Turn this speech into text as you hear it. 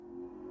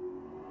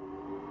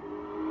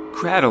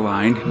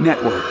Crataline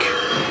Network.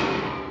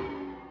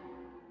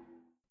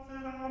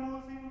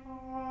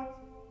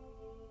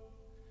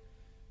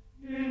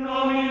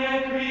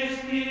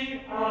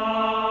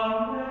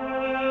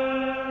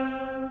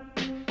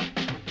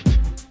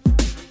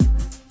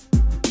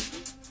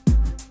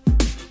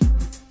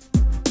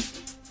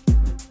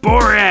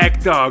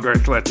 Borak, dog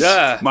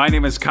Earthlets. My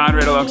name is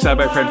Conrad, alongside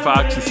my friend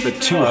Fox. It's the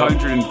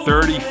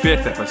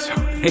 235th episode.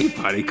 Hey,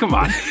 buddy, come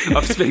on.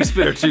 Of Space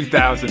Spinner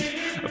 2000,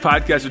 a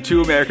podcast where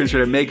two Americans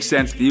try to make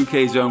sense of the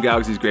UK's own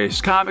galaxy's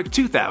greatest comic,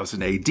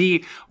 2000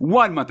 AD,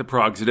 1 month of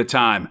progs at a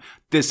time.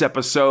 This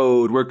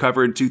episode, we're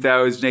covering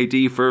 2000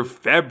 AD for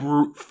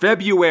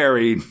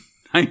February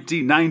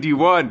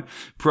 1991,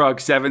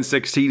 prog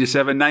 716 to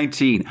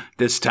 719.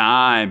 This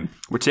time,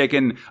 we're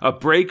taking a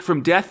break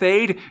from Death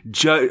Aid.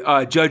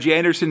 Judge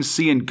Anderson's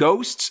seeing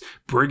ghosts.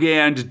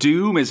 Brigand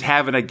Doom is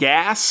having a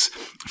gas.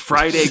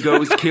 Friday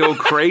Goes Kill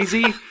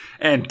Crazy.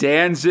 And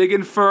Danzig's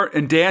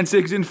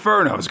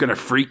Inferno is going to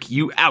freak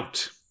you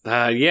out.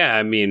 Yeah,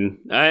 I mean,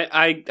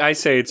 I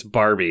say it's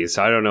Barbies.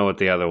 I don't know what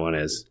the other one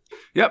is.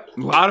 Yep,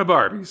 a lot of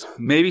Barbies.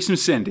 Maybe some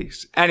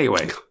Cindy's.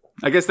 Anyway,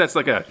 I guess that's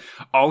like a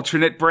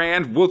alternate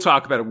brand. We'll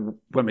talk about it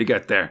when we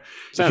get there.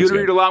 If you want to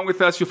read along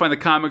with us, you'll find the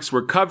comics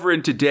we're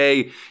covering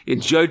today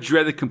in Judge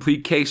Dredd, The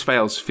Complete Case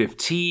Files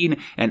 15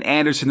 and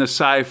Anderson, The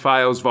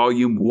Psi-Files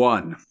Volume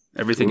 1.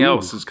 Everything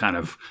else is kind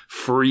of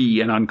free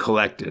and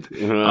uncollected.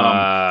 No,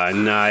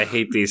 I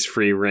hate these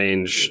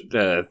free-range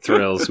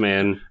thrills,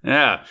 man.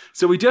 Yeah.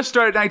 So we just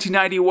started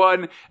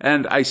 1991,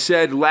 and I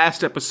said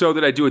last episode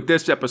that I'd do it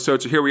this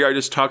episode, so here we are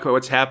just talking about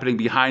what's happening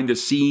behind the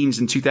scenes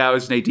in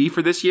 2000 AD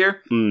for this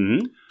year.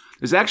 Mm-hmm.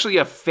 There's actually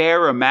a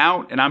fair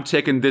amount, and I'm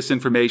taking this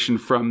information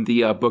from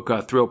the book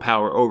Thrill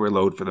Power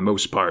Overload for the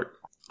most part.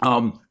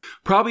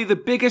 Probably the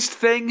biggest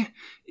thing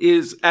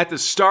is at the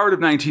start of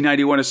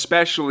 1991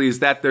 especially is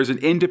that there's an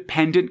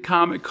independent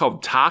comic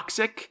called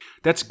Toxic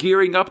that's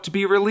gearing up to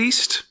be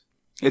released.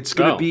 It's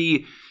going to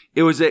be,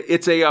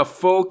 it's a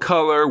full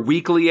color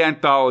weekly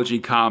anthology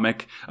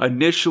comic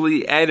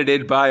initially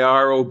edited by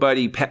our old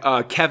buddy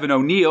Kevin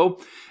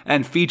O'Neill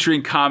and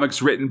featuring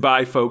comics written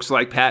by folks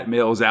like Pat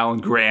Mills, Alan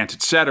Grant,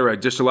 etc.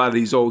 Just a lot of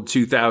these old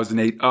 2000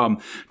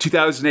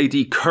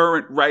 AD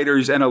current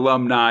writers and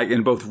alumni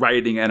in both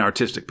writing and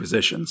artistic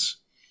positions.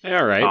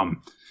 All right.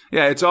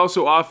 Yeah, it's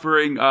also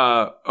offering,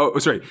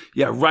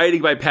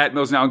 writing by Pat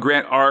Mills and Alan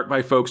Grant, art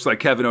by folks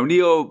like Kevin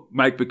O'Neill,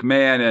 Mike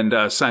McMahon,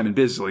 and Simon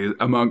Bisley,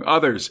 among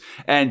others.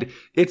 And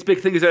its big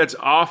thing is that it's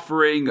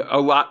offering a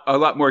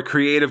lot more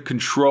creative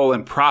control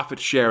and profit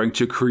sharing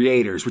to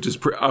creators, which is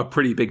a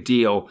pretty big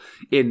deal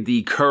in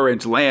the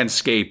current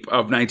landscape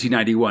of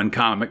 1991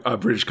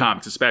 British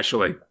comics,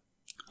 especially.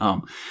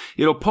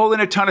 It'll pull in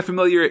a ton of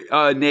familiar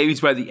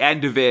names by the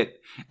end of it.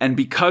 And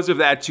because of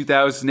that,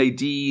 2000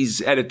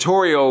 AD's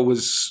editorial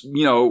was,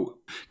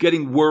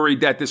 getting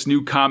worried that this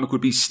new comic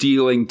would be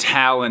stealing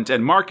talent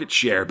and market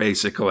share,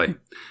 basically.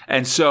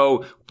 And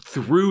so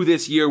through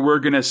this year, we're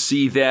going to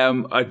see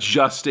them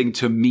adjusting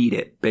to meet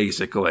it,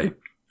 basically.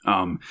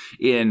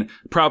 In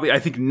probably, I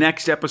think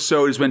next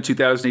episode is when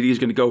 2000 AD is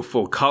going to go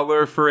full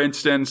color, for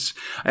instance.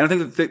 I don't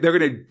think that they're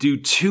going to do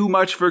too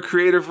much for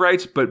creative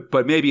rights,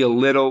 but maybe a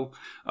little.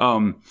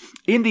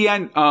 In the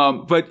end,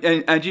 while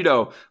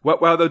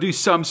they'll do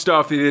some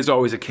stuff, it is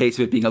always a case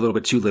of it being a little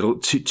bit too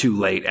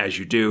late, as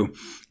you do.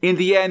 In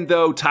the end,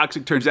 though,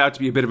 Toxic turns out to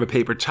be a bit of a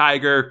paper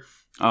tiger.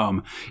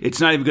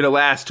 It's not even going to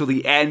last till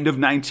the end of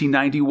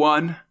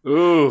 1991.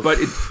 Oof. But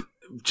it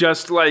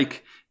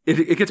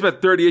gets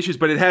about 30 issues,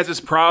 but it has this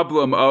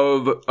problem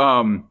of,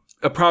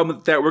 a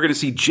problem that we're going to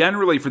see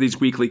generally for these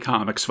weekly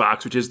comics,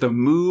 Fox, which is the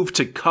move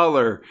to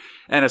color,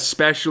 and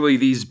especially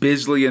these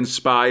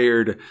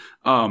Bisley-inspired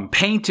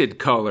painted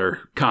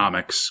color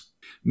comics,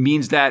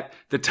 means that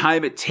the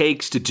time it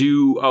takes to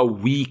do a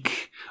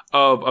week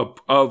of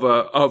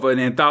an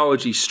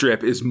anthology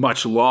strip is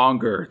much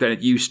longer than it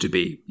used to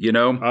be.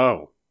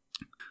 Oh.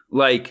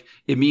 Like,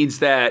 it means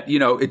that,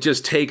 it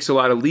just takes a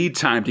lot of lead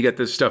time to get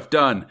this stuff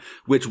done,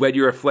 which when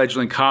you're a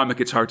fledgling comic,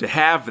 it's hard to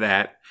have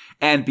that.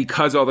 And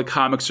because all the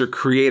comics are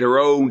creator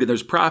owned and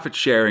there's profit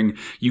sharing,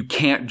 you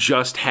can't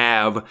just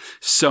have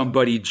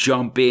somebody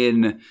jump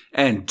in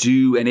and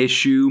do an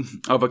issue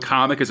of a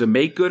comic as a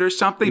make good or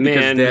something,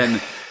 because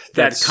then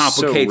that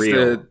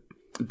complicates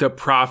the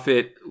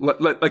profit,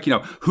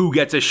 who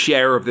gets a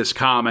share of this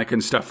comic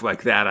and stuff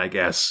like that, I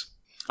guess.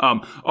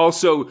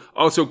 Also,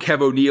 Kev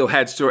O'Neill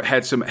had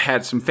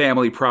some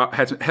family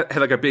had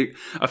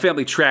a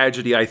family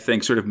tragedy, I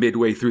think, sort of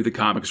midway through the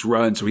comics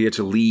run, so he had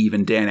to leave,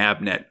 and Dan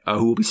Abnett,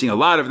 who we'll be seeing a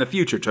lot of in the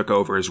future, took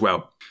over as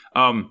well.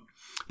 But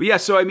yeah,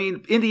 so I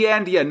mean, in the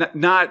end,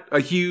 not a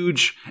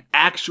huge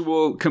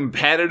actual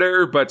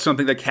competitor, but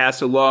something that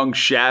casts a long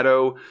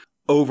shadow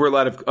over a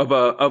lot of UK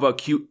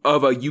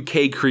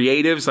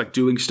creatives, like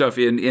doing stuff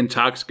in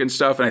Toxic and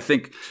stuff. And I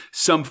think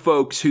some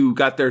folks who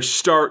got their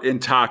start in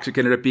Toxic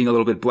ended up being a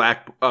little bit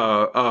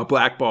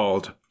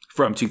blackballed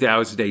from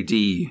 2000 AD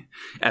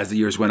as the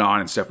years went on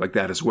and stuff like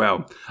that as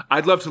well.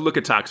 I'd love to look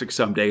at Toxic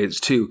some days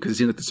too, because it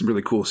seems like there's some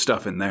really cool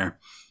stuff in there.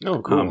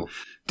 Oh, cool.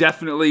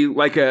 Definitely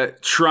like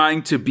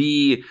trying to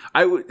be,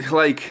 I would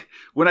like,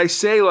 when I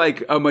say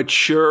like a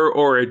mature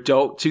or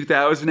adult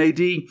 2000 AD,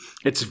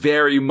 it's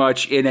very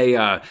much in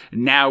a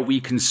now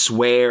we can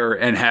swear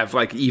and have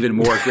like even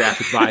more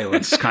graphic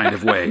violence kind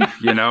of way,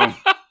 you know?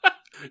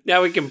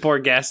 Now we can pour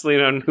gasoline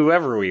on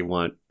whoever we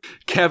want.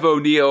 Kev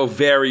O'Neill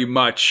very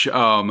much,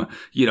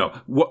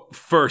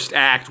 first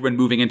act when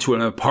moving into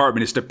an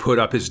apartment is to put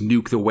up his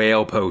Nuke the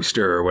Whale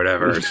poster or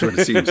whatever. That's what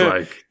it seems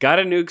like.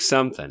 Gotta nuke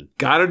something.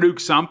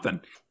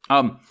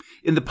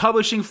 In the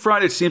publishing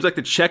front, it seems like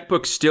the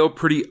checkbook's still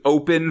pretty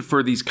open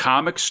for these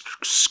comic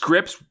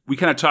scripts. We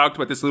kind of talked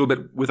about this a little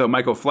bit with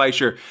Michael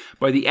Fleischer.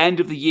 By the end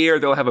of the year,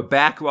 they'll have a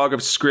backlog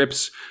of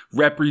scripts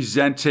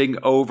representing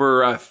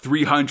over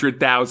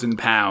 300,000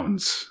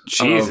 pounds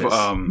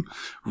of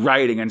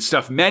writing and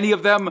stuff. Many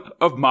of them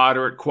of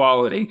moderate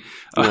quality.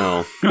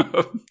 No.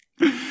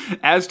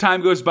 As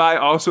time goes by,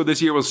 also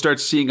this year we'll start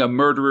seeing a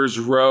murderer's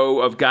row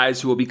of guys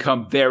who will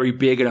become very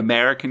big in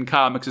American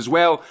comics as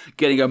well,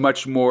 playing a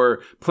much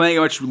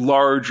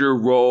larger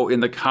role in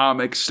the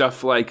comics,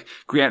 stuff like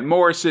Grant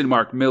Morrison,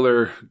 Mark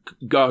Miller,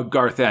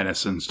 Garth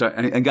Ennis, and stuff,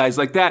 and guys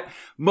like that.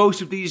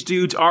 Most of these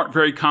dudes aren't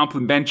very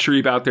complimentary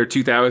about their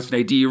 2000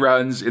 AD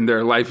runs in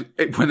their life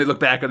when they look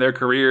back on their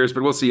careers,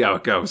 but we'll see how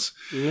it goes.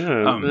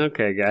 Yeah,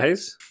 okay,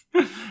 guys.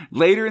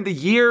 Later in the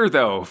year,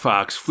 though,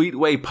 Fox,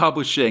 Fleetway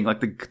Publishing, like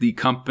the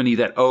company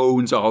that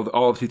owns all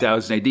of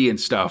 2000 AD and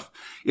stuff,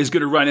 is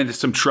going to run into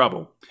some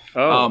trouble.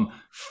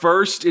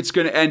 First, it's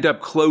going to end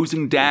up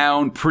closing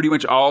down pretty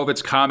much all of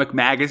its comic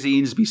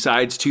magazines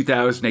besides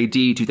 2000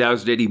 AD,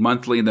 2000 AD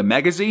Monthly, and the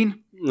Magazine.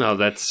 Oh,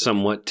 that's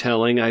somewhat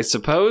telling, I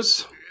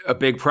suppose. A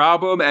big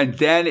problem, and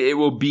then it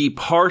will be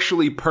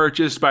partially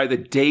purchased by the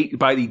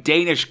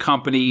Danish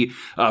company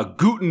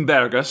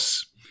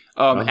Gutenbergus.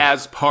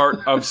 As part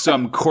of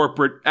some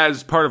corporate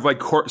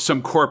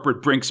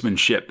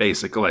brinksmanship,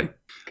 basically.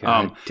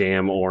 God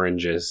damn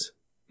oranges.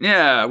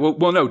 Yeah,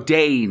 well, no,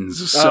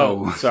 Danes.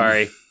 So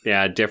sorry.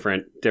 Yeah,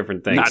 different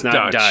things.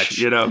 Not Dutch,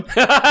 you know.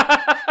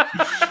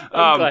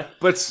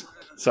 But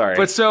sorry.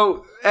 But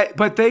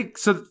they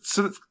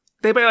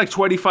buy like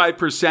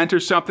 25% or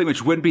something,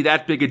 which wouldn't be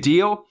that big a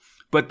deal.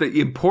 But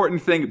the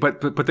important thing,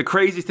 but the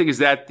crazy thing is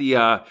that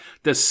the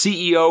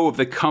CEO of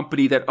the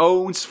company that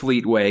owns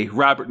Fleetway,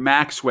 Robert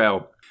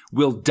Maxwell,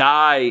 will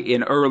die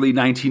in late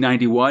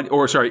 1991,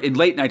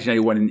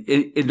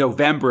 in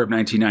November of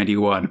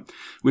 1991,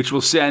 which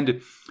will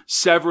send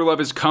several of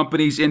his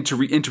companies into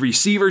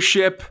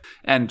receivership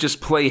and just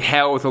play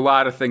hell with a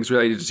lot of things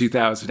related to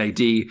 2000 AD.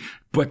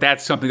 But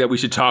that's something that we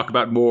should talk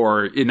about more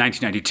in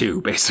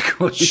 1992,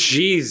 basically.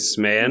 Jeez,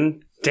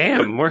 man.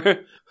 Damn,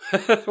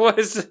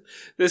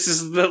 this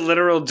is the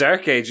literal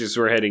dark ages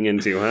we're heading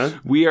into, huh?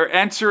 We are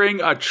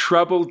entering a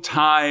troubled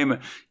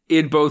time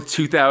in both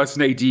 2000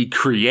 AD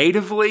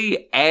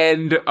creatively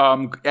and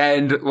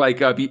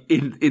like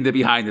in the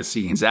behind the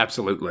scenes.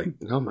 Absolutely.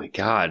 Oh my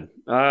God.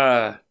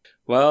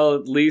 Well,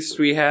 at least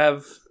we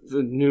have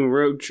the new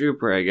Road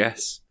Trooper, I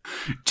guess.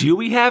 Do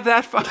we have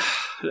that?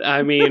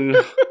 I mean,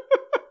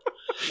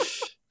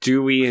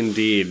 do we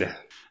indeed?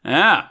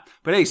 Ah.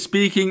 But hey,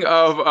 speaking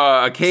of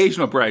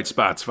occasional bright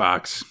spots,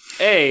 Fox.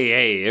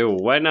 Hey,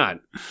 why not?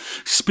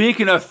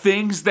 Speaking of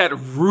things that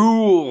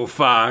rule,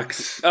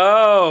 Fox.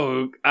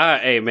 Oh,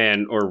 hey,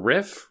 man. Or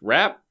rip?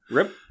 Yeah,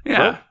 rip?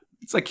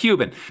 It's like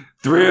Cuban.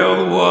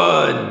 Thrill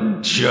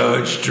 1,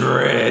 Judge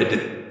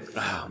Dredd.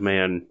 Oh,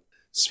 man.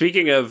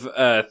 Speaking of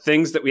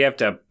things that we have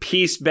to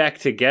piece back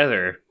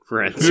together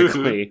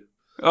forensically.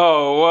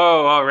 Oh,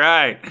 whoa, all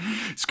right.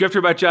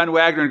 Scripted by John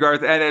Wagner and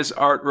Garth Ennis,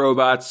 art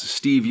robots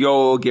Steve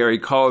Yoel, Gary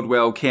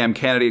Caldwell, Cam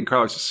Kennedy, and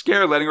Carlos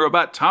Esquerra, letting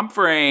robot Tom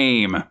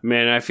Frame.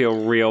 Man, I feel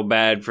real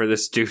bad for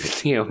this dude in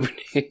the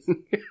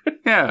opening.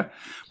 Yeah.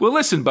 Well,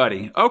 listen,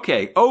 buddy.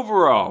 Okay,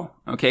 overall,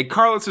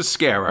 Carlos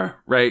Esquerra,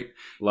 right?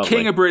 Lovely.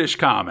 King of British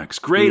comics.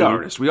 Great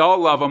artist. We all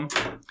love him.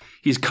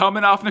 He's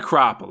coming off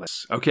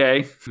Necropolis,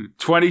 okay?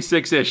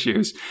 26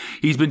 issues.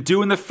 He's been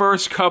doing the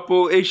first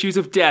couple issues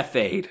of Death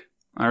Aid,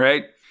 all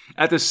right?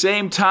 At the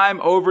same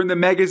time, over in the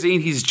magazine,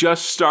 he's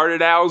just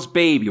started Owl's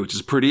Baby, which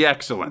is pretty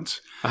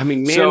excellent. I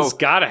mean, man's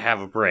gotta have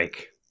a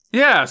break.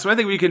 Yeah, so I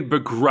think we can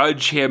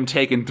begrudge him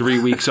taking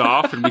 3 weeks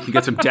off, and we can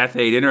get some Death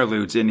Aid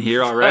interludes in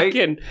here, all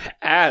right?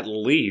 At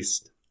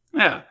least.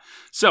 Yeah.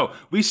 So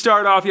we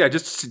start off,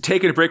 just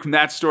taking a break from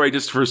that story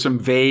just for some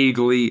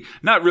vaguely,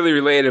 not really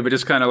related, but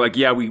just kind of like,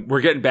 we're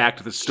getting back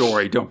to the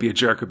story. Don't be a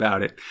jerk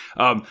about it.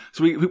 So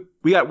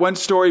we got one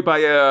story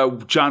by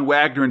John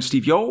Wagner and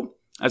Steve Yoel.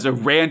 As a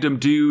random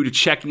dude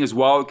checking his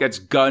wallet gets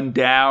gunned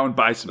down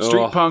by some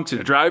street punks in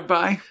a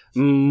drive-by.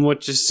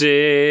 What you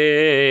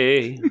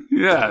say?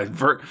 Yeah,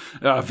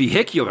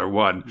 vehicular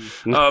one.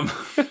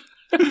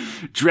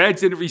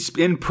 Dredd's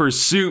in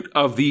pursuit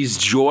of these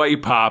joy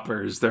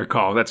poppers, they're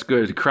called. That's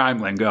good crime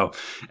lingo.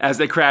 As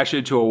they crash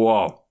into a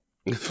wall.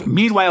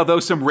 Meanwhile,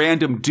 though, some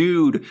random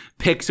dude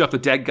picks up the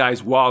dead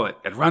guy's wallet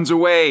and runs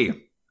away.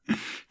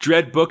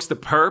 Dredd books the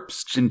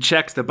perps and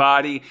checks the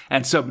body,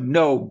 and some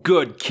no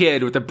good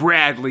kid with a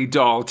Bradley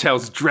doll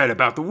tells Dredd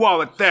about the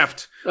wallet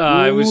theft.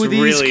 I was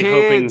these really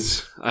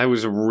kids.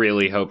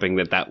 hoping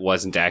that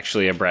wasn't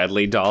actually a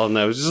Bradley doll, and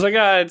I was just like,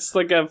 it's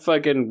like a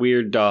fucking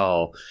weird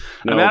doll.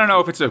 I mean, I don't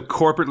know if it's a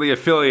corporately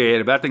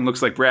affiliated, but that thing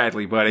looks like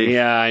Bradley, buddy.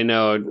 Yeah, I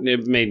know.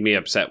 It made me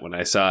upset when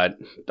I saw it.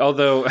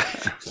 Although,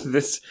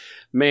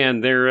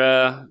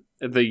 they're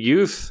the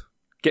youth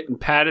getting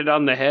patted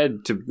on the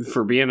head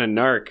for being a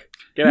narc.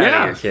 Get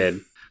out of here,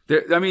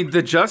 kid. I mean,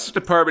 the Justice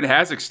Department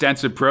has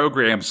extensive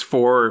programs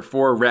for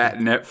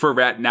ratting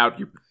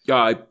out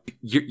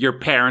your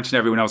parents and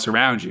everyone else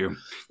around you.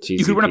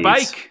 You could run a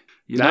bike.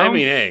 You know? I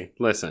mean, hey,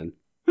 listen.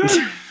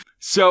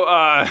 So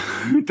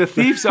the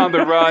thief's on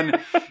the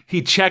run.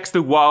 He checks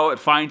the wallet,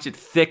 finds it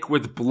thick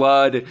with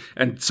blood,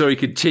 and so he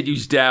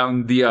continues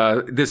down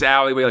this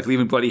alleyway, like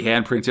leaving bloody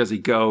handprints as he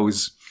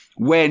goes.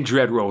 When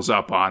Dredd rolls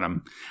up on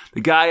him, the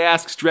guy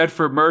asks Dredd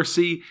for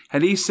mercy,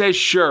 and he says,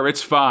 sure,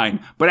 it's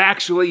fine. But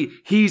actually,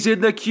 he's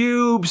in the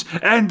cubes,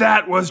 and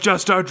that was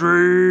just a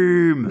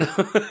dream.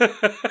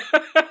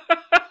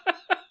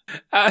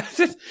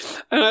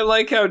 And I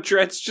like how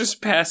Dredd's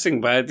just passing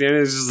by at the end.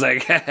 It's just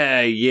like,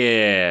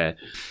 yeah.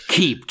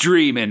 Keep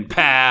dreaming,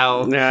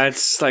 pal. Yeah,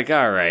 it's like,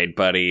 all right,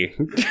 buddy.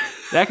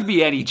 That could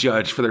be any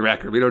judge for the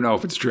record. We don't know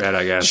if it's Dredd,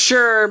 I guess.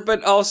 Sure,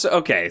 but also,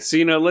 okay, so,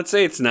 let's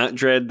say it's not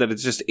Dredd, that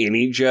it's just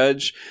any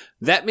judge.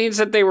 That means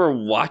that they were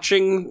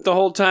watching the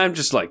whole time,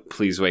 just like,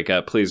 please wake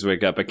up,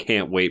 I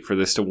can't wait for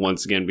this to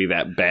once again be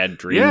that bad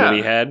dream that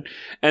he had.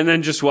 And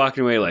then just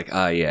walking away like,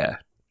 yeah.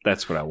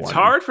 That's what I want. It's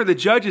hard for the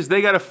judges.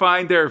 They got to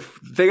find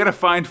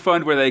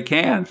fun where they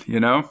can,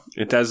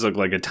 It does look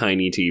like a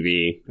tiny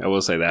TV. I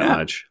will say that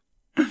much.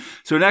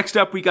 So next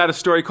up, we got a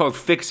story called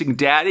Fixing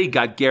Daddy.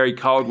 Got Gary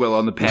Caldwell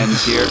on the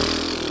pens here.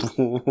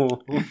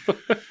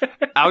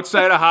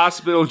 Outside a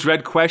hospital,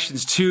 Dredd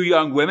questions two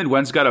young women.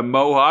 One's got a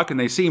mohawk, and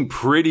they seem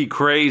pretty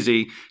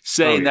crazy,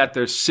 saying that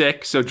they're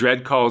sick. So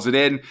Dredd calls it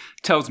in,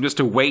 tells them just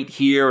to wait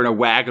here, and a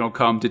wagon will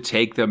come to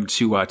take them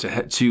to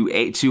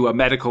a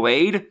medical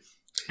aid.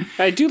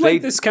 I do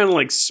like this kind of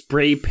like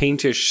spray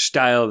paintish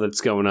style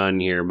that's going on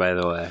here, by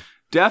the way.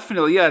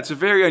 Definitely, yeah. It's a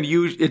very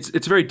unusual. It's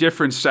a very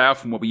different style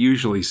from what we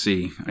usually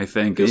see, I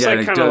think. It's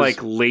like kind of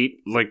like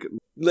late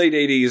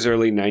 80s,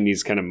 early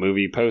 90s kind of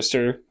movie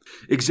poster.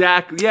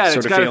 Exactly. Yeah,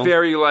 it's got a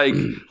very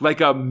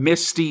like a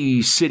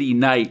misty city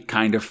night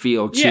kind of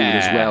feel to it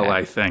as well,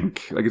 I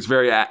think. Like it's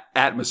very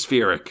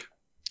atmospheric.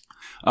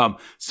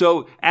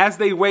 So as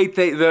they wait,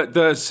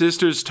 the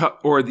sisters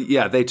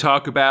they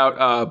talk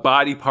about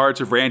body parts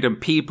of random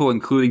people,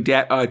 including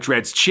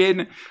Dredd's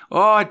chin.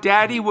 Oh,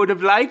 Daddy would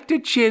have liked a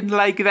chin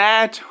like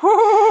that.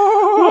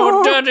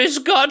 Oh, Daddy's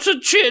got a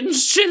chin,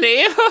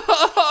 silly.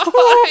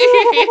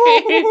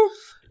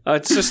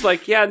 It's just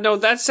like,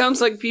 that sounds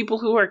like people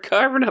who are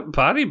carving up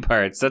body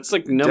parts. That's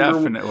like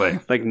definitely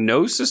like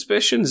no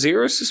suspicion,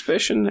 zero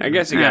suspicion. I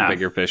guess he got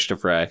bigger fish to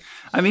fry.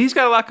 I mean, he's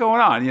got a lot going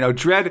on.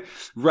 Dredd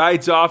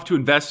rides off to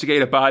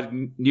investigate a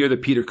body near the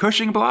Peter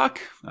Cushing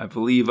block. I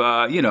believe,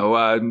 Grand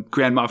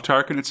Moff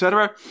Tarkin,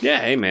 etc.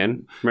 Yeah, hey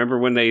man, remember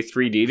when they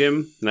 3D'd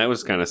him? That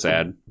was kind of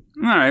sad.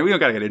 All right, we don't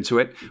got to get into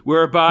it.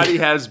 Where a body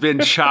has been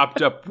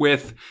chopped up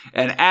with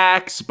an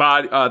axe,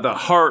 the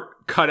heart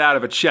cut out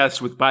of a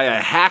chest by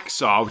a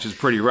hacksaw, which is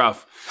pretty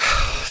rough.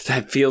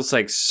 That feels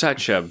like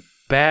such a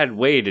bad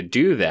way to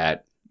do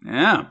that.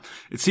 Yeah.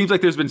 It seems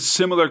like there's been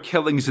similar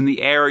killings in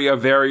the area,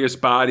 various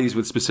bodies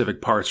with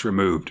specific parts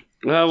removed.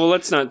 Well,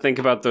 let's not think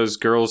about those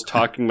girls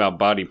talking about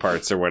body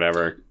parts or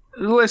whatever.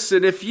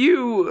 Listen,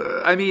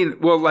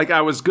 like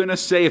I was going to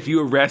say, if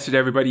you arrested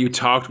everybody who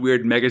talked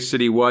weird in Mega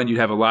City 1, you'd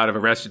have a lot of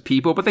arrested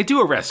people, but they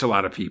do arrest a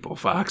lot of people,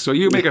 Fox, so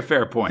you make a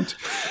fair point.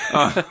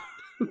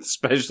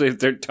 Especially if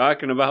they're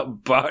talking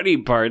about body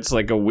parts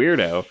like a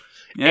weirdo.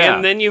 Yeah.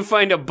 And then you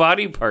find a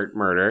body part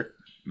murder.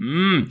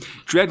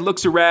 Dredd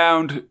looks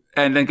around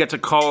and then gets a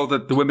call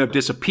that the women have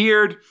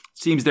disappeared.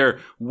 Seems they're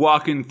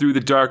walking through the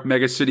dark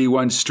Mega City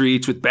 1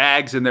 streets with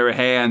bags in their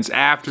hands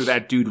after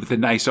that dude with the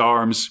nice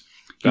arms.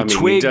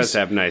 He does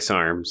have nice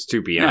arms, to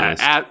be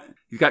honest.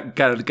 He's got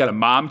a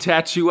mom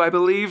tattoo, I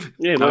believe.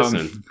 Yeah,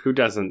 listen, who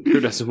doesn't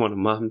want a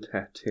mom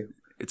tattoo?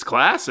 It's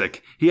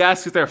classic. He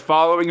asks if they're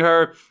following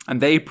her,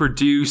 and they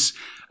produce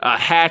a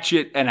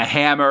hatchet and a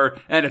hammer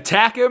and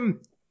attack him.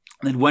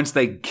 And once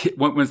they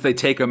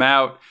take him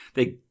out,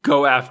 they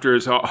go after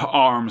his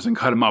arms and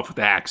cut him off with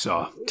the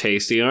hacksaw.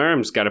 Tasty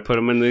arms. Got to put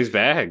them in these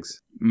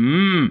bags.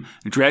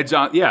 Dread's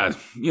on. Yeah,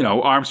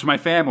 arms for my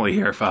family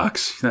here,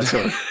 Fox. That's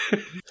what.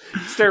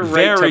 They're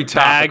very to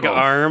bag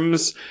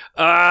arms.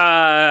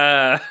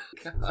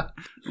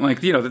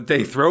 Like,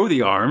 they throw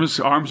the arms.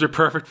 Arms are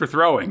perfect for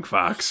throwing,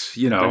 Fox.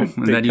 And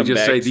then you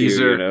just say these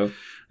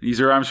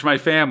are arms for my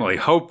family.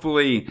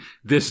 Hopefully,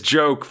 this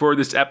joke for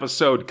this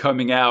episode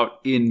coming out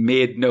in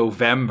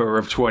mid-November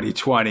of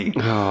 2020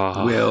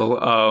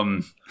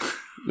 will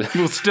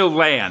still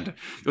land.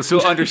 You'll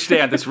still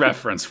understand this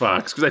reference,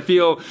 Fox, because I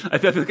feel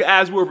like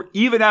as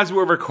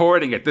we're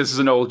recording it, this is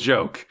an old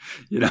joke.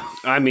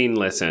 I mean,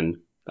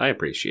 listen. I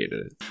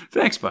appreciated it.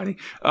 Thanks, buddy.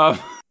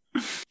 Oh,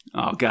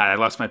 God, I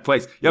lost my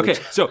place. Okay,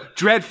 so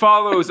Dredd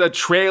follows a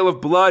trail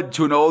of blood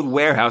to an old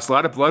warehouse, a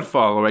lot of blood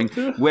following,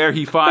 where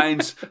he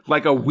finds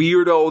like a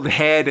weird old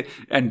head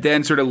and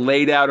then sort of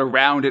laid out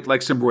around it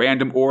like some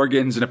random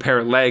organs and a pair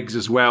of legs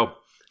as well.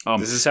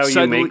 This is how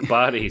you make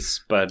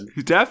bodies, bud.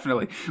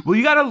 Definitely. Well,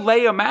 you got to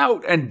lay them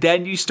out and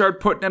then you start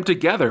putting them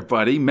together,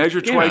 buddy.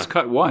 Measure twice,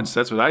 cut once.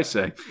 That's what I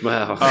say.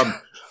 Wow.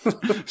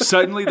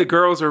 Suddenly the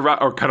girls arrive,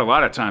 or cut a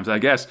lot of times, I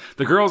guess.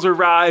 The girls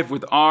arrive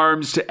with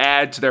arms to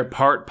add to their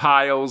part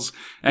piles,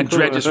 and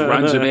Dredd just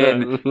runs them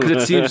in because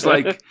it seems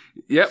like,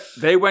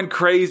 they went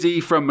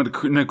crazy from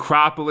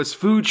necropolis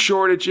food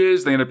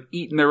shortages. They end up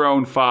eating their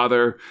own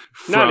father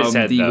from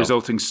the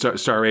resulting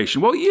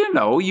starvation. Well,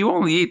 you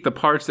only eat the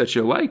parts that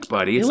you like,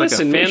 buddy. It's like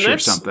a fish or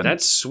something.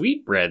 That's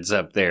sweetbreads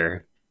up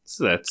there.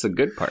 So that's the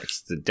good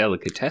parts, the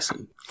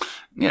delicatessen.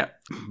 Yeah,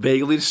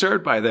 vaguely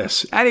disturbed by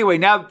this. Anyway,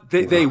 now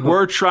they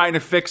were trying to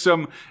fix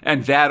them,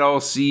 and that all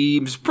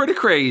seems pretty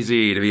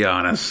crazy, to be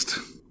honest.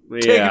 Yeah.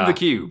 Taking the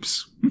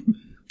cubes.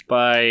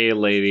 Bye,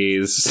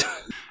 ladies.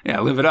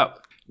 Yeah, live it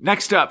up.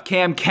 Next up,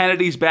 Cam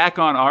Kennedy's back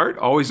on art.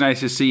 Always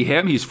nice to see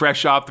him. He's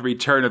fresh off the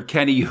return of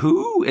Kenny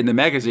Who in the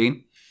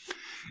magazine.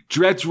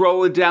 Dredd's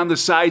rolling down the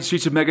side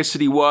streets of Mega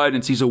City 1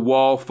 and sees a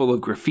wall full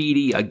of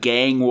graffiti, a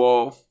gang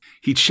wall.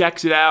 He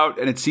checks it out,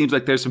 and it seems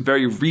like there's some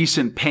very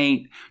recent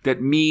paint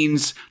that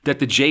means that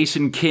the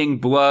Jason King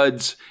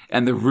Bloods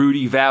and the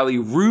Rudy Valley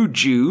Rude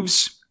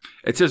Juves,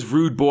 it says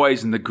Rude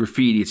Boys in the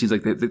graffiti. It seems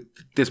like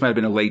this might have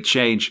been a late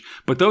change.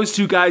 But those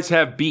two guys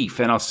have beef,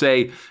 and I'll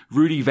say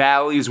Rudy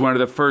Valley is one of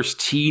the first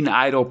teen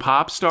idol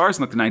pop stars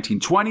in like the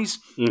 1920s,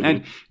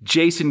 and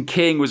Jason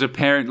King was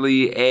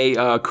apparently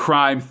a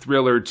crime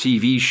thriller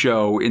TV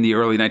show in the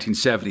early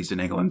 1970s in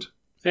England.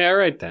 Yeah,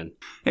 right then.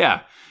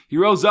 Yeah. He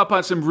rolls up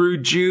on some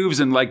rude Juves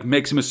and,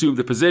 makes him assume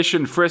the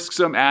position, frisks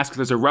them, asks if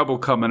there's a rebel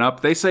coming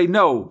up. They say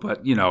no,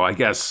 but, I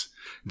guess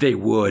they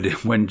would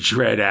when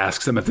Dredd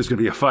asks them if there's going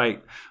to be a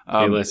fight.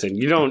 Hey, listen,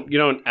 you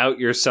don't out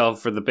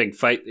yourself for the big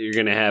fight that you're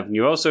going to have. And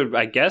you also,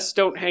 I guess,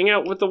 don't hang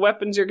out with the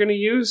weapons you're going to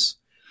use.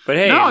 But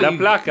hey, no, la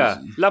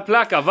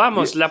placa,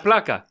 vamos, la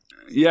placa.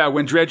 Yeah,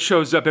 when Dredd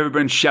shows up,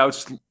 everyone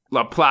shouts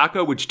la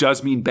placa, which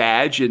does mean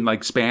badge in,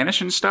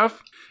 Spanish and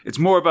stuff. It's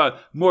more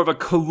of a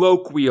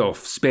colloquial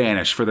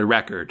Spanish for the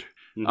record.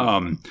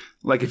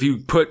 If you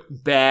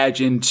put badge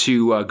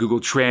into Google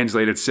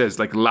Translate, it says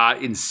la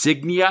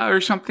insignia or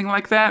something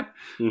like that.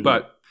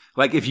 But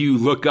if you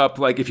look up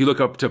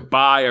to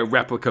buy a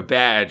replica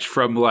badge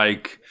from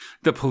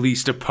the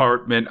police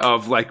department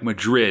of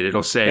Madrid,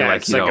 it'll say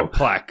it's a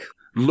plaque.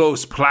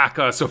 Los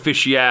Placas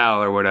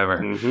Oficial or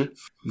whatever.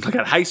 It's like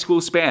a high school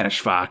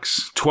Spanish,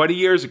 Fox. 20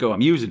 years ago,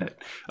 I'm using it.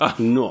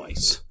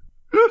 Nice.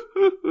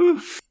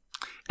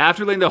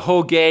 After letting the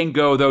whole gang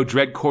go, though,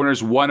 Dredd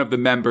corners one of the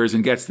members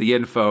and gets the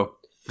info.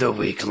 The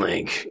weak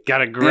link.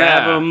 Gotta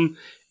grab him,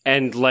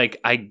 and,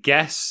 I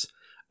guess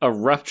a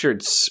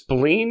ruptured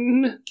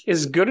spleen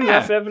is good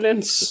enough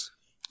evidence.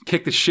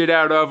 Kick the shit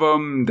out of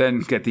him, then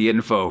get the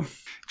info.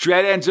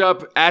 Dredd ends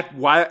up at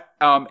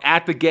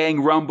the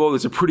gang rumble.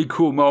 There's a pretty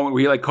cool moment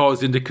where he,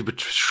 calls into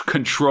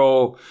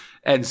control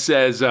and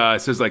says,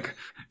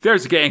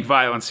 there's gang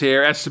violence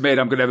here. Estimate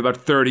I'm going to have about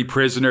 30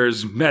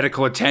 prisoners.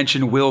 Medical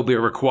attention will be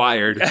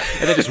required. And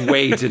then just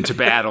wades into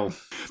battle.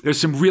 There's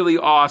some really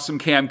awesome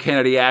Cam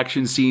Kennedy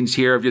action scenes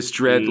here of just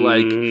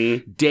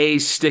Dredd,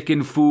 Days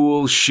sticking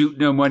fools,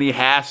 shooting him when he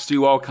has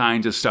to, all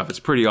kinds of stuff. It's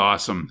pretty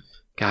awesome.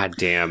 God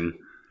damn.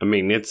 I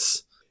mean,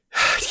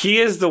 he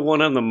is the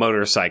one on the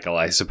motorcycle,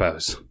 I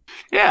suppose.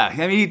 Yeah,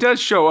 I mean, he does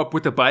show up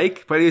with the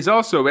bike, but he's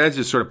also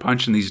just sort of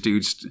punching these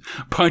dudes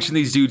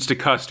to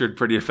custard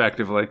pretty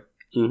effectively.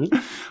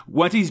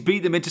 Once he's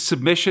beat them into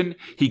submission,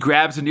 he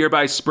grabs a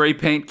nearby spray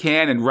paint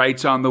can and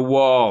writes on the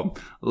wall,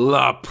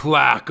 La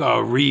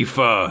Placa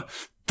Rifa,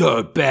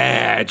 the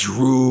badge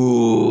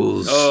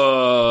rules.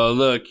 Oh,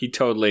 look, he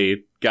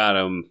totally got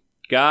him.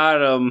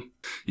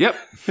 Yep.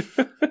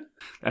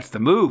 That's the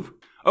move.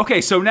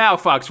 Okay, so now,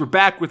 Fox, we're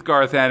back with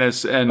Garth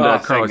Ennis and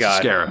Carlos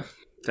Escara.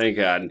 Thank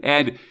God.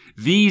 And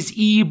these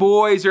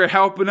E-boys are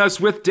helping us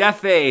with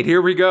Death Aid.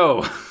 Here we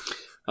go.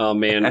 Oh,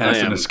 man.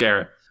 Ennis and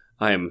Escara.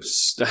 I am...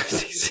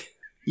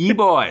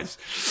 E-boys.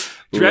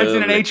 Dredd's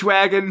in an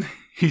H-Wagon.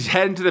 He's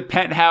heading to the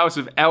penthouse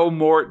of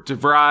Elmort de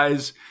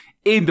Vries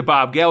in the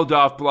Bob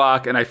Geldof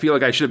block. And I feel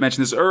like I should have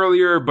mentioned this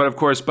earlier, but of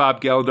course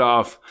Bob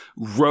Geldof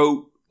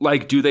wrote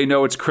Do They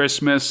Know It's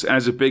Christmas? And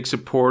is a big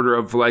supporter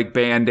of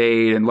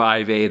Band-Aid and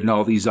Live Aid and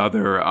all these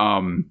other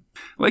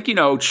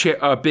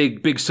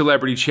big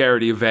celebrity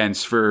charity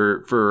events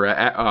for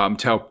to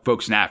help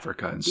folks in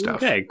Africa and stuff.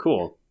 Okay,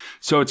 cool.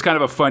 So it's kind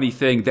of a funny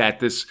thing that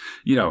this,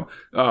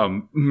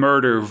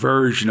 murder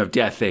version of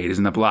Death Aid is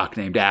in the block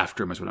named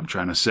after him, is what I'm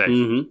trying to say.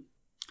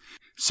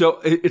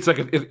 So it's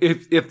like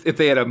if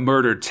they had a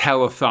murder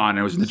telethon and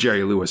it was in the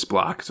Jerry Lewis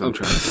block. So I'm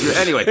trying to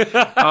say. Anyway.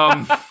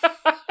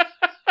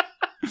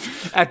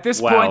 At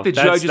this Wow, point, the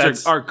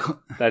judges are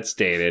that's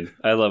dated.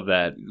 I love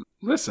that.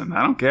 Listen,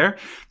 I don't care.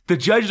 The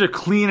judges are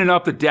cleaning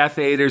up the Death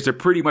Eaters. They're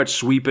pretty much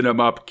sweeping them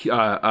up,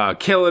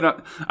 killing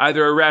them,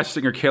 either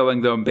arresting or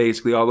killing them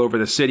basically all over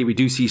the city. We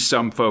do see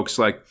some folks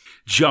like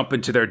jump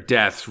into their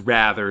deaths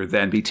rather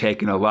than be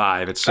taken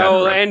alive, etc.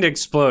 Oh, and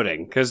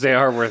exploding, because they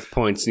are worth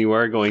points, and you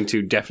are going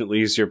to definitely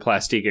use your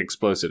plastic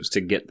explosives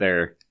to get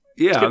there.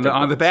 Yeah,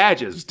 on the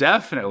badges,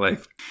 definitely.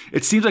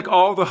 It seems like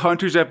all the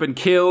hunters have been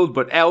killed,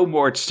 but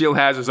Elmort still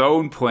has his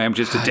own plan,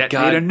 just to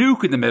detonate a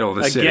nuke in the middle of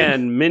the city.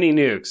 Again, mini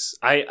nukes.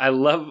 I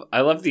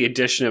love the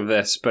addition of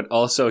this, but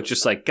also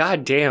just like,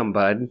 goddamn,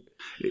 bud.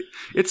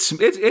 It's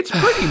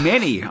pretty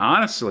mini,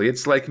 honestly.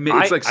 It's like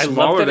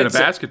smaller than a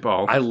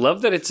basketball. I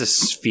love that it's a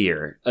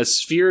sphere. A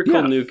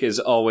spherical nuke is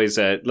always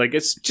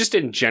it's just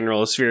in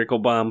general a spherical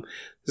bomb.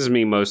 This is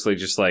me mostly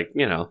just like,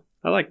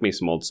 I like me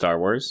some old Star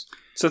Wars.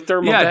 It's a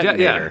thermal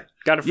detonator.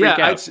 Gotta freak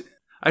out.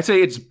 I'd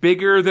say it's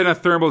bigger than a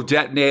thermal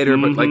detonator,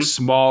 but like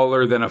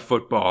smaller than a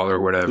football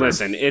or whatever.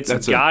 Listen,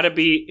 it's gotta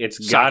be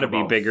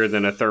bigger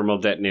than a thermal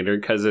detonator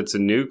because it's a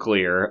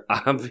nuclear,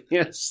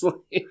 obviously.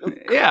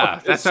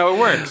 Yeah, that's how it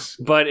works.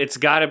 But it's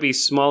gotta be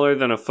smaller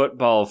than a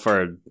football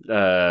for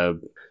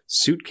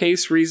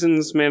suitcase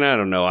reasons, man. I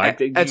don't know.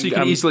 So you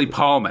can easily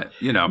palm it,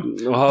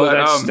 Oh,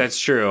 but, that's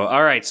true.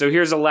 All right, so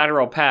here's a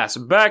lateral pass.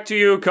 Back to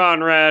you,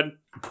 Conrad.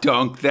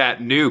 Dunk that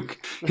nuke.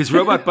 His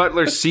robot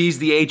butler sees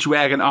the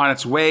H-Wagon on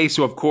its way,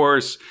 so of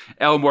course,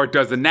 Elmort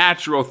does the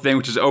natural thing,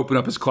 which is open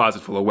up his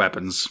closet full of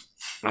weapons.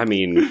 I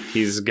mean,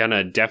 he's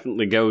gonna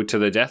definitely go to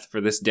the death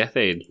for this Death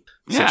Aid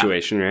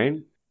situation, right?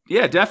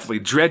 Yeah, definitely.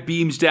 Dredd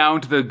beams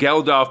down to the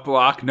Geldof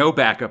block, no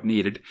backup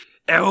needed.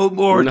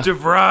 Elmort de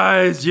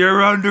Vries,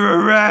 you're under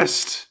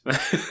arrest!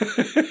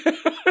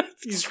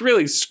 He's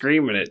really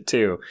screaming it,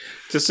 too,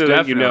 just so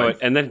that you know it,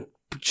 and then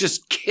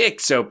just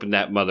kicks open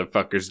that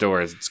motherfucker's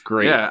doors. It's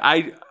great. Yeah,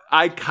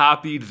 I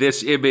copied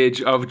this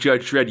image of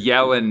Judge Dredd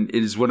yelling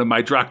as one of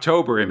my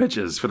Drocktober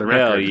images for the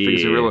record. I think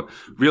it's a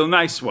real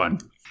nice one.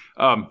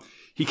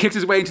 He kicks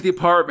his way into the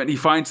apartment. He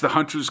finds the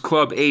Hunters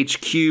Club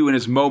HQ and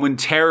is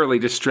momentarily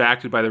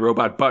distracted by the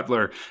robot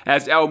butler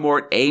as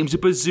Elmort aims a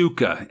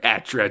bazooka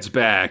at Dredd's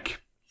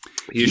back.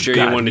 You sure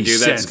you want to do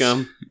that,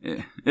 scum?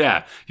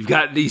 Yeah, you've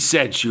got any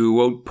sense you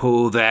won't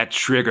pull that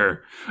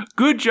trigger.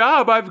 Good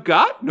job, I've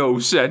got no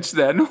sense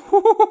then.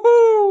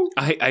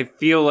 I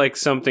feel like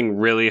something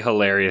really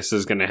hilarious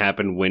is going to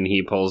happen when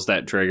he pulls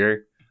that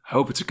trigger.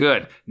 Hope it's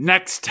good.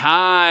 Next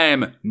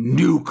time,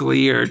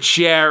 nuclear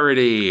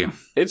charity.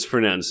 It's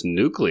pronounced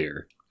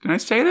nuclear. Did I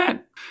say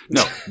that?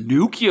 No,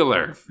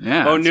 nuclear.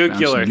 Yeah. Oh,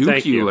 nuclear.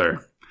 Thank you.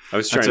 I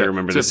was trying to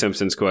remember the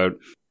Simpsons quote.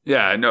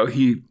 Yeah, no,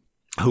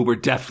 Homer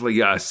definitely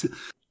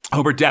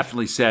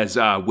says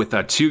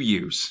with two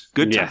U's.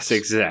 Good times. Yes,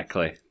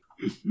 exactly.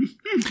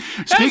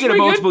 Speaking of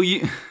multiple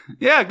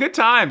yeah, good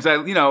times.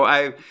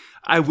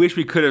 I wish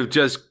we could have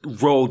just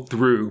rolled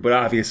through, but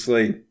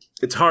obviously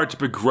it's hard to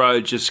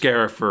begrudge a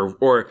Scarif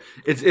or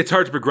it's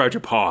hard to begrudge a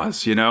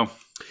pause,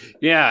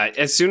 Yeah,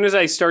 as soon as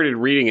I started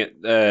reading it,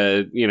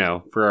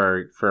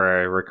 for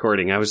our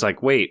recording, I was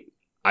like, wait,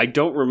 I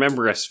don't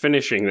remember us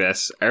finishing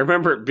this. I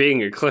remember it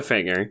being a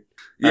cliffhanger.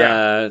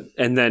 Yeah.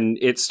 And then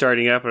it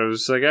starting up, and I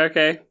was like,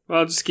 okay, well,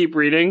 I'll just keep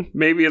reading.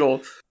 Maybe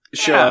it'll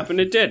show up, and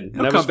it did.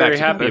 And I was very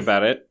happy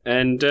about it,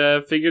 and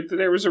figured that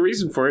there was a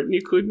reason for it, and you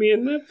include me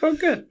in that. Felt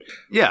good.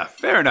 Yeah,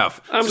 fair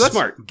enough. I'm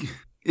smart.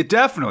 It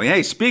definitely.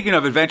 Hey, speaking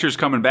of adventures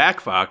coming back,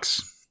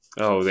 Fox.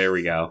 Oh, there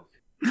we go.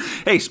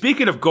 Hey,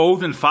 speaking of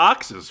golden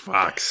foxes,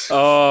 Fox.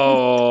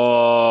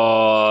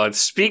 Oh,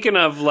 speaking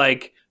of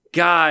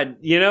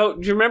God, do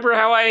you remember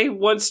how I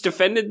once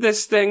defended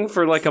this thing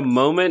for a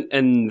moment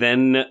and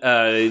then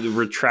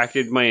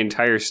retracted my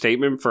entire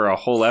statement for a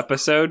whole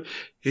episode?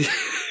 I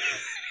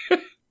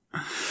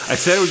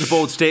said it was a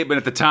bold statement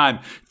at the time.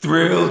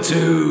 Thrill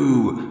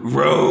 2,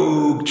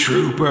 Rogue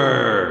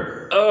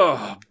Trooper.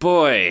 Oh,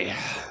 boy.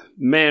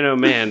 Man, oh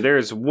man,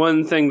 there's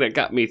one thing that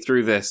got me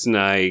through this, and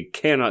I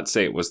cannot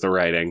say it was the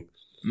writing.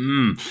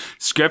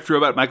 Script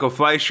robot Michael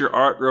Fleischer,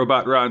 art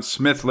robot Ron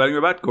Smith, letting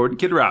robot Gordon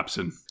Kid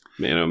Robson.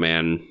 Man, oh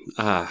man,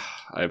 I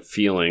have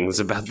feelings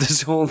about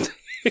this whole thing.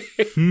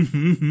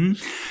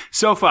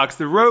 So, Fox,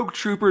 the rogue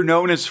trooper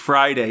known as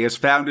Friday has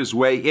found his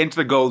way into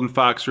the Golden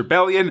Fox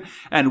Rebellion,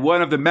 and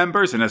one of the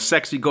members in a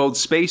sexy gold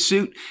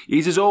spacesuit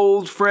is his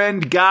old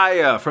friend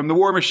Gaia from the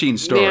War Machine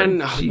story. Man,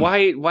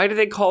 why do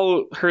they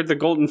call her the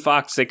Golden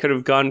Fox? They could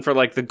have gone for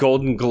the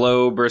Golden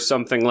Globe or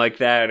something like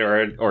that,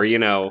 or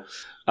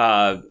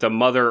the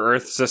Mother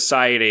Earth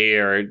Society,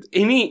 or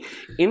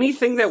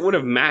anything that would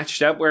have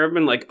matched up where I've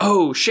been like,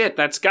 oh shit,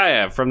 that's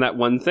Gaia from that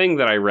one thing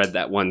that I read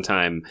that one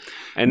time.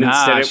 And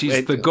instead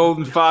she's the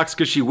Golden Fox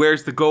because she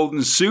wears the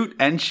golden suit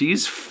and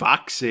she's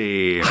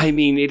foxy. I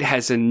mean, it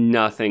has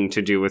nothing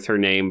to do with her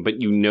name, but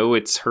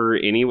it's her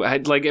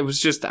anyway. It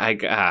was just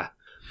like I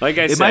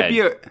said,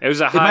 it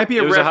was a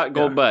hot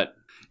gold butt.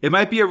 It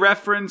might be a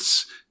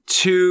reference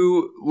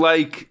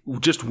to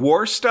just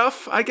war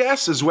stuff, I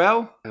guess, as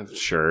well.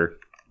 Sure.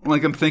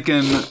 Like I'm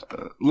thinking,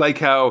 like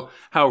how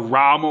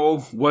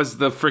Rommel was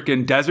the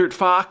freaking desert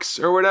fox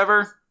or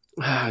whatever.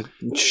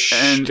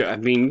 And I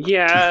mean,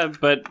 yeah,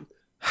 but.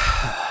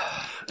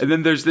 And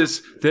then there's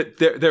this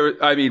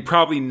there. I mean,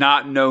 probably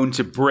not known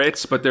to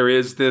Brits, but there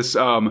is this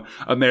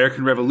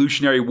American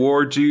Revolutionary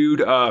War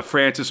dude,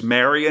 Francis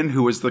Marion,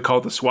 who was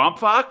called the Swamp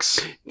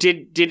Fox.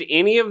 Did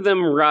any of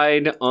them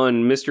ride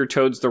on Mr.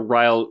 Toad's The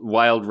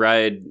Wild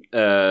Ride,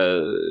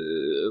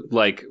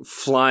 like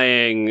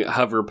flying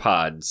hover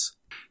pods?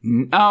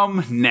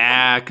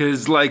 Nah,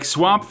 because like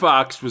Swamp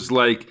Fox was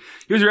like,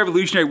 he was a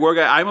Revolutionary War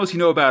guy. I mostly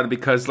know about him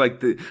because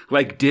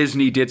like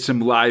Disney did some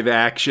live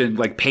action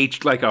like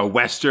a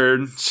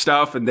Western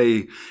stuff, and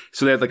they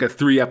had like a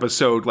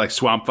 3-episode like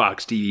Swamp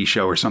Fox TV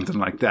show or something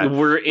like that.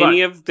 Were any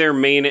of their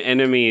main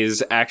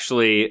enemies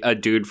actually a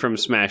dude from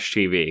Smash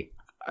TV?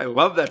 I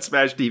love that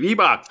Smash TV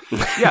box.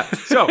 Yeah,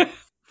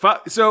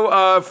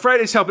 So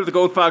Friday's helping the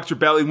Gold Fox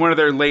Rebellion. One of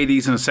their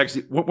members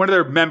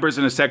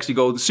in a sexy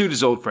golden suit,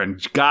 his old friend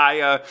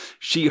Gaia.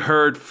 She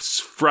heard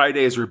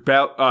Friday's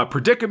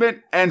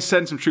predicament and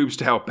sent some troops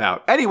to help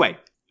out. Anyway,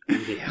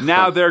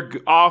 now they're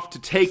off to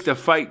take the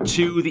fight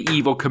to the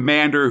evil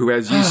commander, who,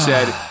 as you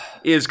said,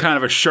 is kind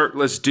of a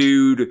shirtless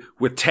dude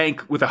with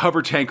a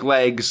hover tank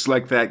legs,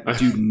 like that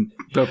dude,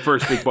 the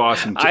first big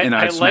boss in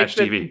Smash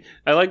TV.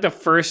 I like the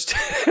first.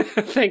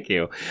 Thank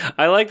you.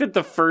 I like that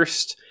the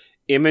first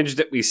image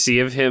that we see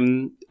of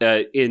him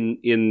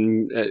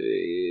in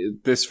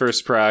this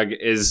first prog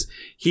is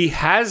he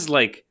has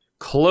like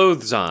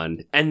clothes on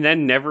and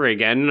then never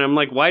again, and I'm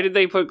like, why did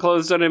they put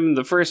clothes on him in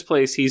the first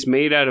place? He's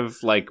made out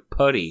of like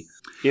putty,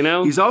 you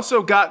know. He's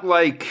also got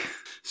like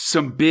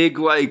some big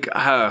like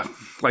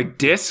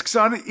discs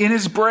in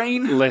his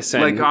brain.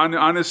 Listen, like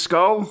on his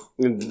skull.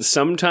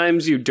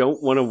 Sometimes you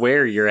don't want to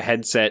wear your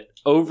headset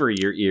over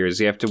your ears.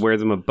 You have to wear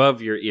them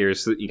above your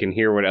ears so that you can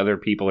hear what other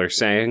people are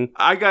saying.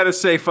 I gotta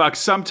say, Fox,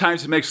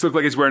 sometimes it makes it look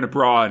like he's wearing a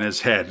bra on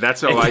his head.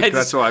 That's all I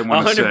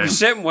want to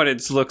say. 100% what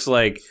it looks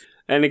like.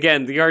 And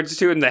again, the art's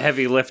doing the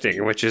heavy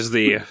lifting, which is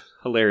the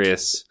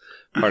hilarious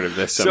part of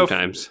this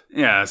sometimes.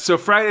 So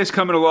Friday's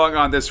coming along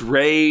on this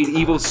raid.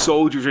 Evil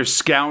soldiers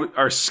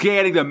are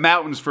scanning the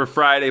mountains for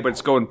Friday, but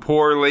it's going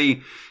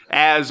poorly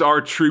as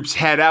our troops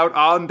head out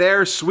on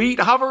their sweet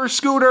hover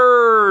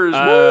scooters.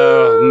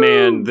 Oh,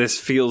 man, this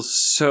feels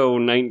so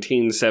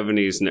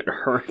 1970s, and it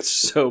hurts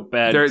so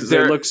bad.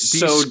 They look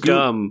so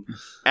dumb.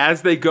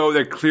 As they go,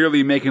 they're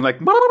clearly making like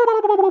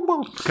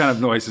kind of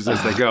noises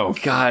as they go.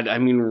 God, I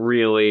mean,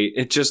 really,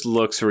 it just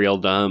looks real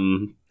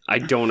dumb. I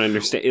don't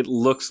understand. It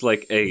looks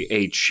like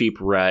a cheap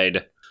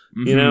ride,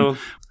 you know?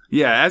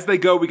 Yeah, as they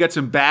go, we get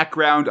some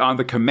background on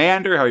the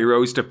commander, how he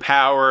rose to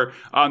power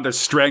on the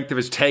strength of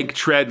his tank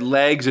tread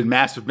legs and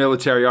massive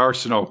military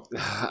arsenal.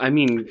 I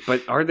mean,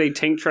 but are they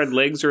tank tread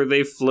legs or are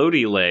they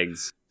floaty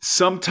legs?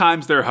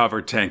 Sometimes they're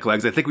hover tank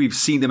legs. I think we've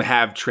seen them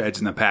have treads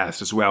in the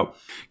past as well.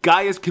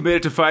 Guy is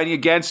committed to fighting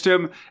against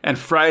him, and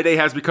Friday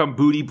has become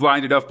booty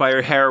blind enough by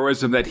her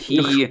heroism that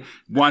he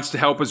wants to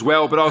help as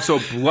well, but also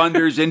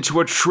blunders into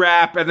a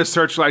trap, and the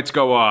searchlights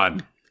go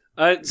on.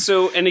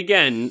 And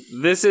again,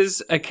 this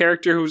is a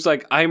character who's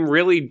like, I'm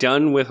really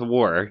done with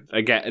war.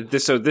 Again,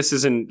 this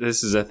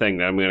is a thing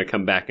that I'm going to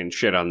come back and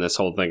shit on this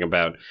whole thing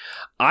about.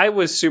 I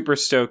was super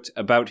stoked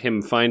about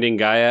him finding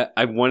Gaia.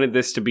 I wanted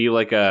this to be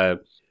like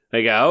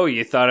oh,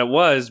 you thought it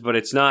was, but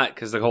it's not,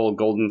 because the whole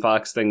Golden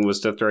Fox thing was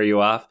to throw you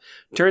off.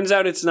 Turns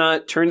out it's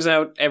not. Turns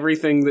out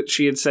everything that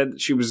she had said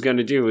that she was going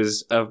to do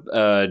is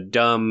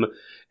dumb.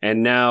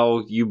 And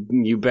now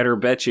you better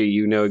betcha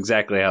you know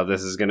exactly how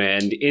this is going to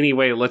end.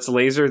 Anyway, let's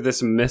laser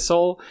this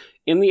missile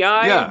in the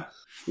eye. Yeah.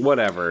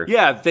 Whatever.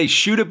 Yeah, they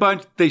shoot a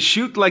bunch. They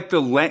shoot like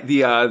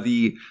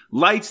the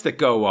lights that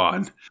go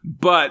on,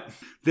 but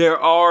there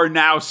are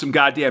now some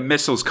goddamn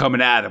missiles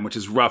coming at him, which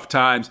is rough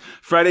times.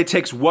 Friday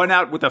takes one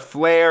out with a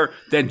flare,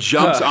 then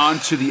jumps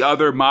onto the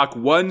other Mach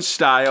 1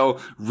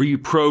 style,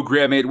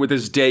 reprogram it with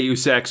his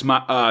Deus Ex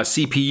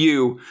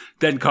CPU,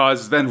 then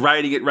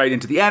riding it right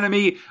into the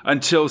enemy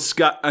until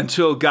Gaia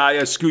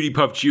Scooty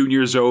Puff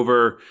Jr.'s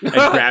over and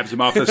grabs him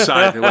off the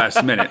side at the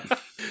last minute.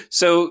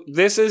 So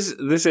this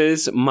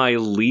is my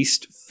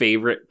least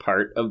favorite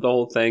part of the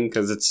whole thing,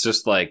 because it's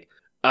just like,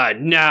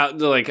 now,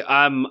 like,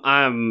 I'm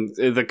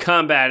the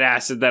combat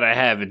acid that I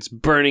have, it's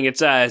burning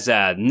its eyes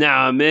out.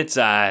 Now I'm its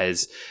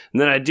eyes.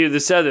 And then I do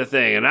this other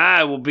thing, and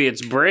I will be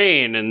its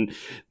brain. And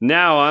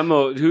now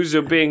who's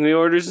obeying the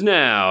orders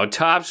now?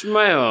 Top's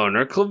my own,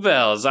 or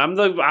Clavel's. I'm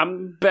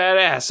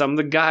badass. I'm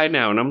the guy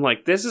now. And I'm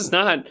like, this is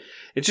not,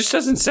 it just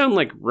doesn't sound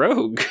like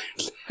Rogue.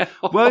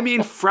 Well, I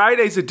mean,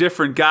 Friday's a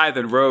different guy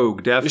than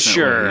Rogue, definitely.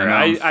 Sure. You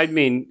know? I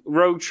mean,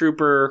 Rogue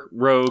Trooper,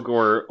 Rogue,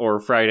 or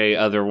Friday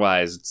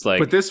otherwise. It's like...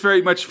 But this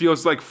very much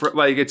feels like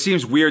it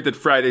seems weird that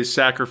Friday's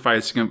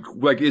sacrificing him,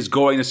 like is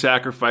going to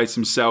sacrifice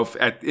himself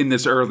in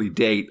this early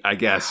date, I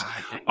guess.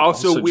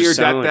 Also weird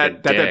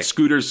that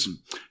scooter's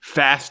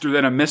faster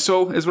than a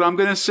missile is what I'm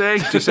going to say,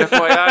 just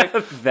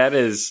FYI. That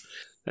is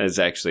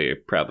actually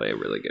probably a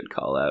really good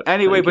call out.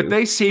 Anyway, but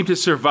they seem to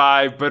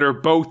survive, but are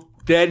both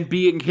then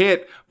being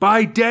hit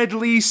by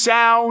deadly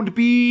sound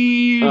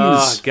beams.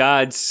 Oh,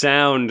 God,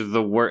 sound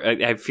the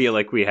word. I feel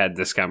like we had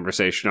this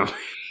conversation already.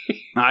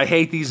 I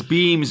hate these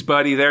beams,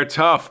 buddy. They're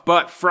tough.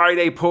 But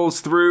Friday pulls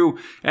through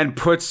and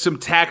puts some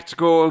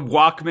tactical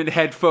Walkman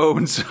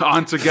headphones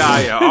onto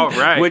Gaia. All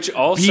right. Which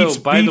also, beats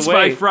by the way,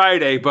 by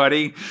Friday,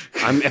 buddy.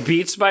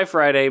 Beats by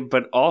Friday,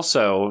 but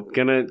also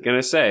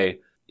gonna say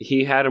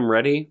he had them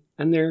ready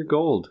and they're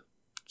gold.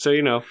 So,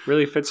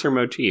 really fits her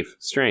motif.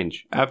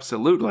 Strange.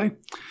 Absolutely.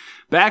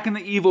 Back in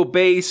the evil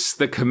base,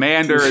 the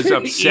commander is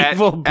upset.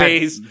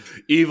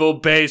 Evil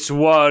base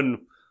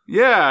 1.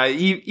 Yeah,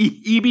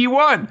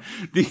 EB1.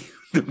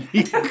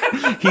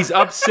 He's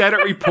upset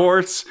at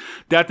reports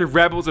that the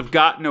rebels have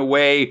gotten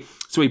away,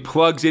 so he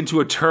plugs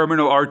into a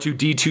terminal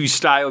R2-D2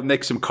 style and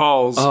makes some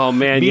calls. Oh,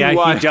 man,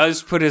 yeah, he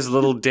does put his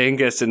little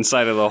dingus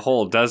inside of the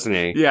hole, doesn't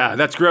he? Yeah,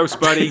 that's gross,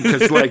 buddy,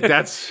 because,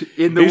 that's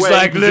in the way. He's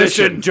like,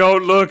 position. Listen,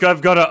 don't look,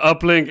 I've got an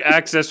uplink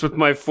access with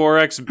my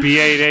 4X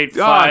B885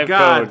 oh,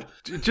 God.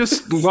 code.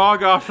 Just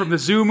log off from the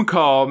Zoom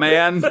call,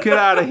 man. Get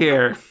out of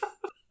here.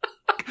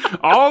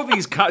 All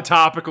these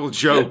topical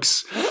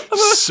jokes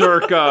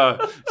circa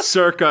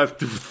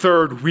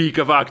third week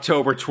of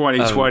October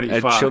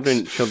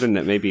 2025. Children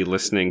that may be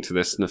listening to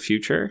this in the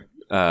future,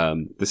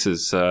 this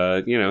is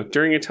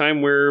during a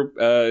time where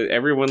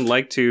everyone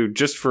liked to,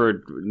 just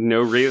for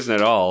no reason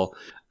at all.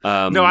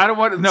 No, I don't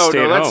want to. No,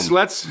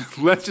 let's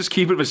just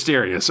keep it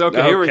mysterious.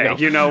 Okay, here we go.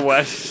 You know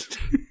what?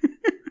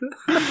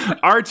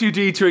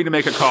 R2-D2 to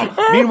make a call.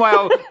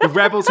 Meanwhile, the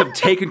rebels have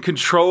taken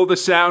control of the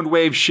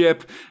Soundwave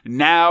ship.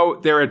 Now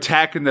they're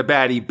attacking the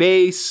baddie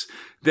base.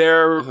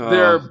 They're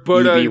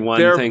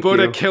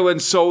Buddha killing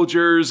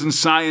soldiers and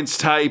science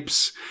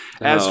types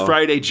as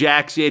Friday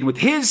jacks in with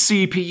his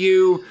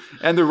CPU,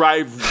 and the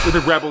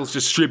rebels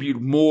distribute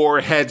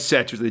more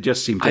headsets, which they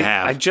just seem to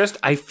have.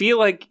 I feel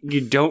like you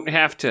don't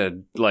have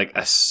to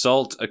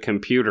assault a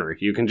computer.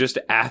 You can just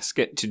ask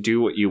it to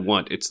do what you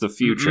want. It's the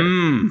future.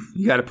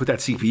 You got to put that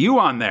CPU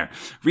on there.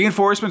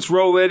 Reinforcements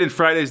roll in, and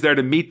Friday's there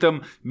to meet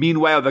them.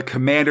 Meanwhile, the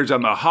commander's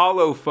on the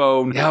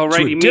holophone. Oh,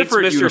 right, he meets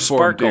Mr.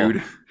 Sparkle.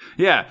 Dude.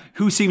 Yeah,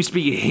 who seems to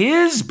be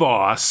his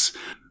boss.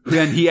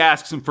 Then he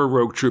asks him for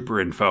Rogue Trooper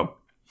info.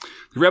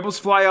 The rebels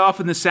fly off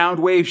in the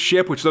Soundwave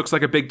ship, which looks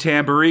like a big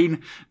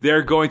tambourine.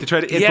 They're going to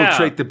try to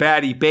infiltrate the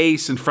baddie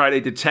base, and Friday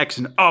detects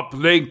an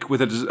uplink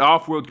with an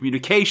off-world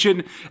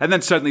communication, and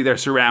then suddenly they're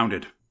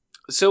surrounded.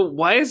 So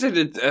why does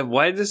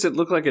it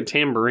look like a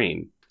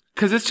tambourine?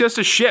 Because it's just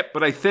a ship,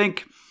 but I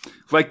think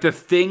the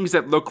things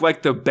that look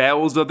like the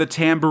bells of the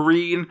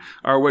tambourine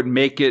are what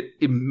make it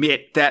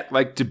emit that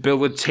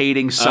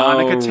debilitating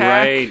sonic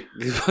attack.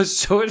 Right.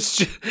 So it's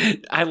just,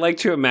 I like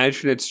to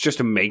imagine it's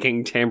just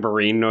making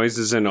tambourine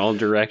noises in all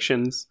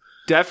directions.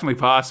 Definitely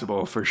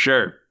possible, for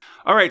sure.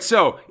 All right,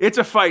 so it's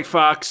a fight,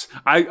 Fox.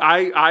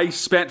 I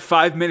spent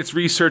 5 minutes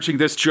researching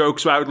this joke,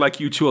 so I would like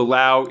you to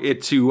allow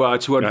it to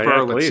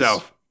unfurl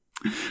itself.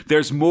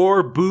 There's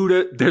more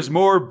Buddhas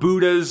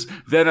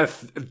than a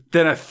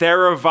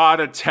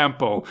Theravada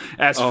temple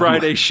as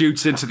Friday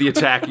shoots into the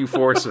attacking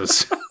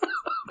forces.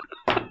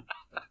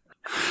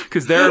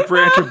 Because that's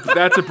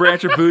a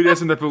branch of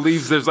Buddhism that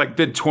believes there's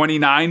been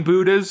 29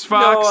 Buddhas,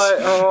 Fox.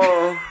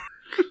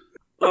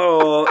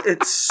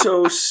 It's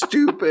so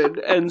stupid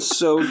and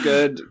so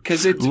good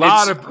because it's a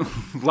lot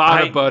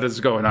of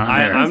Buddhas going on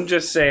there. I'm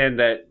just saying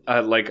that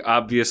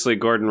obviously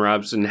Gordon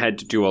Robson had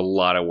to do a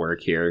lot of work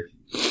here.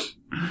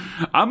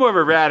 I'm more of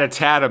a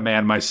Rat-a-Tata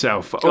man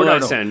myself.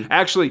 No.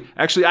 Actually,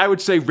 I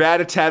would say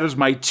Rat-a-Tata's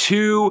my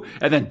 2,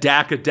 and then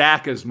Dakka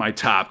Dakka is my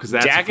top, because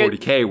that's a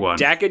 40K one.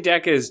 Dakka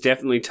Dakka is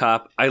definitely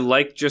top. I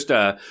like just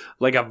a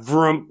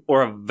vroom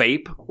or a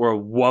vape or a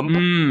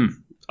wump.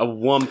 A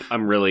wump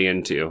I'm really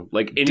into.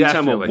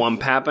 Anytime a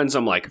wump happens,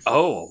 I'm like,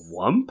 oh, a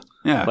wump?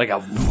 Yeah. Like a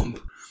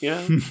wump.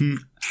 Yeah.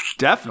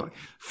 Definitely.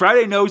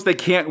 Friday knows they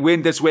can't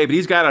win this way, but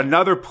he's got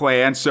another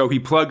plan, so he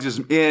plugs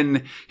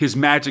in his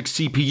magic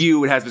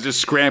CPU and has to just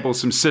scramble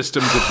some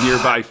systems of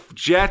nearby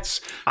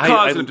jets,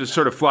 causing them to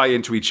sort of fly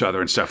into each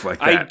other and stuff like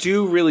that. I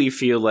do really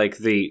feel like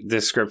the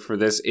script for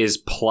this is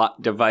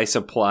plot device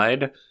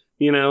applied,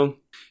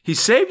 He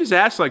saved his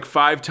ass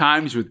 5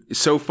 times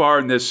so far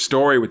in this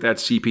story with that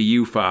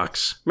CPU,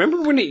 Fox.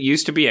 Remember when it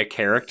used to be a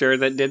character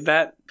that did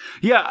that?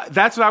 Yeah,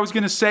 that's what I was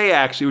going to say,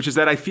 actually, which is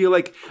that I feel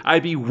like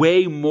I'd be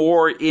way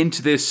more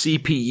into this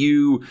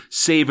CPU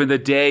saving the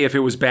day if it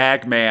was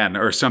Bagman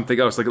or something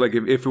else. If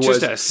it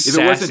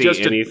wasn't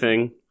just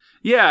anything.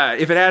 Yeah,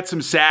 if it had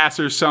some sass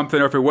or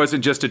something, or if it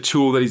wasn't just a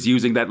tool that he's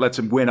using that lets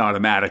him win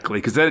automatically,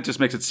 because then it just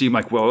makes it seem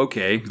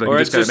okay. Or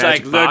it's just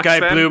look,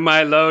 I blew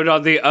my load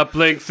on the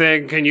uplink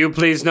thing. Can you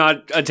please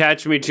not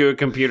attach me to a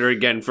computer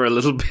again for a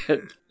little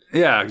bit?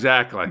 Yeah,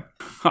 exactly.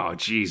 Oh,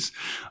 jeez.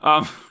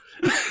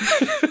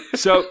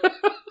 So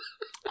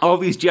all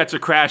these jets are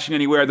crashing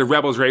anywhere. The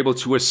rebels are able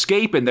to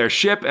escape in their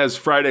ship as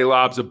Friday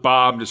lobs a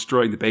bomb,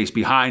 destroying the base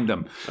behind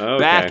them.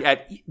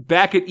 Okay.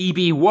 Back at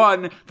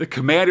EB1, the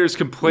commander's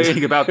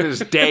complaining about this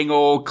dang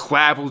old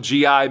Clavel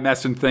GI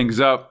messing things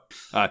up.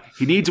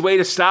 He needs a way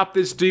to stop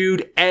this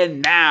dude,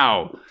 and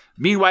now.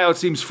 Meanwhile, it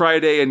seems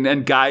Friday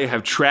and Gaia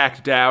have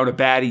tracked down a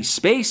baddie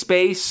space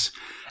base,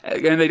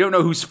 and they don't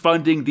know who's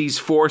funding these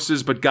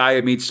forces, but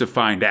Gaia needs to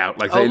find out.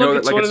 Like they know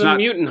it's that, like, one it's of the not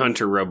mutant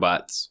hunter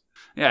robots.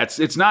 Yeah,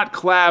 it's not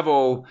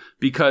Clavel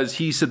because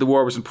he said the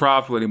war wasn't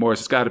profitable anymore,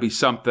 so it's got to be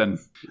something.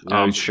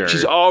 Sure.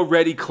 She's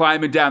already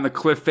climbing down the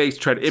cliff face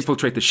to try to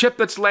infiltrate the ship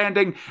that's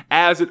landing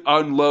as it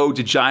unloads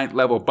a giant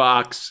yellow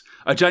box,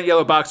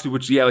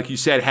 which, like you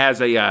said,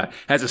 has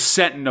a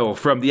Sentinel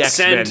from the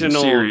X-Men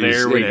series.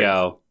 There we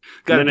go.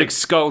 Got a big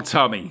skull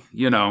tummy,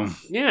 you know.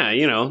 Yeah,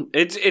 you know,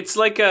 it's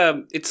like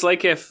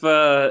if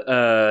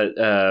God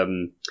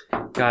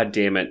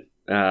damn it,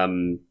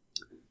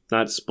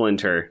 not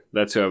Splinter.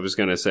 That's who I was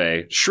gonna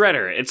say.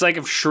 Shredder. It's like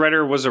if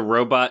Shredder was a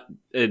robot,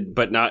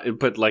 but not a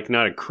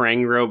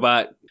Krang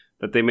robot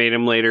that they made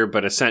him later,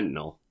 but a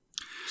Sentinel.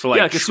 So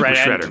like a super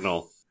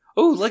Shredder.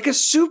 Oh, like a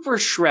super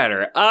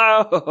Shredder.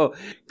 Oh,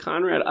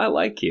 Conrad, I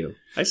like you.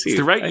 I see. It's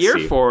the right year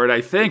for it,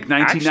 I think.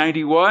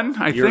 1991.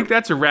 I think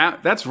that's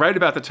right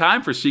about the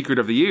time for Secret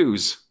of the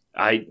Ooze.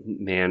 God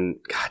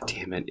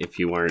damn it! If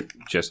you aren't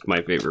just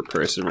my favorite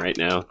person right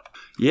now.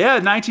 Yeah,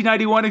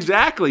 1991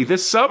 exactly.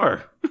 This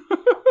summer.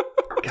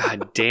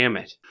 God damn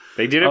it!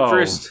 They did it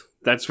first.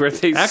 That's where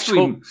they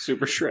stole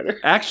Super Shredder.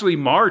 Actually,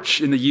 March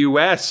in the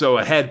U.S., so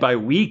ahead by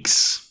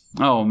weeks.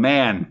 Oh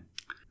man,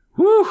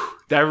 whew!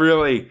 That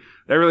really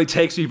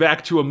takes me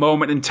back to a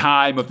moment in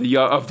time of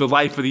the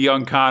life of the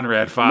young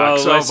Conrad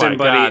Fox. Well, listen,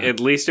 buddy. God. At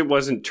least it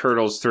wasn't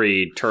Turtles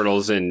 3,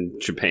 Turtles in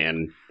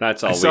Japan.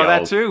 That's all. I saw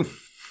that too.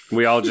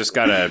 We all just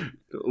gotta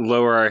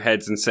lower our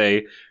heads and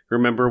say,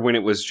 remember when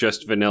it was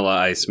just Vanilla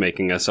Ice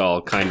making us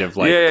all kind of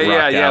like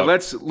yeah. out.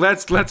 Let's go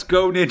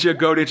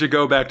Ninja,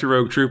 go back to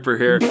Rogue Trooper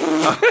here.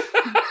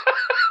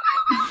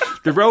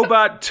 The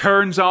robot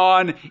turns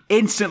on,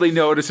 instantly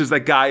notices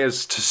that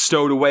Gaia's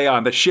stowed away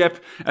on the ship,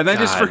 and then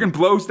just freaking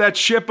blows that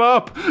ship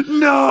up.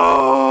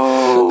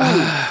 No!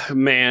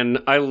 Man,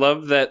 I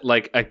love that,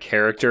 like, a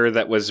character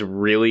that was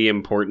really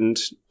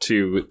important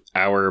to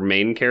our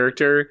main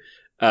character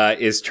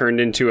is turned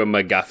into a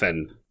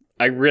MacGuffin.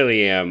 I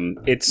really am.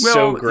 It's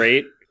so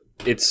great.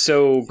 It's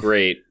so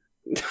great.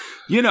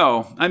 You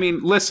know, I mean,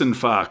 listen,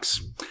 Fox.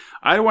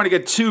 I don't want to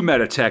get too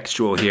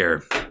metatextual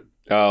here.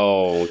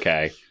 Oh,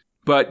 okay.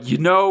 But you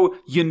know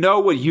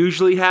what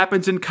usually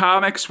happens in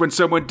comics when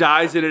someone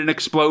dies in an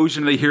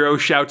explosion and the hero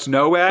shouts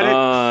no at it?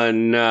 Oh,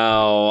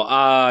 no.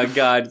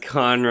 God,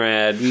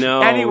 Conrad,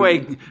 no.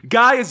 Anyway,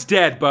 Guy is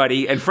dead,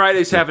 buddy, and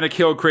Friday's having a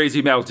kill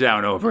crazy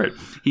meltdown over it.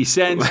 He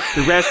sends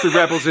the rest of the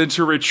rebels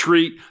into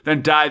retreat,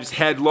 then dives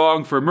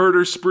headlong for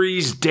murder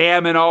sprees,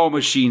 damning all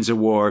machines of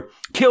war.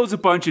 Kills a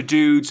bunch of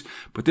dudes,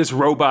 but this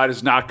robot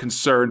is not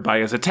concerned by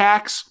his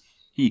attacks.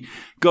 He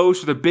goes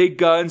for the big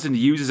guns and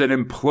uses an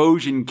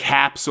implosion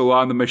capsule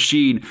on the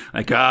machine.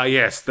 Like,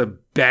 yes, the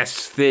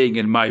best thing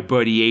in my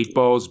buddy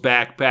 8-Ball's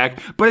backpack.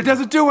 But it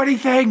doesn't do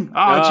anything!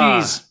 Oh,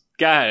 jeez.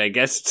 God, I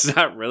guess it's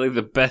not really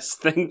the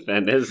best thing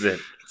then, is it?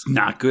 It's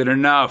not good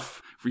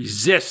enough.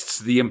 Resists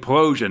the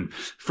implosion.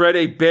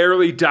 Friday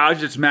barely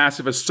dodges its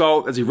massive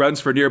assault as he runs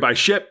for a nearby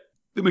ship.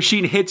 The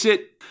machine hits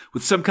it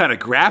with some kind of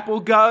grapple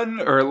gun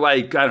or,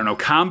 like, I don't know,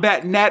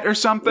 combat net or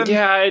something.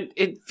 Yeah,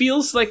 it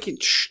feels like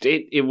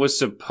it was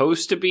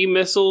supposed to be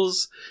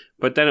missiles,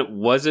 but then it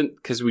wasn't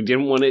because we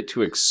didn't want it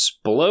to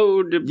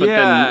explode. But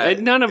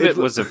then none of it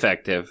was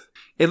effective.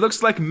 It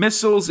looks like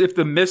missiles if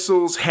the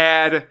missiles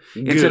had,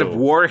 instead of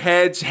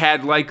warheads,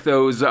 had, like,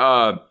 those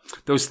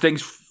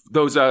things...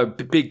 Those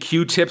big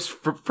Q-tips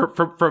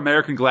for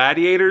American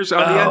Gladiators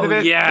on the end of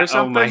it, or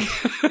something.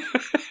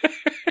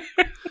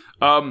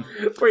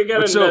 Where you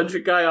gotta nudge a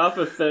guy off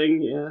a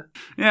thing,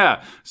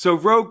 Yeah. So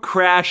Rogue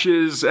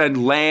crashes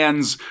and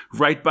lands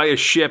right by a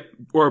ship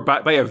or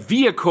by a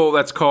vehicle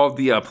that's called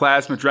the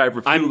plasma drive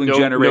refueling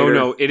generator.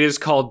 No, it is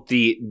called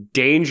the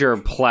Danger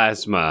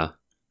Plasma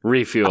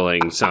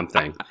refueling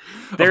something.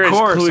 Of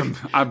course,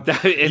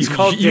 it's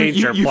called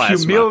Danger Plasma. You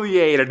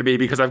humiliated me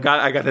because I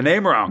got the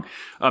name wrong.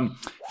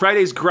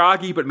 Friday's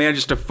groggy, but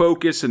manages to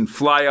focus and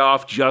fly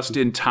off just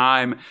in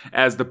time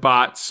as the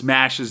bot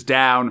smashes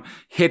down,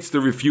 hits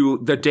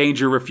the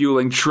danger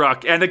refueling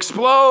truck, and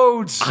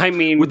explodes. I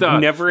mean, we've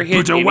never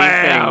hit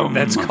anything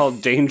that's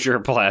called Danger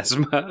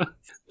Plasma.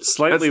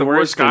 Slightly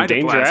worse than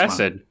Danger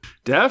Acid.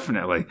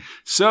 Definitely.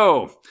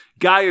 So,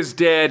 Guy is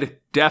dead.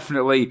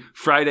 Definitely.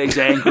 Friday's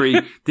angry.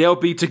 They'll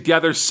be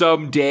together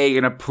someday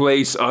in a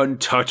place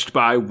untouched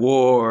by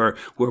war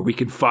where we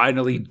can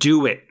finally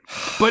do it.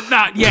 But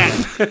not yet.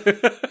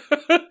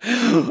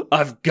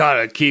 I've got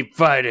to keep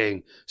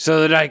fighting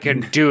so that I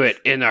can do it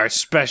in our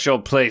special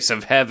place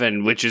of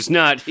heaven, which is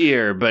not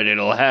here, but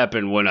it'll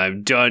happen when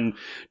I'm done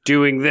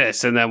doing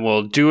this, and then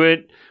we'll do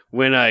it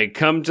when I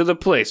come to the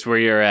place where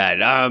you're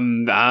at.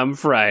 I'm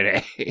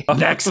Friday.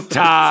 Next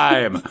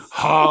time,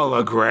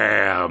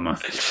 hologram.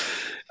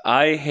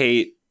 I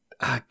hate...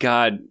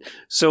 God.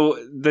 So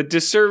the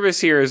disservice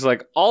here is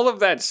like all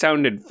of that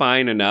sounded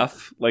fine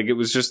enough. Like it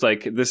was just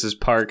like, this is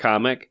par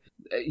comic.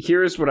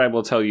 Here's what I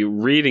will tell you.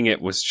 Reading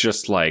it was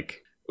just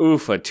like,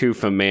 oofa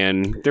toofa,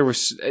 man. There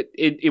was,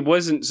 it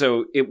wasn't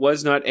so, it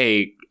was not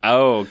a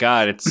oh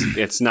God,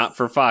 it's not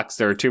for Fox.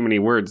 There are too many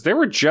words. There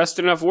were just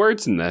enough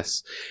words in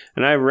this.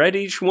 And I read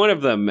each one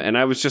of them, and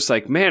I was just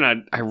like,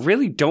 man, I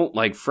really don't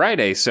like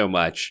Friday so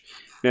much.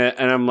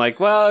 And I'm like,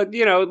 well,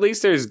 you know, at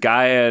least there's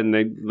Gaia, and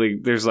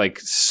there's like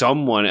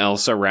someone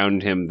else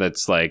around him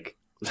that's like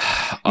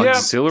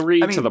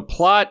auxiliary to the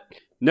plot.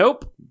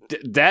 Nope.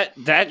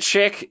 That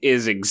chick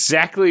is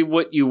exactly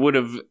what you would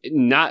have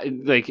not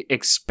like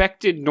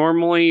expected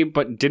normally,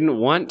 but didn't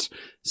want,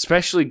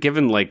 especially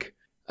given like,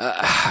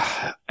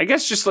 I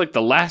guess just like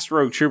the last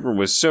Rogue Trooper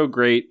was so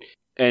great.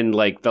 And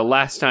like the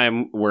last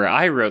time where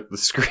I wrote the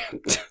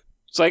script,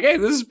 it's like, hey,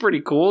 this is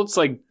pretty cool. It's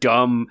like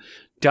dumb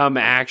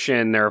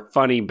action. They're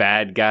funny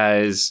bad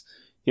guys.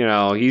 You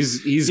know,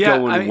 he's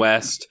going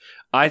west.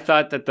 I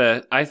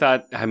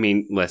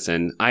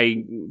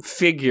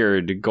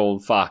figured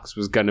Gold Fox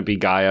was going to be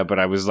Gaia, but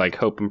I was like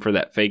hoping for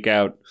that fake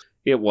out.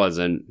 It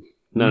wasn't.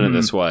 None of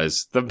this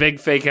was. The big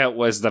fake out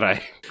was that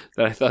I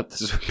thought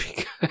this would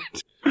be good.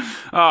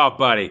 Oh,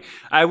 buddy.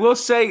 I will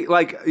say,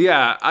 like,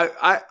 yeah,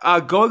 I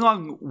going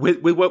on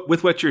with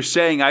what you're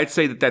saying, I'd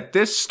say that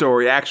this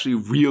story actually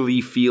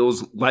really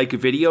feels like a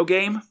video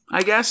game,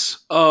 I guess.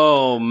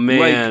 Oh,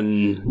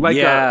 man. Like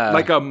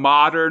a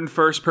modern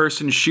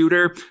first-person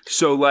shooter.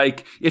 So,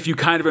 like, if you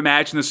kind of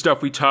imagine the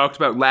stuff we talked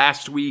about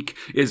last week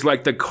is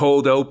like the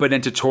cold open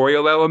and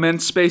tutorial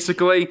elements,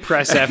 basically.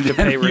 Press F to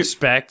pay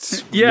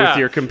respects with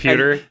your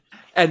computer.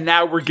 And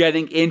now we're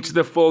getting into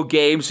the full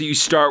game. So you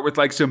start with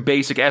like some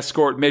basic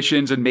escort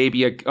missions and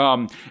maybe an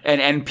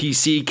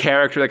NPC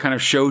character that kind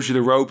of shows you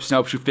the ropes and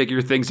helps you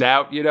figure things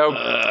out, you know?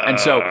 And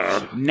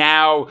so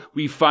now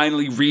we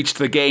finally reached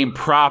the game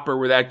proper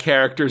where that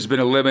character's been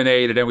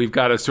eliminated and we've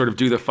got to sort of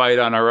do the fight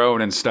on our own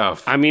and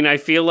stuff. I mean, I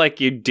feel like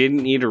you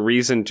didn't need a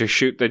reason to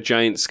shoot the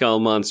giant skull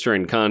monster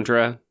in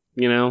Contra.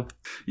 You know?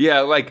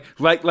 Yeah, like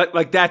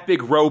that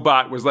big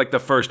robot was like the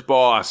first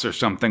boss or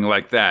something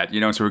like that,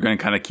 you know, so we're going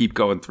to kind of keep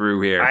going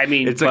through here. I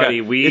mean, it's buddy,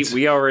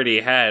 we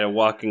already had a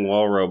walking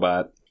wall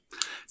robot.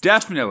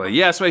 Definitely.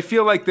 Yeah, so I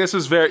feel like this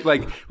is very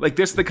like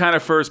this is the kind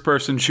of first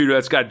person shooter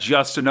that's got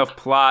just enough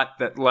plot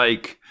that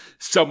like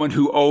someone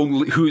who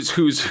only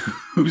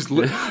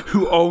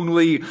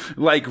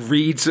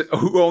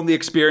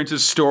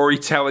experiences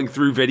storytelling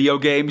through video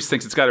games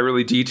thinks it's got a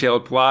really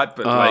detailed plot,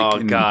 but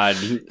in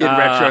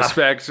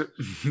retrospect,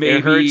 maybe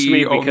it hurts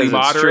me only because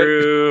moderate.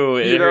 It's true.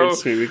 It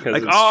hurts me because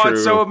like, it's true.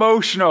 It's so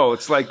emotional.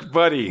 It's like,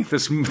 buddy,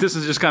 this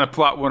is just kind of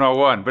plot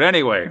 101. But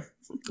anyway.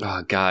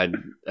 Oh, God.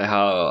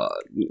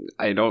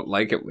 I don't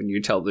like it when you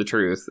tell the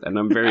truth. And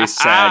I'm very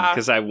sad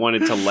because I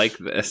wanted to like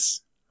this.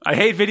 I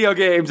hate video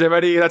games,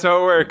 everybody. That's how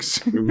it works.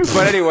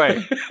 But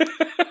anyway.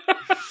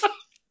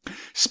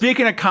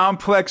 Speaking of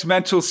complex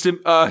mental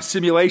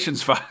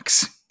simulations,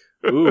 Fox.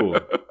 Ooh.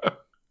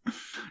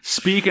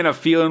 Speaking of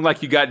feeling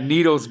like you got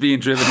needles being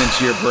driven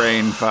into your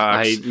brain,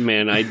 Fox.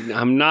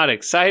 I'm not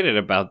excited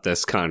about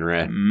this,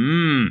 Conrad.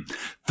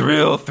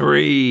 Thrill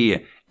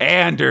 3.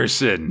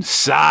 Anderson,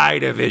 Psi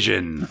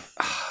Division.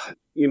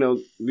 You know,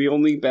 the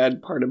only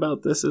bad part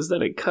about this is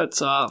that it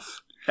cuts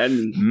off.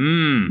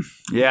 And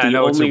yeah, I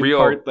know it's a real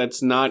part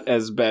that's not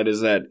as bad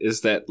as that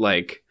is that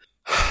like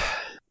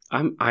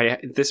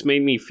this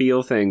made me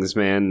feel things,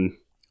 man.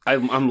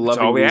 I'm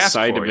loving these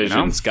Psi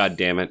Divisions, God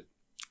damn it.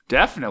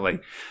 Definitely.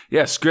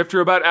 Yeah, script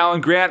about Alan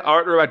Grant,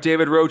 art about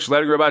David Roach,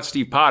 letter about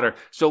Steve Potter.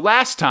 So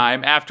last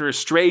time, after a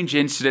strange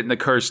incident in the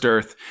Cursed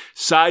Earth,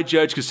 Psi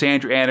Judge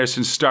Cassandra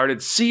Anderson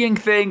started seeing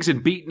things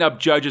and beating up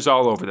judges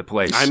all over the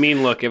place. I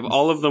mean, look, if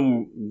all of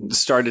them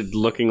started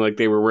looking like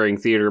they were wearing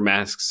theater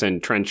masks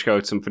and trench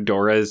coats and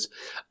fedoras,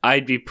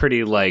 I'd be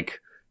pretty like,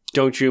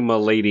 don't you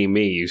milady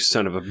me, you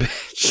son of a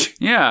bitch.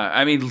 Yeah,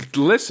 I mean,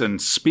 listen,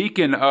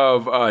 speaking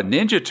of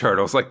Ninja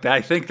Turtles, like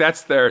I think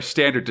that's their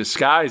standard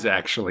disguise,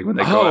 actually, when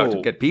they go out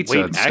to get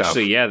pizza and stuff.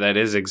 Actually, yeah, that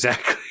is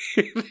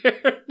exactly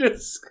their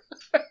disguise.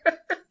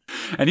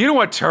 And you don't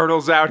want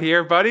turtles out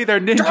here, buddy. They're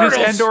ninjas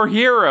and/or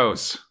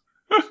heroes.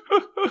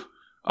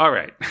 All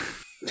right.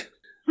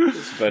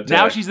 But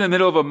now she's in the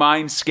middle of a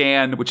mind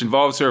scan, which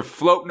involves her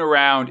floating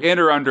around in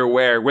her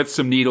underwear with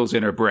some needles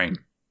in her brain.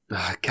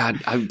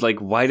 God, I'm like,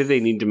 why do they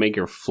need to make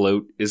her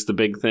float? Is the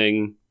big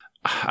thing.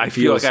 I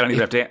feel like I don't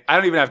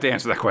even have to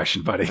answer that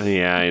question, buddy.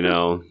 Yeah, I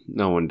know.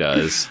 No one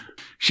does.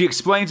 She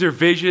explains her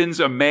visions,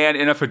 a man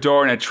in a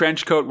fedora and a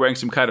trench coat wearing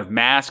some kind of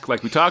mask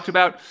like we talked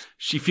about.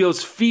 She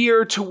feels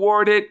fear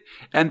toward it,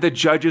 and the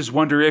judges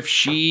wonder if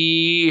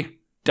she... ...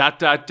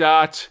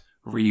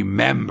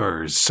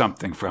 remembers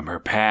something from her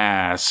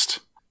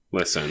past.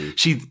 Listen.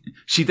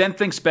 She then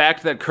thinks back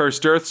to that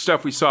Cursed Earth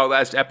stuff we saw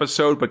last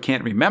episode but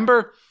can't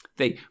remember.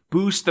 They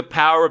boost the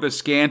power of the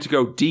scan to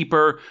go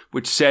deeper,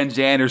 which sends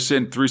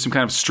Anderson through some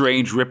kind of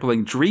strange,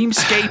 rippling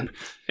dreamscape.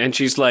 And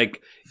she's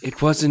like,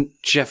 it wasn't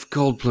Jeff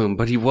Goldblum,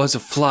 but he was a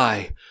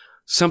fly.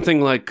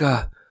 Something like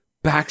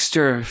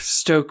Baxter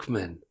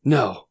Stokeman.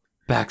 No,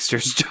 Baxter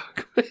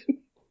Stokeman.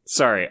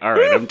 Sorry, all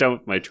right, I'm done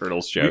with my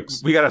Turtles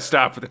jokes. We got to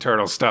stop with the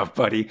Turtle stuff,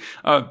 buddy.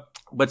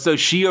 But so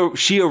she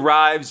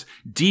arrives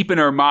deep in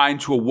her mind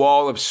to a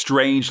wall of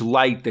strange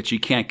light that she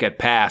can't get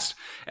past.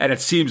 And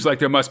it seems like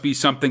there must be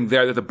something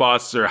there that the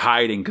bosses are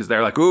hiding because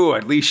they're like, ooh,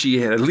 at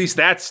least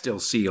that's still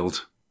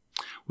sealed,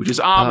 which is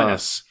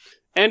ominous.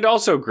 And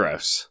also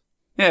gross.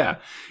 Yeah.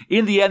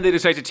 In the end, they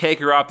decide to take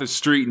her off the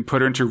street and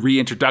put her into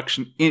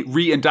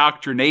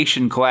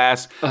reindoctrination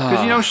class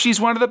because,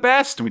 she's one of the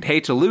best and we'd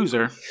hate to lose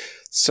her.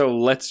 So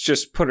let's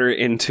just put her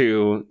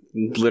into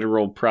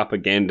literal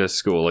propaganda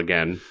school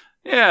again.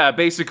 Yeah,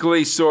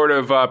 basically sort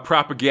of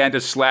propaganda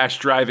 /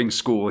 driving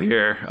school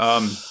here.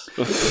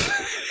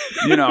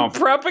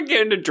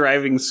 Propaganda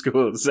driving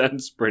school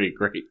sounds pretty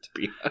great to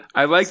be honest.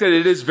 I like that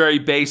it is very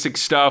basic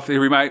stuff. It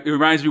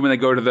reminds me when they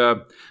go to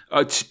the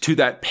to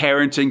that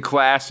parenting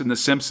class in The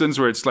Simpsons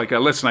where it's like,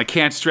 listen, I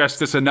can't stress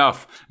this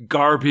enough.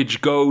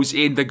 Garbage goes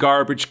in the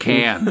garbage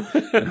can.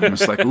 And I'm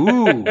just like,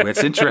 ooh,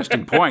 that's an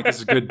interesting point. This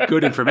is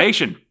good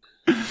information.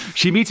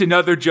 She meets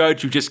another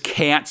judge who just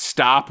can't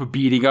stop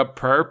beating up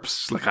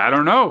perps. Like, I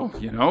don't know.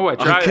 I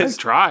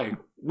try.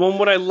 Well,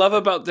 what I love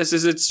about this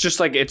is it's just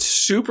like, it's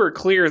super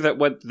clear that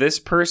what this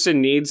person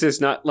needs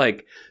is not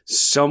like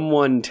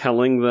someone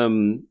telling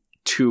them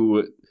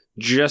to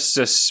just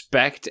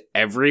suspect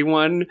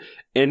everyone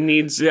and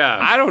needs,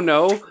 I don't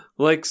know,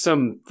 like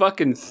some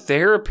fucking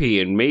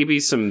therapy and maybe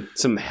some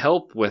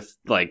help with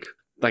like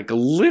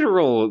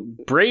literal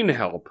brain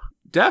help.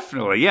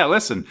 Definitely. Yeah,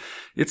 listen,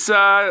 it's,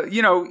 you're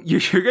going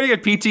to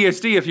get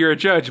PTSD if you're a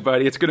judge,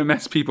 buddy. It's going to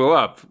mess people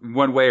up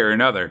one way or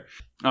another.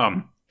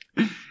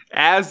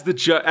 As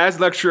the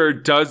lecturer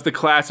does the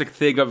classic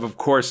thing of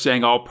course,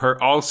 saying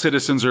all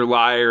citizens are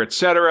liar,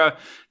 etc.,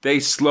 they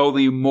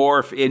slowly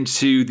morph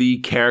into the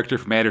character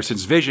from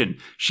Anderson's vision.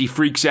 She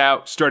freaks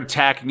out, start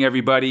attacking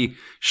everybody,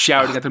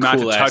 shouting at them not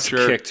to touch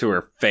her. Kick to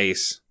her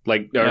face.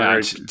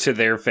 To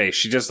their face.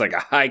 She does like a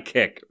high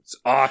kick. It's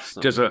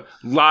awesome. Does a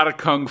lot of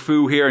kung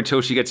fu here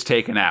until she gets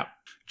taken out.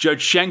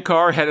 Judge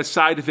Shenkar, head of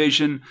Psi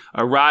Division,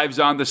 arrives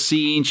on the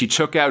scene. She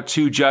took out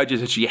 2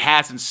 judges and she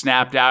hasn't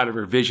snapped out of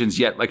her visions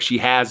yet like she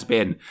has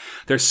been.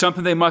 There's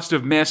something they must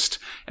have missed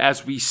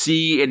as we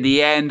see in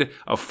the end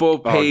a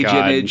full-page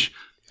image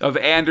of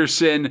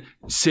Anderson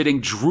sitting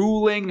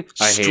drooling,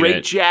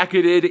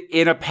 straitjacketed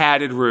in a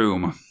padded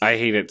room. I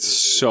hate it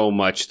so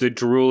much. The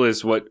drool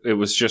is what it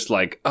was just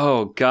like,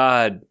 oh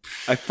God,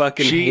 I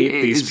fucking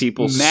hate these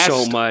people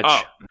so much.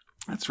 Up.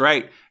 That's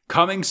right.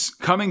 Coming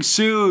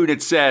soon,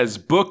 it says,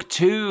 Book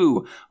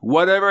 2,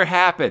 Whatever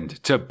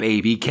Happened to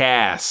Baby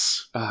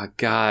Cass. Oh,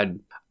 God.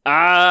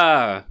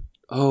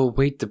 Oh,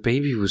 wait, the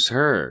baby was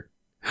her.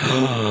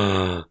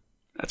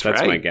 That's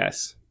my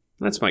guess.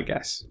 That's my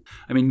guess.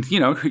 I mean,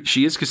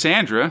 she is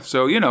Cassandra,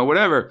 so,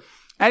 whatever.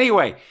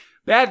 Anyway,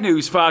 bad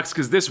news, Fox,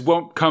 because this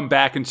won't come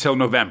back until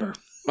November.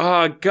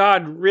 Oh,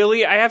 God,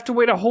 really? I have to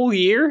wait a whole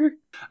year?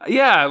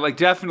 Yeah,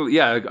 definitely,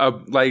 yeah.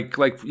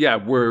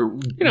 We're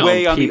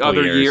way on the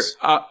other year.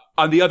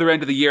 On the other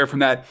end of the year from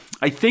that.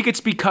 I think it's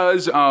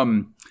because,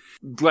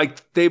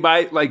 they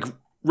might,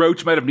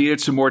 Roach might have needed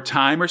some more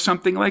time or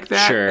something like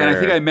that. Sure. And I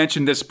think I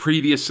mentioned this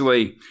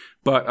previously,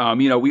 but,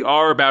 we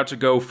are about to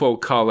go full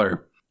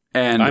color.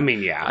 And I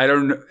mean, yeah. I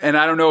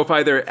don't know if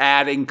either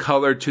adding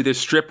color to this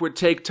strip would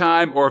take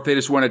time or if they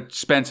just want to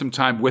spend some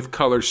time with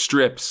color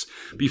strips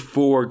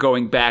before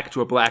going back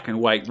to a black and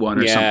white one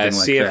or something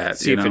like that.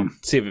 See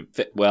if it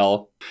fit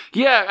well.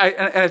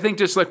 Yeah, I think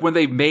just like when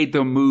they made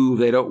the move,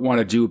 they don't want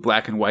to do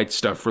black and white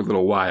stuff for a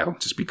little while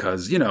just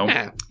because, you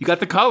got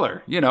the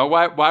color.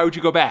 Why would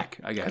you go back,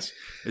 I guess,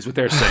 is what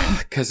they're saying.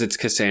 Because it's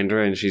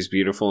Cassandra and she's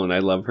beautiful and I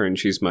love her and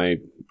she's my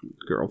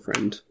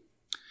girlfriend.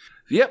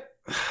 Yep.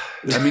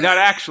 I mean, not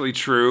actually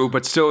true,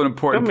 but still an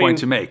important point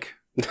to make.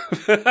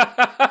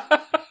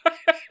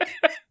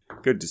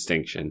 Good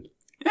distinction.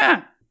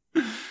 Yeah.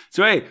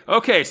 So, hey,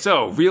 okay,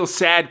 so real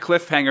sad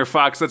cliffhanger,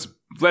 Fox.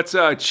 Let's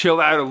chill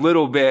out a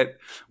little bit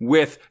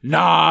with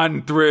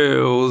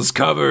non-thrills,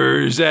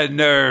 covers, and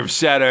nerve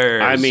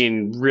setters. I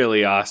mean,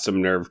 really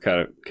awesome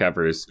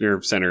covers,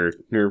 nerve center,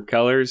 nerve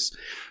colors.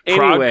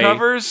 Prog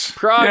covers?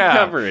 Prog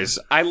covers.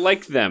 I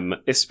like them,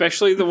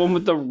 especially the one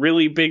with the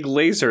really big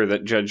laser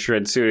that Judge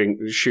Dredd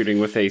shooting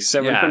with a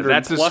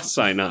 700 plus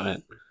sign on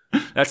it.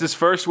 That's his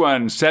first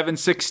one,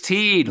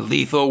 716,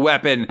 Lethal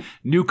Weapon.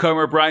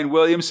 Newcomer Brian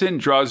Williamson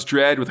draws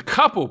Dredd with a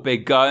couple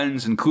big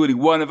guns, including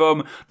one of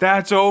them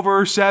that's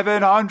over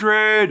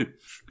 700.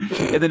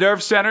 In the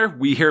Nerve Center,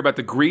 we hear about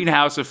the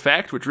greenhouse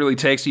effect, which really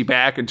takes you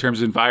back in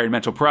terms of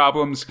environmental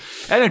problems,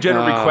 and a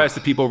general request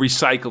that people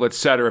recycle,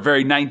 etc.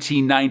 Very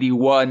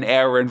 1991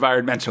 era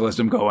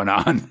environmentalism going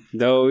on.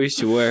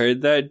 Those were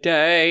the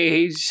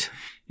days.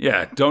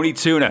 Yeah, don't eat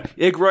tuna.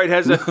 Igroyd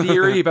has a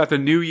theory about the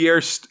new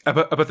year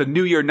about the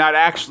new year not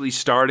actually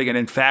starting, and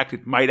in fact,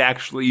 it might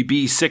actually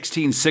be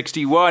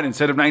 1661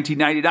 instead of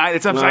 1999.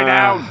 It's upside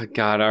down.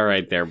 God, all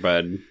right there,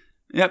 bud.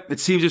 Yep, it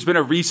seems there's been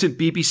a recent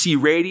BBC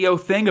radio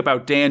thing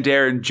about Dan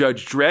Dare and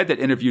Judge Dredd that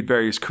interviewed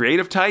various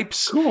creative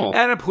types. Cool.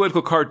 And a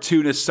political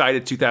cartoonist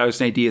cited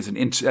 2000 AD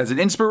as an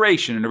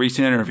inspiration in a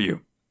recent interview.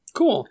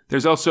 Cool.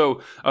 There's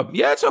also,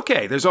 it's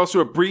okay. There's also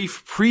a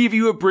brief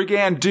preview of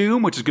Brigand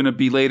Doom, which is going to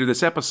be later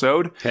this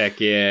episode. Heck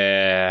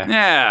yeah.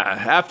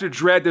 Yeah. After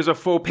Dread, there's a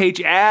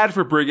full-page ad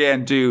for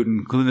Brigand Doom,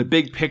 including a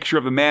big picture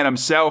of the man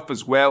himself,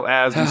 as well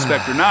as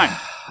Inspector 9.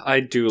 I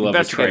do love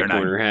a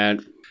tri-corner hat.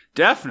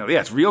 Definitely.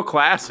 Yeah, it's real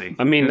classy.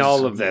 I mean,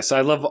 all of this.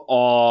 I love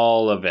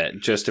all of it,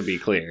 just to be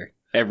clear.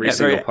 Every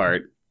single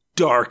part.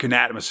 Dark and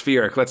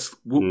atmospheric. Let's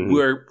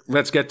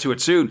get to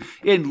it soon.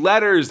 In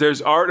letters,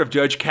 there's art of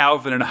Judge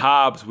Calvin and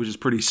Hobbes, which is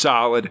pretty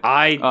solid.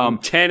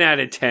 10 out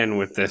of 10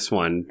 with this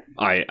one.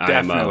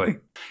 Definitely.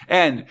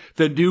 And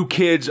the new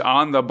kids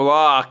on the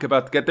block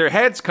about to get their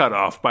heads cut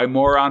off by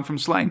Moron from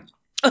Slain.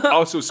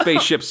 Also,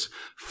 spaceships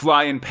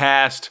flying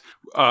past.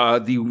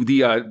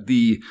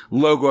 The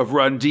logo of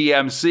Run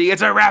DMC.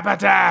 It's a rap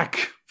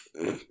attack.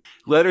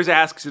 Letters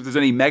asks if there's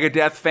any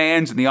Megadeth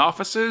fans in the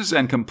offices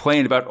and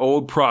complain about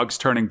old Progs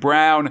turning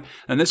brown.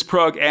 And this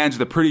prog ends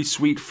with a pretty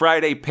sweet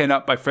Friday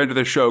pinup by friend of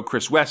the show,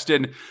 Chris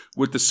Weston,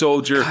 with the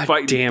soldier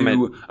fighting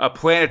through a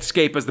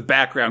planetscape as the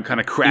background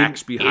kind of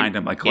cracks behind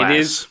him like glass. It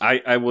is,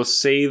 I will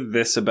say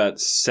this about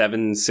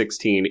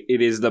 7/16.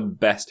 It is the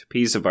best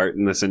piece of art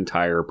in this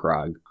entire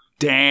prog.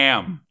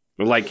 Damn.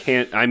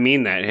 I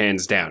mean that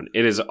hands down.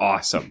 It is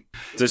awesome.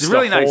 It's a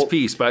really nice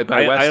piece by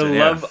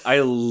Weston. I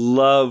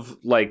love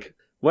like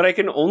what I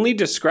can only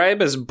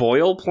describe as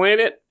Boyle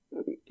Planet,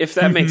 if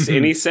that makes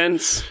any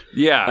sense.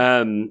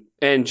 Yeah.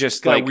 And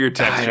just got like weird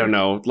texture. I don't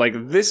know. Like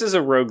this is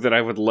a Rogue that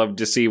I would love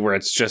to see where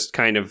it's just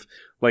kind of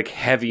like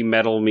heavy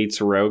metal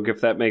meets Rogue,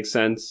 if that makes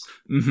sense.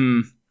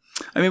 Mm-hmm.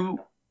 I mean,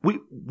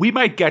 we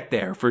might get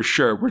there for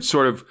sure. We're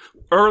sort of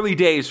early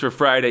days for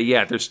Friday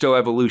yet. There's still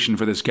evolution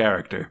for this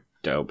character.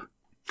 Dope.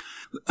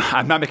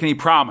 I'm not making any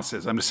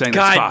promises. I'm just saying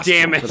God that's possible.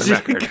 damn it. For the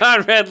record.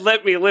 Conrad,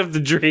 let me live the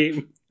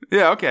dream.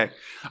 Yeah, okay.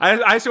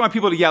 I just want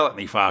people to yell at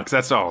me, Fox.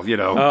 That's all.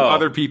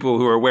 Other people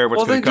who are aware of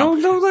what's going to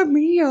come. Don't let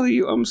me yell at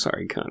you. I'm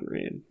sorry,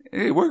 Conrad.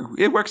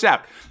 It works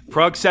out.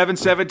 Prog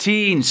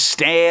 717,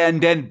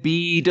 stand and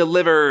be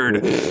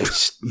delivered.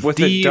 With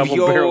a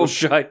double-barrel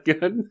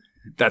shotgun.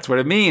 That's what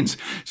it means.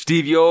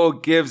 Steve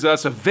Yoel gives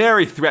us a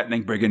very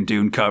threatening Brigand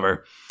Doom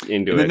cover.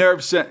 And the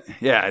Nerve Center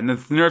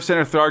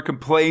Tharg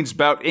complains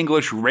about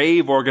English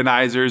rave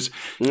organizers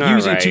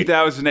using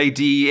 2000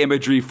 AD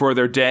imagery for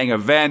their dang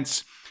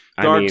events.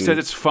 Tharg says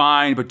it's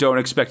fine, but don't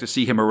expect to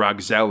see him or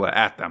Roxella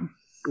at them.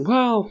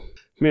 Well,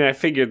 I mean, I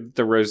figured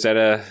the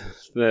Rosetta,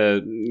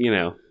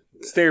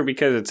 it's there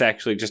because it's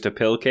actually just a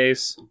pill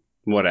case.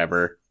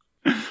 Whatever.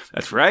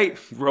 That's right.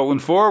 Rolling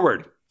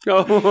forward.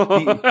 Oh.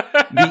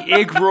 The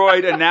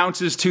Igroid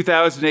announces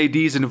 2000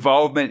 AD's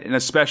involvement in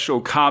a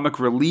special comic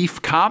relief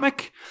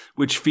comic,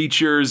 which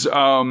features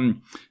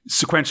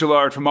sequential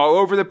art from all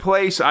over the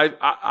place. I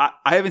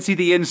haven't seen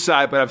the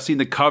inside, but I've seen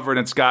the cover, and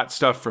it's got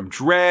stuff from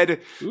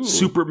Dredd,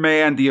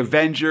 Superman, the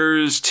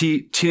Avengers,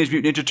 Teenage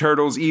Mutant Ninja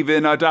Turtles,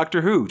 even Doctor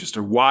Who. Just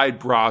a wide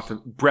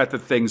breadth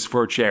of things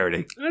for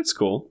charity. That's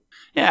cool.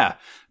 Yeah.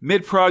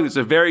 Mid-prog, there's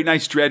a very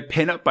nice Dread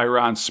pinup by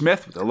Ron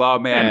Smith with the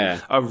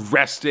lawman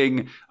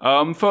arresting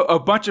a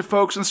bunch of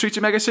folks on the streets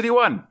of Mega City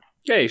 1.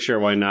 Hey, sure,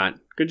 why not?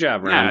 Good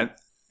job, Ron.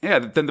 Yeah,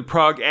 then the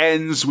prog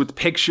ends with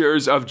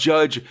pictures of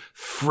Judge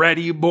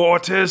Freddie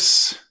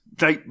Mortis,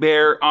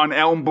 Nightmare on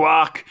Elm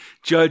Block,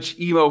 Judge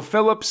Emo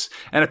Phillips,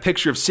 and a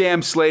picture of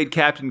Sam Slade,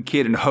 Captain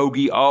Kidd, and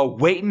Hoagie all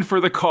waiting for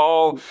the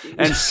call,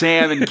 and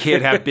Sam and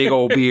Kidd have big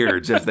old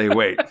beards as they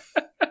wait.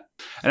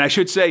 And I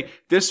should say,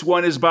 this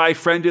one is by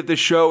friend of the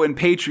show and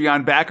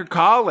Patreon backer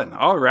Colin.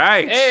 All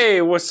right.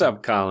 Hey, what's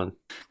up, Colin?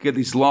 Get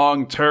these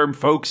long-term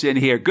folks in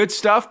here. Good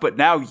stuff, but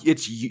now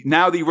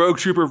the Rogue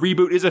Trooper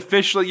reboot is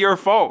officially your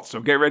fault, so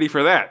get ready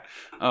for that.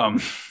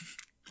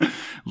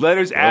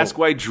 Letters ask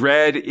why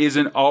Dredd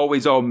isn't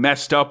always all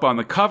messed up on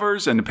the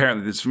covers, and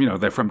apparently this,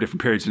 they're from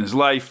different periods in his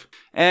life.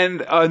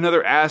 And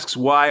another asks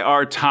why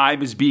our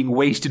time is being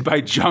wasted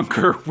by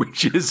Junker,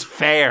 which is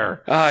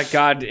fair.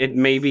 God, it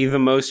may be the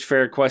most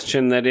fair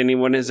question that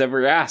anyone has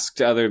ever asked,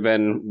 other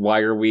than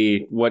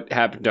what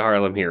happened to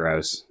Harlem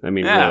Heroes? I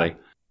mean, really.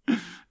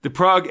 The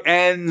prog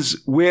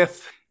ends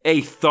with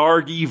a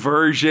Thargy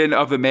version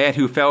of The Man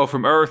Who Fell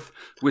from Earth,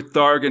 with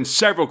Tharg in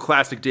several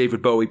classic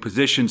David Bowie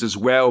positions as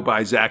well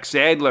by Zach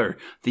Sandler.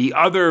 The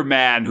other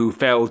man who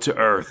fell to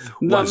Earth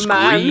was the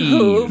man Green.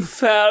 Who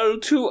fell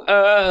to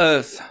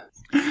Earth.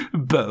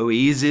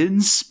 Bowie's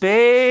in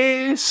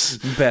space.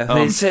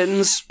 Bowie's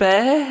in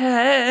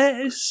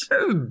space.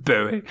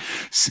 Bowie.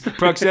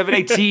 Prog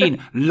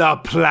 718,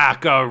 La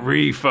Placa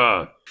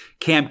Rifa.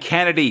 Camp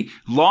Kennedy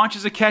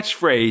launches a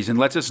catchphrase and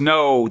lets us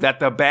know that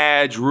the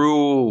badge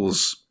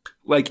rules.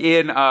 Like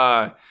in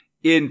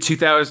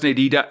 2000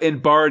 AD, in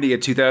Barney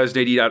at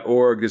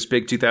 2000AD.org, this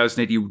big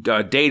 2000 AD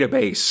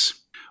database,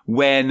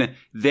 when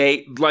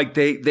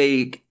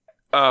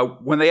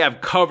when they have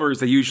covers,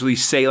 they usually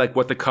say like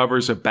what the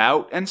cover's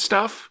about and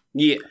stuff.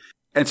 Yeah.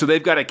 And so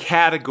they've got a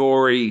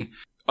category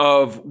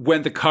of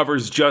when the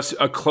cover's just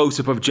a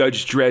close-up of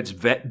Judge Dredd's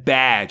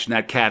badge, and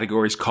that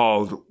category is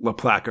called La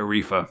Placa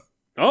Rifa.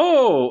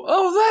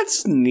 Oh,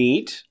 that's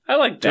neat. I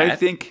like that. I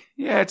think,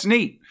 it's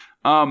neat.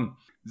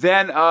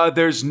 Then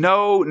there's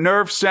no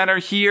nerve center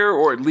here,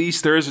 or at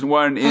least there isn't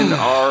one in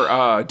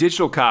our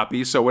digital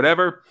copy. So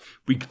whatever.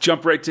 We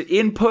jump right to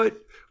input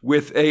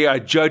with a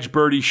Judge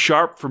Bertie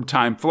Sharp from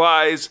Time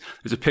Flies.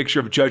 There's a picture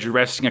of a judge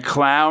arresting a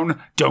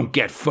clown. Don't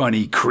get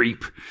funny,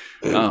 creep.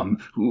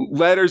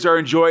 Letters are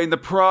enjoying the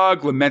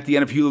prog, lament the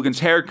end of Hooligan's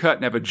haircut,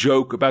 and have a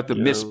joke about the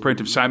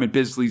misprint of Simon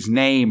Bisley's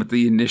name at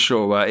the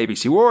initial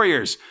ABC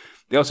Warriors.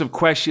 They also have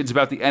questions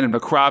about the end of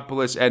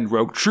Necropolis and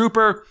Rogue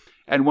Trooper,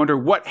 and wonder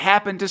what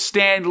happened to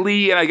Stan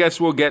Lee, and I guess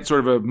we'll get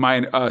sort of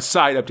a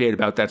side update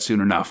about that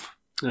soon enough.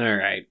 All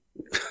right.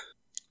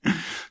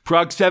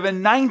 Prog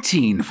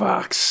 719,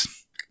 Fox.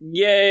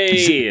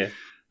 Yay!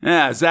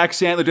 Yeah, Zach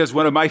Sandler does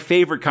one of my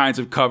favorite kinds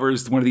of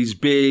covers, one of these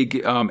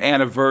big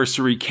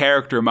anniversary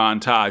character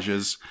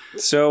montages.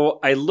 So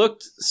I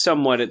looked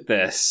somewhat at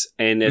this,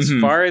 and as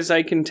far as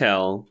I can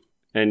tell,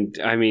 and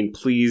I mean,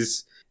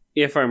 please,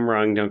 if I'm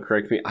wrong, don't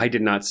correct me, I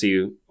did not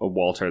see a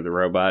Walter the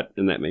Robot,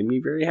 and that made me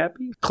very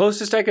happy.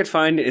 Closest I could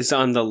find is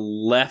on the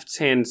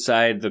left-hand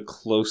side, the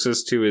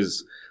closest to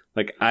his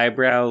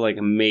eyebrow,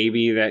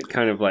 maybe that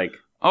kind of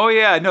Oh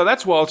yeah, no,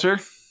 that's Walter.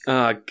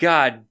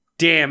 God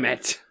damn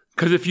it.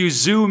 Because if you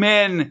zoom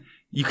in,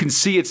 you can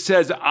see it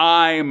says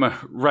 "I'm"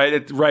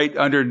 right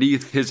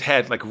underneath his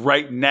head,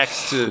 right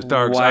next to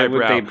Tharg's eyebrow. Why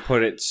would they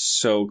put it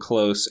so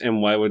close?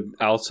 And why would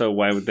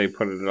they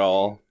put it at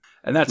all?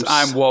 And that's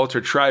 "I'm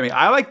Walter, try me."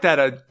 I like that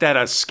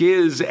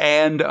Skiz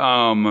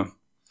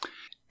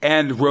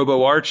and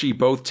Robo Archie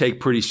both take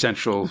pretty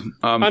central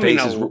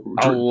faces.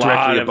 A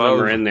lot of them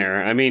are in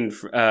there. I mean,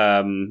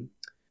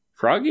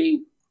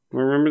 Froggy? Am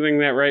I remembering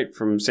that right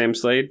from Sam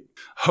Slade?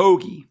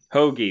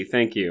 Hoagie,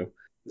 thank you.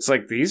 It's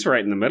he's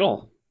right in the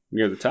middle,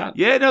 near the top.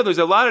 Yeah, no, there's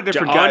a lot of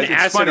different guys. On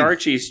Acid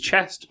Archie's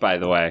chest, by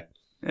the way.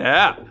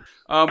 Yeah.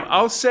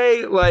 I'll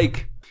say,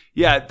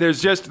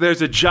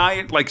 there's a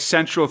giant,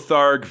 central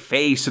Tharg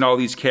face and all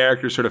these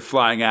characters sort of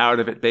flying out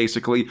of it,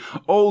 basically.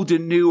 Old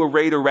and new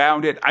arrayed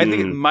around it. I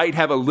think it might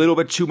have a little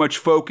bit too much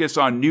focus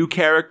on new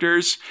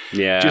characters.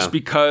 Yeah. Just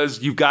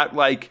because you've got,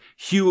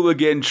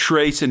 Hooligan,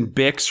 Trace, and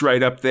Bix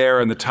right up there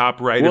on the top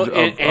right of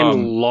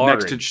large.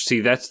 Next to, see,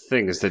 that's the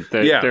thing, is that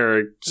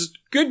they're just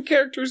good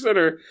characters that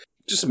are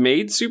just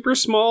made super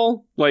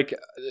small.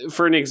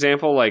 For an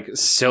example,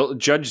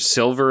 Judge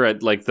Silver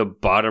at, the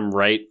bottom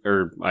right,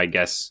 or I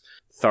guess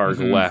Tharg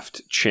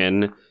left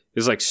chin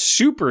is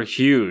super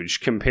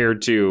huge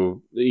compared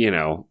to,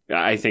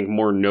 I think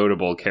more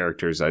notable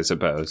characters, I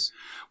suppose.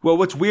 Well,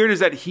 what's weird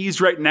is that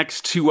he's right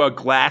next to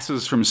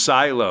Glasses from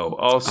Silo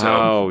also.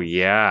 Oh,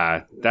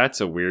 yeah. That's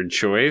a weird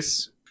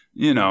choice.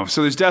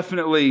 So there's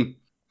definitely,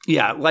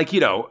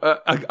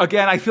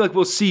 again, I feel like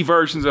we'll see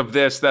versions of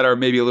this that are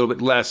maybe a little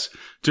bit less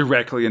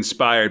directly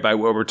inspired by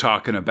what we're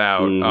talking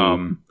about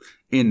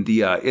in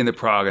the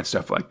prog and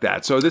stuff like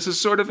that. So this is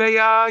sort of a,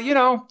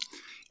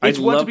 it's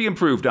one to be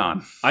improved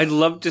on. I'd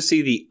love to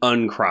see the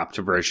uncropped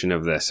version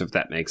of this, if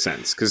that makes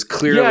sense, because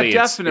clearly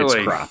it's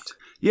cropped.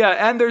 Yeah,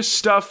 and there's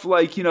stuff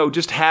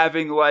just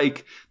having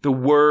the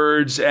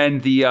words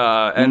and the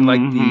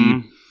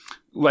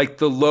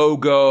the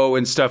logo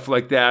and stuff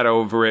like that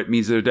over it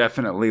means there's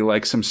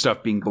definitely some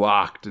stuff being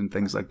blocked and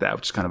things like that,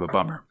 which is kind of a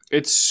bummer.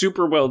 It's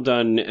super well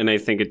done, and I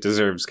think it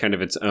deserves kind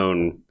of its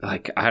own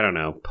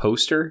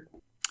poster.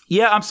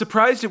 Yeah, I'm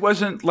surprised it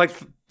wasn't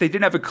they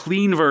didn't have a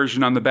clean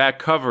version on the back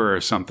cover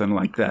or something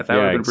like that. That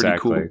would have been pretty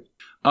cool.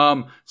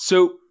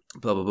 So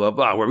blah, blah, blah,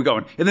 blah. Where are we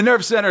going? In the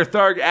Nerve Center,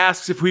 Tharg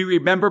asks if we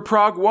remember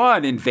Prog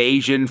 1,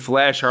 Invasion,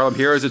 Flash, Harlem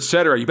Heroes,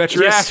 etc. You bet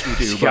your ass we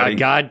do, buddy.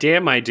 God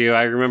damn I do.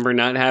 I remember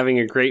not having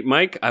a great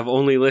mic. I've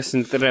only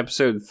listened to that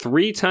episode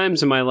 3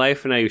 times in my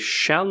life, and I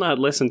shall not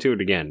listen to it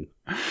again.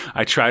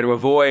 I try to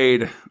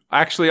avoid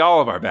actually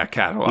all of our back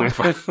catalog.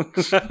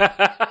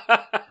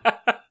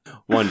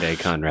 One day,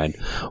 Conrad.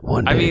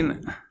 One day. I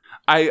mean,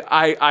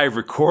 I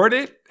record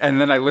it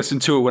and then I listen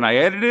to it when I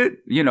edit it,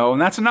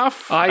 and that's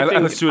enough. I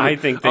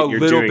think that a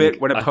little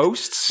bit when it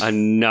posts.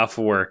 Enough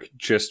work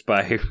just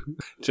by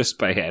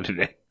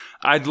editing.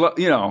 I'd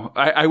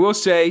I will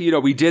say,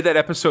 we did that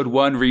episode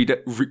 1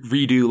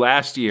 redo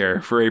last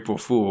year for April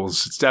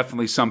Fools. It's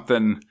definitely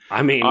something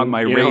on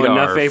my radar.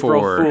 Enough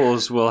April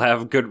Fools will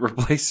have good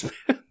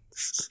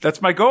replacements.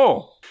 That's my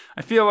goal.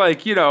 I feel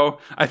like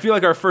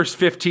our first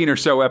 15 or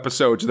so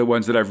episodes are the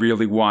ones that I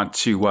really want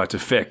to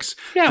fix.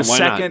 Yeah, why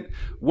not?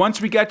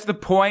 Once we get to the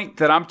point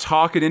that I'm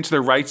talking into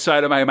the right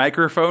side of my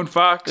microphone,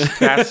 Fox,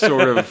 that's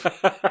sort of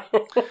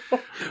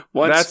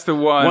that's the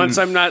one. Once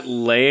I'm not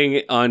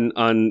laying on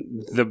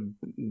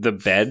the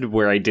bed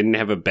where I didn't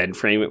have a bed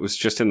frame, it was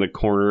just in the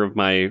corner of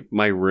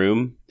my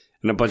room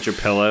and a bunch of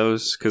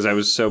pillows because I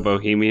was so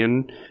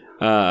bohemian.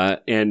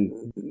 And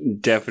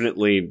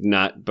definitely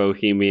not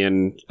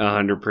bohemian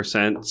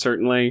 100%,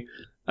 certainly.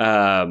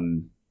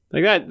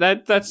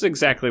 That's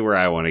exactly where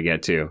I want to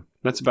get to.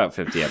 That's about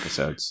 50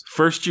 episodes.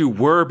 First you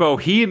were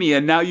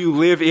bohemian, now you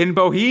live in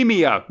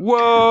Bohemia. Whoa!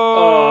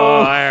 Oh,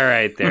 all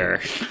right there.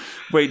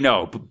 Wait,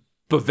 no.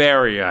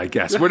 Bavaria, I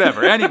guess.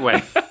 Whatever.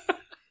 Anyway.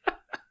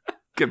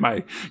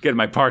 getting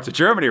my parts of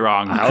Germany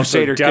wrong. I also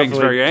Crusader King's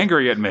very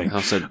angry at me. I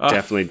also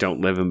definitely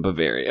don't live in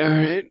Bavaria. All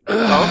right.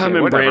 Okay, I'm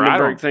in whatever,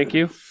 Brandenburg, thank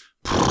you.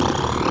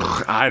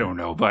 I don't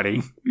know,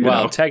 buddy.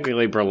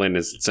 Technically Berlin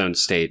is its own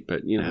state,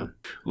 but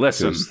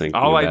listen. listen.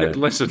 All I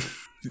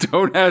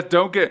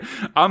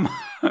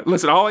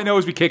know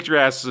is we kicked your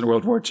asses in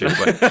World War II.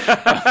 But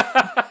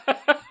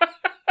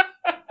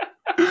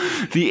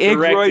the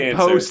Igroid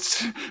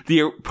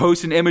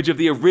posts an image of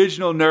the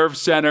original Nerve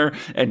Center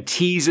and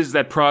teases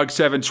that Prague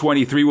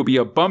 723 will be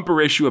a bumper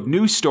issue of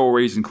new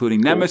stories, including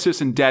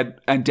Nemesis and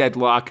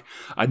Deadlock,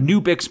 a new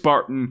Bix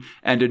Barton,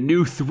 and a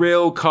new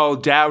thrill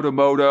called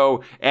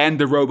Daudamoto, and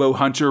the Robo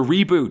Hunter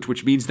reboot,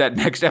 which means that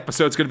next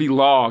episode's going to be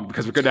long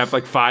because we're going to have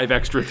like 5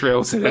 extra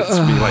thrills and it's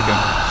going to be like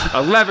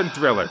an 11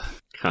 thriller.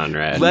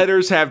 Conrad.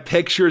 Letters have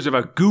pictures of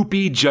a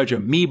goopy Judge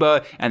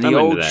Amoeba and the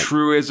old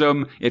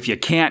truism, if you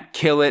can't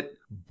kill it,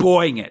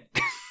 boing it.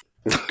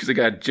 Because I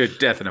got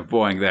death in a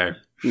boing there.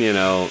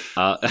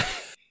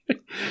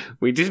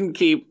 We didn't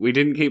keep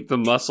the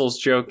muscles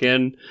joke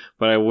in,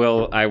 but I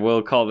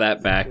will call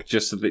that back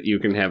just so that you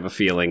can have a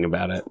feeling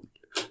about it.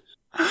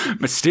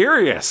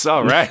 Mysterious,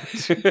 all right.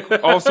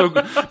 Also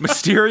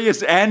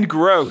mysterious and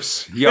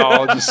gross,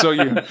 y'all, just so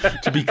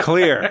to be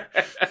clear.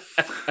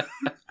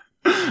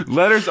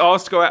 Letters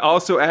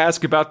also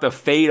ask about the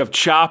fate of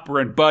Chopper,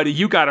 and buddy,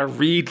 you gotta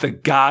read the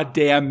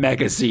goddamn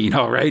magazine,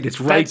 all right? It's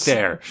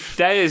there.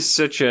 That is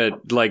such a,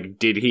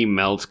 did he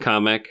melt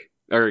comment,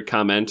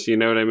 you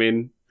know what I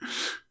mean?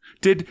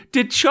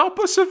 Did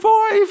Chopper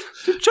survive?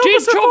 Did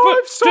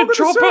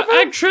Chopper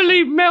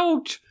actually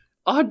melt?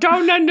 I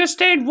don't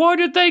understand. Why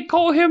did they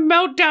call him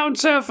Meltdown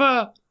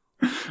Surfer?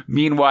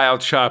 Meanwhile,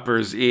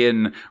 Chopper's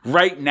in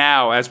right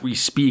now as we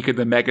speak in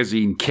the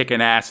magazine, kicking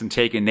ass and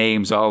taking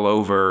names all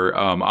over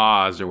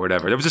Oz or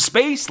whatever. There was a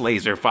space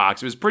laser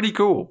fox. It was pretty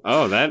cool.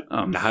 Oh, that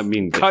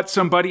cut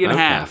somebody in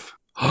half.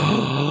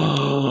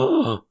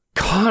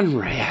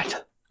 Conrad.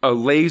 A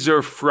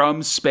laser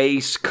from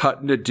space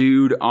cutting a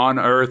dude on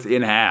Earth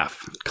in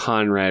half.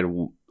 Conrad.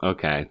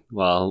 Okay,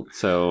 well,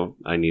 so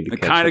I need to the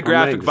kind of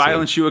graphic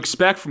violence you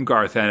expect from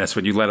Garth Ennis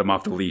when you let him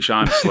off the leash,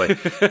 honestly.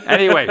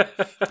 Anyway,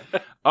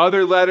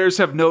 other letters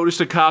have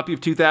noticed a copy of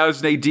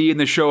 2000 AD in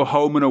the show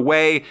Home and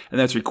Away, and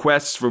that's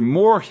requests for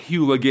more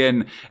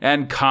Hooligan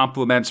and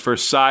compliments for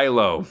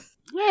Silo.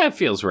 Yeah, it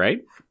feels right.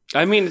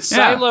 I mean,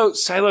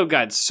 Silo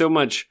got so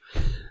much...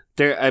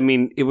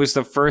 it was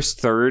the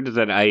first third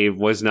that I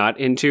was not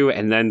into,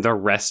 and then the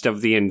rest of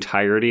the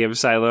entirety of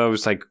Silo, I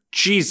was like,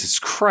 Jesus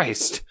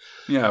Christ.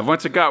 Yeah,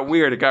 once it got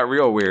weird, it got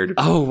real weird.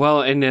 Oh,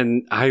 well, and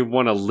then I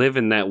want to live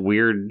in that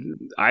weird...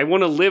 I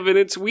want to live in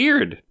its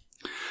weird.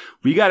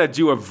 We got to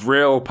do a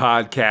Vril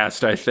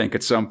podcast, I think,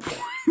 at some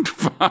point,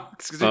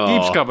 Fox, because it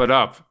keeps coming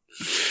up.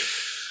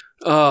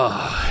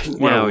 Oh,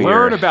 want to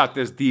learn about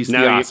these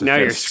Theosophists. Now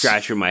you're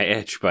scratching my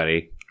itch,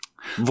 buddy.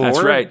 Vor?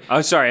 That's right.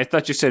 Oh, sorry. I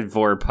thought you said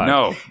Vorpod.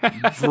 No,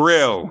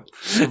 Vril.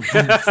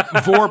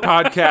 Vor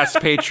podcast,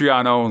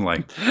 Patreon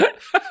only.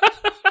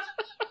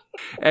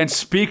 And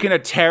speaking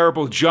of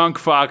terrible junk,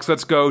 Fox,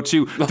 let's go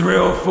to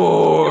Thrill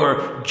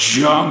 4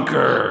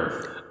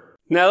 Junker.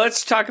 Now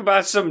let's talk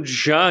about some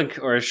junk,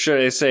 or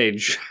should I say...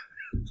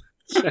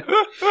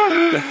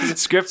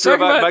 Script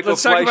about Michael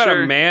let's Fleischer. Talk about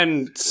a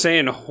man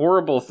saying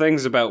horrible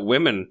things about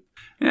women.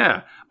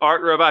 Yeah.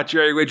 Art robot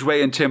Jerry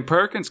Ridgway and Tim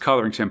Perkins,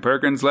 coloring Tim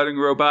Perkins, letting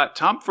robot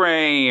Tom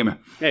Frame.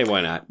 Hey,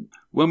 why not?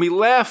 When we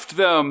left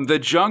them, the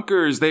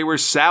Junkers, they were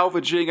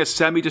salvaging a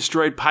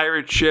semi-destroyed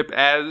pirate ship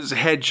as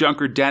head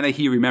Junker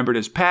Dennehy remembered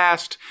his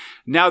past.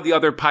 Now the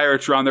other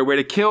pirates are on their way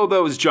to kill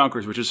those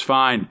Junkers, which is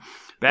fine.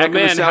 But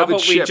man, how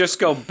about we just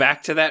go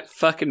back to that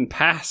fucking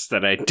past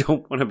that I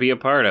don't want to be a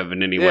part of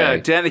in any way? Yeah,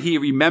 Dennehy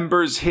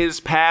remembers his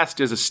past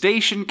as a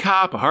station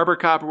cop, a harbor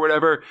cop or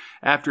whatever.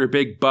 After a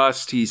big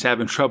bust, he's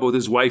having trouble with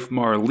his wife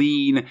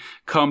Marlene,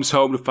 comes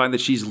home to find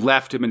that she's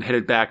left him and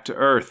headed back to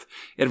Earth.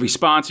 In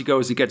response, he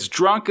goes and gets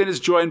drunk and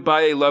is joined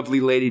by a lovely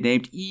lady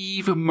named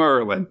Eve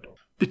Merlin.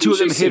 The two of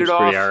them hit it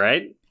off. All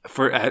right.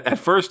 At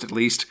first, at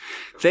least.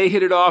 They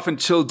hit it off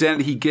until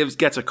Dennehy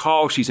gets a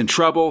call. She's in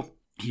trouble.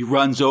 He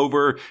runs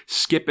over,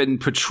 skipping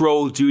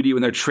patrol duty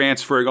when they're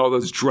transferring all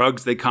those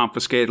drugs they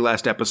confiscated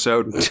last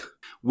episode.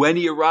 When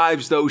he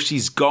arrives, though,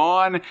 she's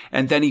gone,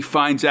 and then he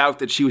finds out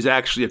that she was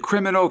actually a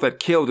criminal that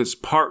killed his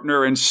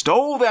partner and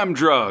stole them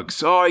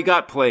drugs. Oh, he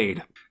got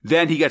played.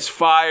 Then he gets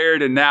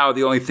fired, and now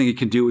the only thing he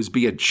can do is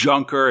be a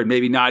junker, and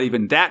maybe not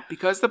even that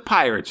because the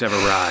pirates have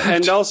arrived.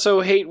 And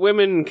also hate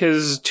women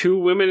because 2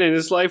 women in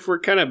his life were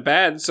kind of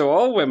bad, so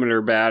all women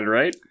are bad,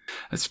 right?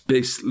 That's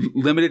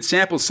limited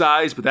sample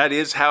size, but that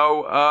is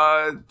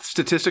how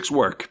statistics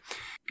work.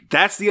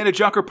 That's the end of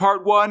Junker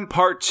Part 1.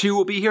 Part 2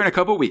 will be here in a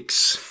couple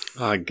weeks.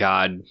 Oh,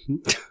 God.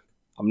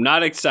 I'm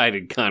not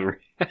excited, Conrad.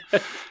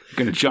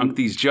 Gonna junk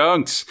these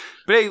junks.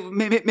 But hey,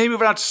 maybe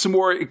move on to some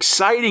more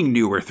exciting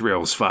newer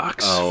thrills,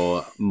 Fox.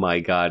 Oh, my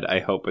God. I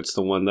hope it's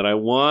the one that I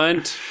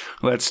want.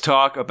 Let's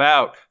talk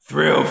about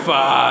Thrill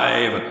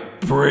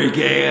 5,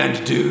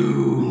 Brigand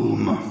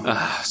Doom.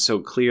 So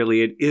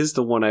clearly it is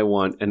the one I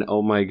want. And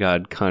oh, my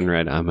God,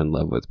 Conrad, I'm in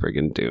love with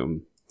Brigand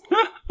Doom.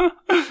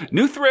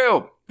 New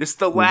thrill. This is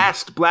the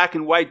last black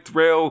and white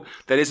thrill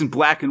that isn't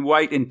black and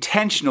white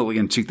intentionally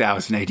in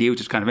 2000 AD,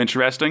 which is kind of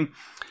interesting.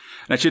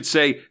 And I should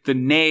say the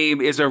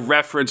name is a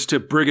reference to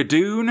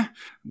Brigadoon,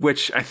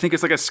 which I think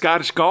is like a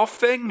Scottish golf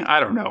thing. I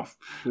don't know.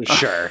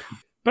 Sure.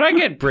 But I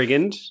get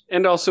Brigand,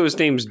 and also his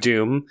name's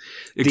Doom.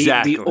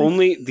 Exactly.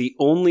 The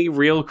only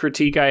real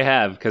critique I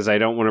have, because I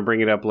don't want to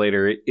bring it up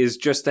later, is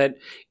just that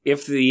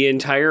if the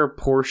entire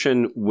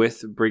portion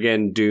with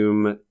Brigand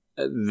Doom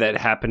that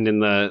happened in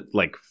the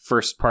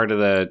first part of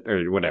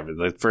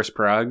the first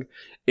prog,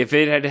 if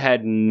it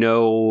had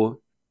no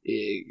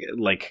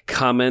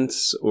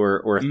comments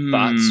or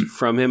thoughts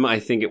from him, I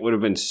think it would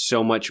have been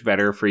so much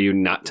better for you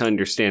not to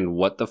understand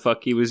what the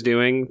fuck he was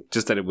doing,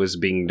 just that it was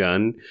being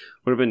done.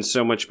 Would have been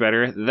so much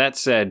better. That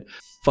said,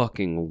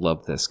 fucking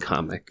love this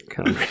comic,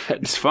 Conrad.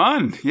 It's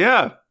fun,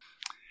 yeah.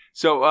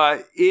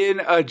 So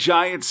in a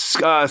giant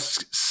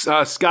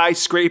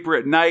skyscraper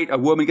at night, a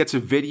woman gets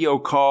a video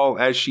call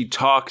as she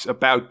talks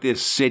about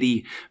this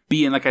city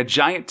being like a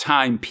giant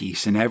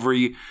timepiece, and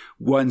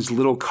everyone's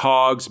little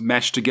cogs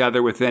mesh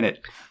together within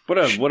it.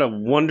 What a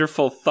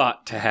wonderful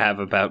thought to have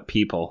about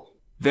people.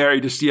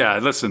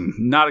 Listen,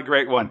 not a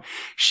great one.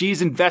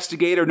 She's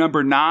investigator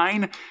number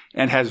 9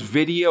 and has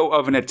video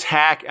of an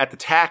attack at the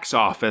tax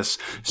office.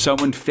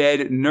 Someone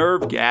fed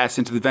nerve gas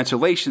into the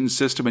ventilation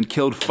system and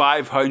killed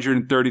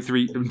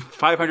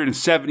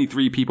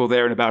 573 people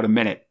there in about a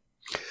minute.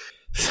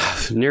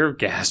 Nerve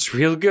gas,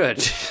 real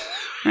good.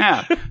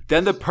 Yeah.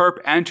 Then the perp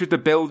entered the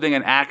building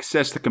and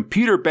accessed the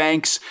computer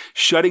banks,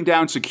 shutting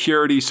down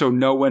security so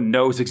no one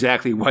knows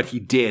exactly what he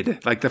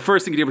did. Like, the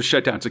first thing he did was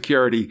shut down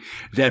security.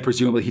 Then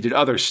presumably he did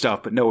other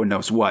stuff, but no one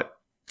knows what.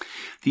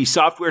 The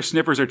software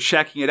sniffers are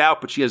checking it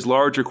out, but she has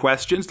larger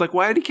questions. Like,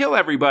 why did he kill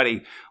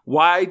everybody?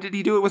 Why did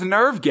he do it with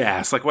nerve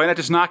gas? Like, why not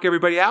just knock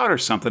everybody out or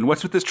something?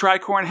 What's with this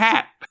tricorn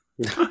hat?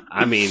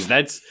 I mean,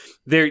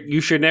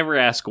 you should never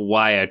ask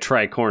why a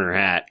tricorner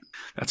hat.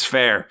 That's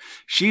fair.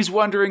 She's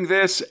wondering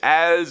this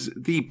as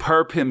the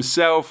perp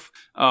himself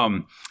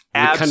abseils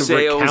kind of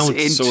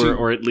recounts, into...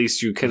 or at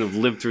least you kind of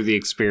live through the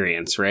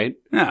experience, right?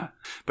 Yeah.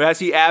 But as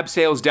he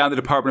abseils down the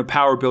Department of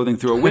Power building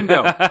through a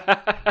window,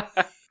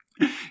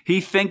 he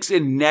thinks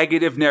in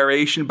negative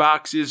narration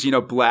boxes,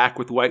 black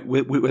with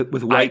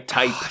white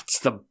type. Oh, it's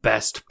the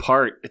best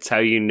part. It's how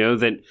you know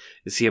that,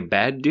 is he a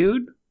bad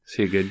dude? Is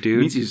he a good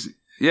dude?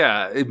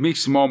 It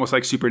makes him almost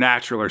like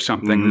Supernatural or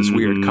something, this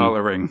weird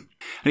coloring.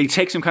 And he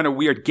takes some kind of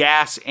weird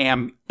gas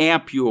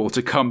ampule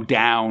to come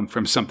down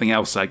from something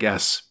else, I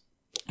guess.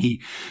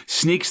 He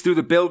sneaks through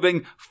the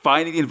building,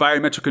 finding the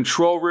environmental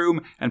control room,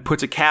 and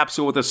puts a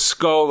capsule with a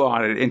skull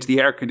on it into the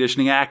air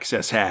conditioning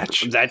access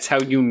hatch. That's how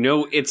you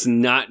know it's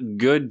not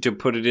good to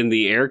put it in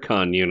the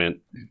aircon unit.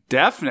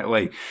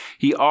 Definitely.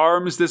 He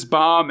arms this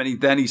bomb,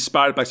 and then he's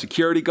spotted by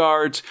security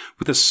guards.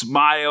 With a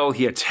smile,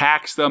 he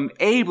attacks them,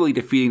 ably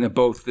defeating them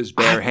both with his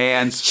bare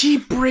hands. He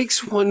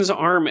breaks one's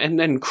arm and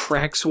then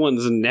cracks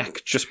one's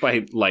neck just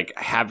by,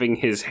 having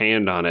his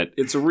hand on it.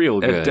 It's real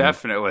good.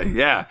 Definitely,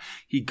 yeah.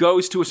 He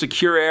goes to a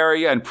secure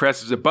area and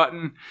presses a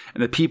button,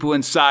 and the people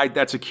inside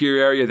that secure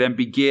area then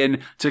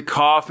begin to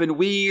cough and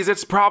wheeze.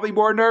 It's probably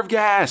more nerve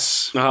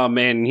gas. Oh,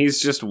 man,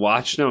 he's just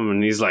watching them,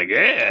 and he's like,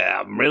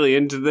 yeah, I'm really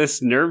into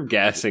this nerve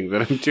gassing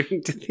that I'm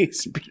doing to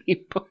these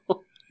people.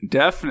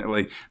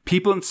 Definitely.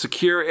 People in the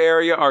secure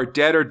area are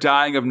dead or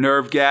dying of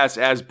nerve gas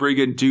as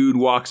Brigand Doom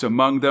walks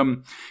among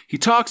them. He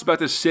talks about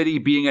the city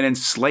being an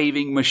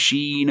enslaving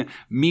machine.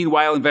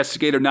 Meanwhile,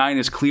 Investigator 9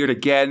 is cleared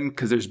again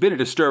because there's been a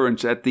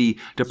disturbance at the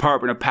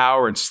Department of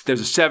Power, and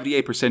there's a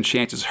 78%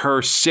 chance it's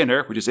her,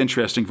 Sinner, which is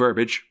interesting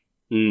verbiage.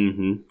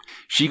 Mm-hmm.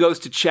 She goes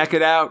to check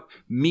it out.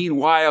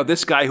 Meanwhile,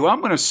 this guy, who I'm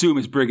going to assume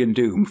is Brigand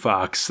Doom,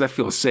 Fox. That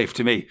feels safe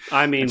to me.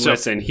 I mean,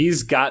 listen,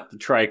 he's got the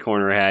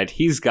tricorner hat.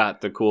 He's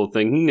got the cool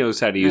thing. He knows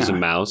how to use a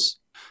mouse.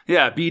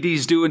 Yeah,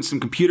 BD's doing some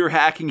computer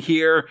hacking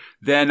here.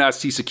 Then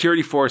see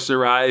security force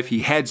arrive.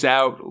 He heads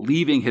out,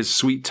 leaving his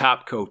sweet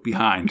top coat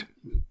behind.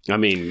 I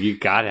mean, you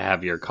got to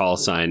have your call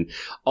sign.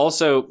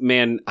 Also,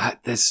 man,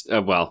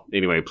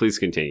 anyway, please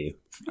continue.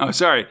 Oh,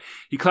 sorry.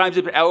 He climbs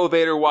up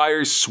elevator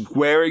wires,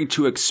 swearing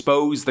to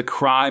expose the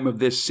crime of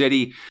this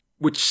city,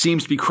 which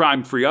seems to be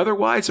crime-free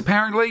otherwise,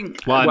 apparently.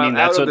 Well, I mean,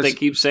 that's what they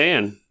keep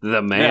saying.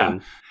 The man. Yeah.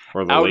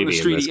 Or the out lady in the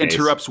street, in this he case.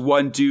 interrupts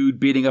one dude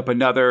beating up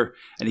another,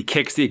 and he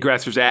kicks the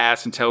aggressor's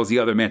ass and tells the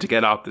other man to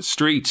get off the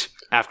street.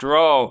 After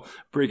all,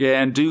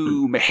 Brigand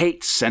Doom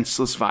hates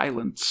senseless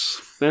violence.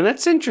 And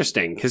that's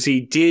interesting, because he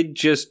did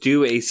just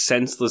do a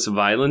senseless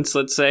violence,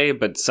 let's say,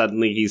 but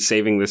suddenly he's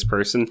saving this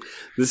person.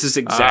 This is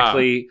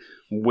exactly...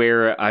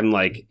 where I'm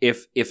like,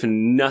 if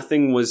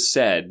nothing was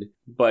said,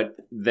 but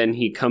then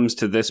he comes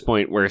to this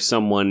point where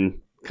someone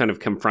kind of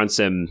confronts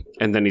him,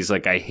 and then he's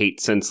like, I hate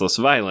senseless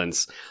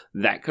violence,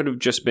 that could have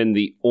just been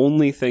the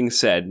only thing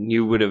said.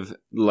 You would have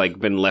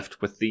been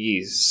left with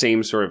the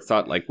same sort of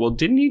thought, well,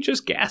 didn't he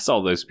just gas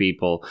all those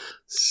people?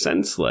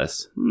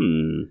 Senseless.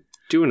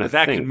 doing a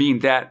that thing. could mean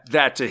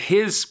that to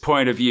his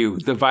point of view,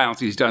 the violence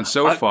he's done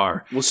so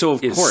far, well, so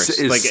of course,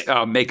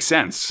 makes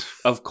sense.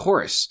 Of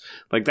course,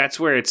 like that's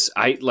where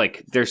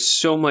there's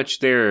so much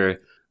there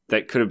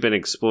that could have been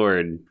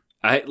explored.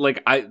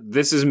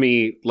 This is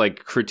me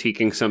like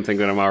critiquing something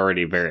that I'm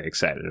already very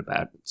excited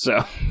about.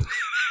 So,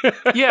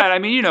 yeah, I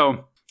mean,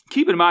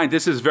 keep in mind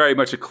this is very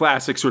much a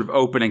classic sort of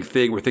opening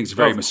thing where things are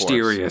very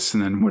mysterious,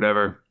 and then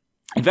whatever.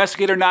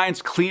 Investigator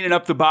 9's cleaning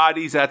up the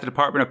bodies at the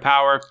Department of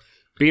Power.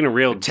 Being a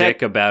real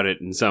dick about it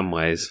in some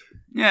ways.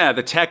 Yeah,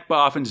 the tech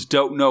boffins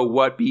don't know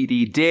what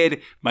BD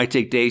did. Might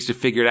take days to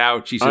figure it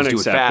out. She says do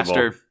it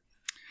faster.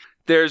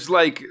 There's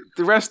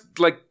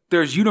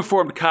there's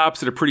uniformed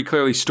cops that are pretty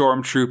clearly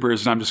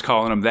stormtroopers, and I'm just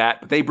calling them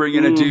that. But they bring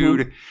in a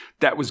dude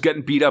that was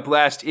getting beat up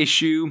last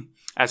issue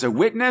as a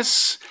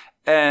witness.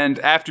 And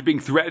after being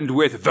threatened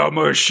with the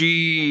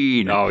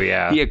machine,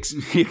 he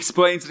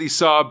explains that he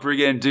saw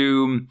Brigand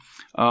Doom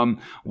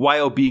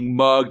while being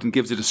mugged and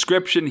gives a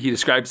description. He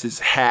describes his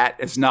hat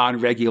as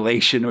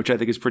non-regulation, which I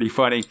think is pretty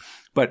funny.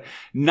 But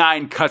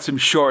 9 cuts him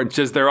short and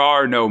says there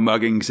are no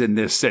muggings in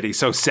this city,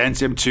 so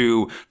sends him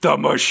to the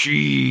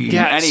machine.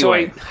 Yeah,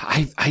 anyway.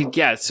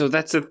 So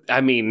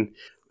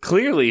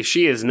clearly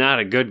she is not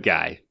a good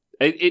guy.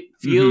 It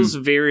feels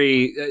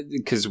very,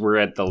 because we're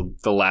at the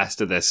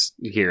last of this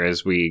here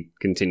as we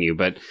continue,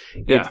 but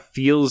it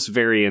feels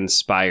very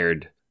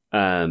inspired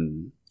by,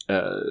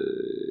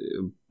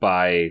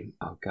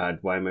 oh God,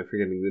 why am I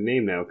forgetting the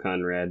name now,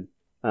 Conrad?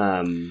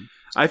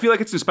 I feel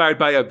like it's inspired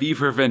by a V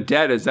for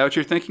Vendetta. Is that what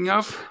you're thinking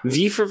of?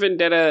 V for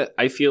Vendetta,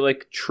 I feel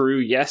like true,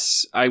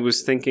 yes. I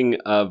was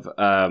thinking of...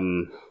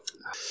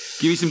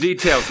 Give me some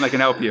details and I can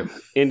help you.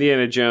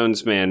 Indiana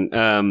Jones, man.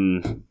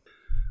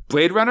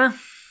 Blade Runner?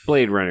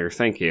 Blade Runner,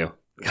 thank you.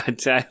 God,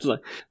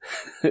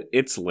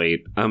 it's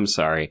late. I'm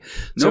sorry.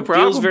 No so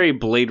problem. It feels very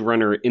Blade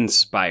Runner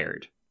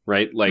inspired,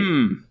 right? Like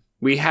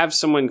we have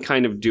someone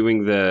kind of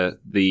doing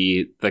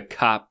the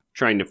cop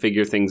trying to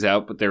figure things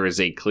out, but there is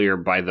a clear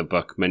by the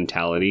book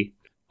mentality,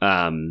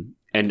 and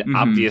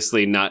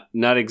obviously not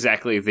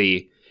exactly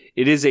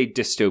it is a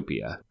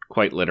dystopia,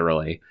 quite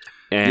literally,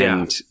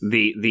 and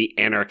the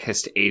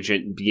anarchist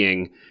agent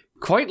being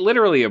quite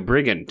literally a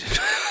brigand.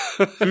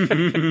 I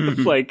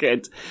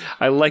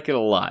like it a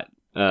lot.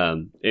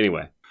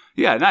 Anyway.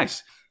 Yeah,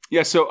 nice.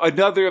 Yeah, so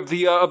another of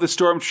the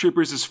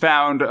stormtroopers has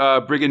found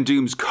Brigand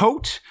Doom's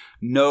coat.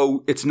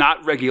 No, it's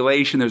not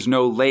regulation. There's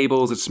no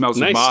labels. It smells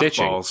like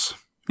mothballs.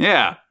 Stitching.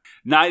 Yeah.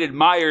 9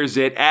 admires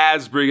it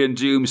as Brigand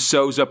Doom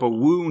sews up a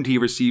wound he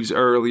receives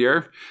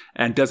earlier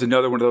and does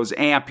another one of those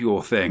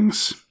ampule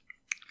things.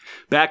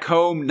 Back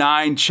home,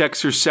 9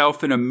 checks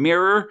herself in a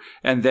mirror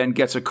and then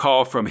gets a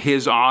call from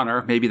His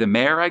Honor, maybe the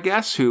mayor, I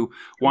guess, who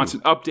wants an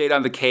update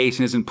on the case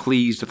and isn't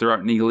pleased that there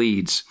aren't any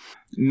leads.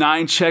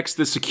 9 checks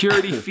the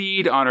security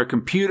feed on her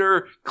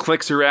computer,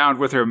 clicks around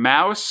with her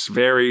mouse,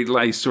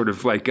 very sort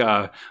of like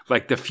the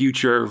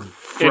future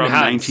from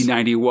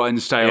 1991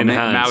 style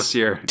mouse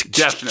here.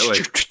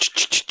 Definitely.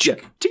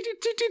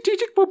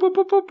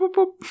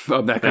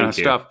 That kind of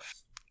stuff.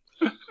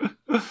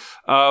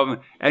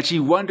 And she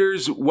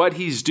wonders what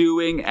he's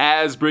doing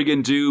as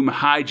Brigand Doom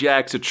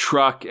hijacks a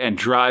truck and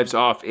drives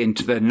off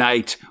into the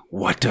night.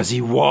 What does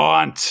he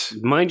want?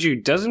 Mind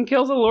you, doesn't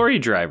kill the lorry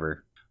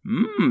driver.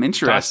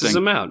 Interesting. Tosses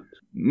him out.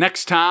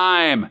 Next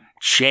time,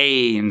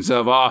 Chains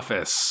of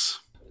Office.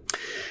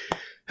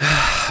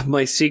 My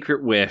most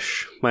secret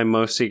wish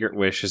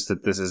is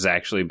that this is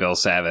actually Bill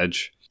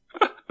Savage.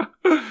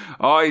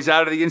 Oh, he's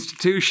out of the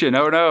institution.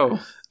 Oh, no.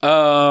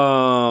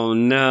 Oh,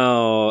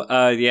 no.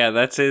 Yeah,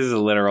 that's his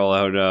literal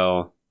oh,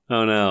 no.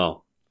 Oh,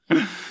 no.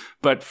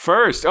 But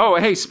first,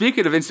 hey,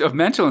 speaking of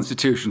mental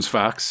institutions,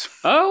 Fox.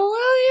 Oh,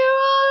 well,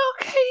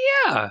 yeah, okay,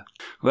 yeah.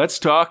 Let's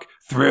talk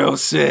Thrill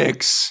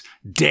 6,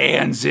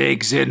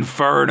 Danzig's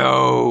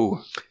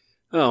Inferno.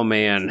 Oh,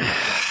 man.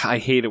 I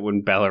hate it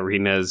when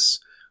ballerinas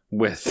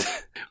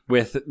with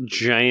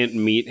giant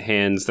meat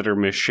hands that are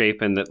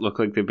misshapen that look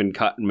like they've been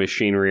caught in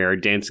machinery are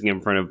dancing in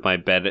front of my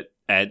bed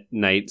at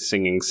night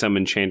singing Some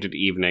Enchanted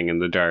Evening in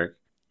the dark.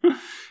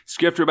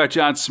 Script about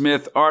John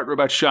Smith, art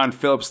about Sean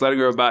Phillips,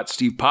 lettering about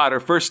Steve Potter.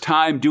 First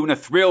time doing a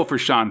thrill for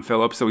Sean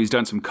Phillips, so he's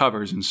done some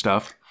covers and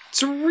stuff.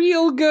 It's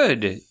real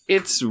good.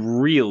 It's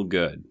real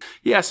good.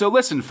 Yeah, so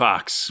listen,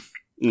 Fox.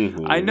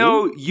 Mm-hmm. I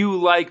know you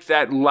like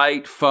that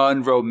light,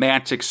 fun,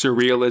 romantic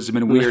surrealism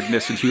and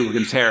weirdness in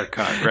Hooligan's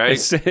haircut, right?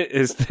 This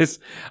is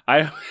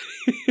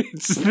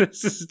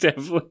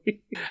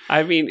definitely...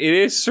 I mean, it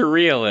is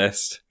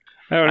surrealist.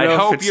 I don't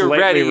know if it's you're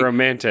ready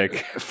romantic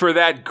for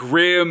that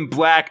grim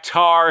black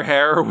tar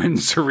heroin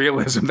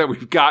surrealism that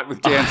we've got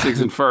with Danzig's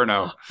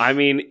Inferno. I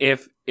mean,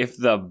 if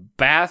the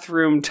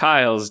bathroom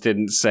tiles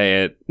didn't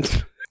say it,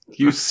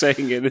 you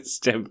saying it is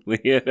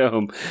definitely at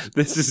home.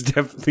 This is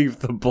definitely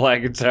the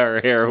black tar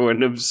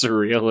heroin of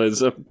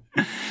surrealism.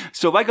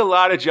 So like a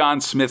lot of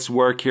John Smith's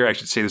work here, I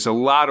should say, there's a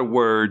lot of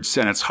words,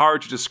 and it's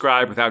hard to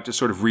describe without just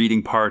sort of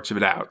reading parts of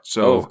it out.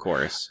 So, of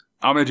course.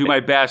 I'm going to do my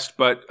best,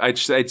 but I'd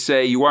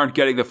say you aren't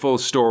getting the full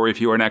story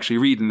if you aren't actually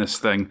reading this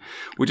thing,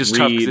 which is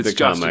tough because it's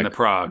just in the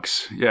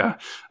progs. Yeah.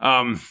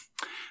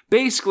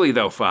 Basically,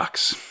 though,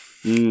 Fox,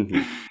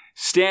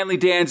 Stanley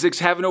Danzig's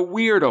having a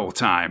weird old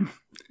time.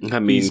 I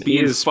mean, he's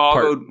being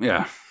followed.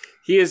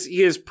 He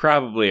is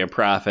probably a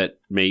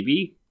prophet,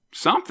 maybe.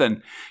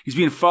 Something. He's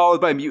being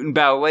followed by mutant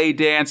ballet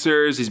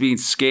dancers. He's being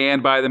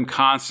scanned by them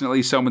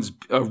constantly. Someone's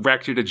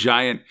erected a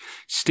giant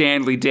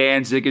Stanley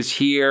Danzig is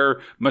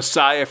here,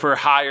 Messiah for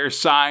hire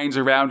signs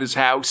around his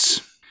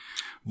house.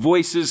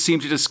 Voices seem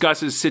to discuss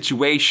his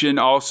situation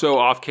also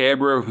off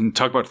camera and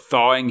talk about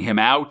thawing him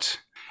out.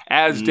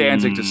 As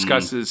Danzig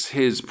discusses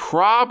his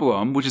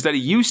problem, which is that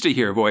he used to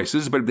hear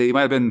voices, but they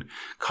might have been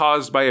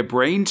caused by a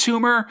brain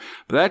tumor,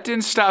 but that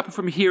didn't stop him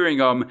from hearing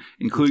them,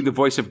 including the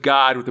voice of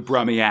God with a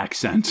Brummy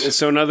accent.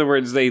 So in other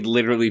words, they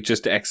literally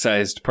just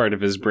excised part of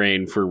his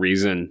brain for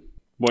reason.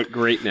 What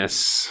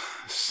greatness.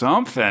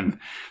 Something.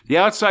 The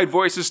outside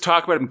voices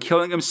talk about him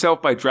killing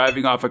himself by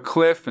driving off a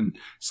cliff and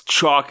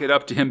chalk it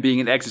up to him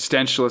being an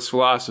existentialist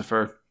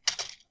philosopher.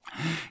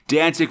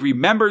 Danzig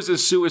remembers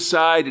his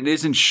suicide and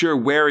isn't sure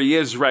where he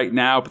is right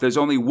now, but there's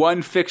only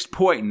one fixed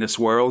point in this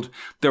world,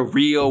 the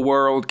Real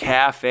World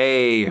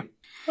Cafe.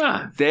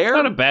 Not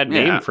a bad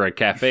name for a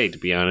cafe, to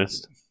be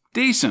honest.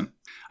 Decent.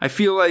 I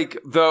feel like,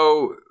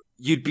 though,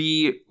 you'd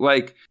be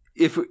like,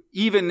 if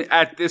even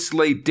at this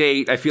late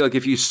date, I feel like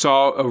if you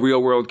saw a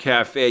Real World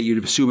Cafe,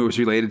 you'd assume it was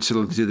related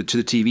to the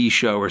TV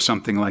show or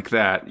something like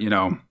that, you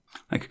know?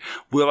 Like,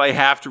 will I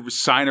have to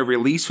sign a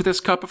release for this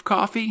cup of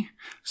coffee?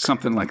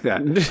 Something like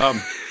that.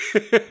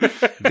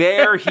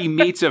 There, he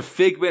meets a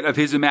figment of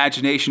his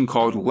imagination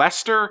called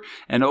Lester,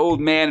 an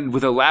old man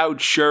with a loud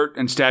shirt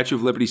and Statue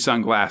of Liberty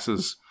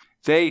sunglasses.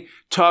 They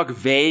talk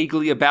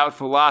vaguely about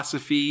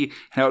philosophy and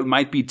how it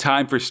might be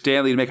time for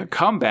Stanley to make a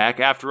comeback.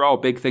 After all,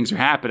 big things are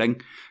happening.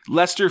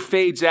 Lester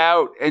fades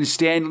out, and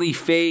Stanley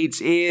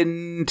fades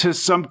into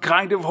some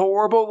kind of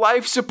horrible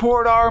life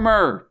support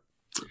armor.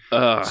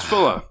 It's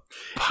full of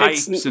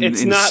pipes and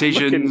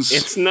incisions.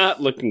 It's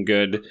not looking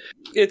good.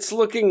 It's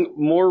looking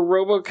more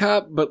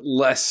RoboCop, but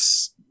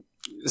less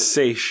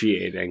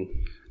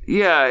satiating.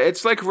 Yeah,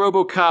 it's like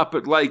RoboCop,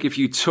 but like if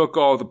you took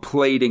all the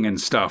plating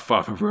and stuff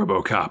off of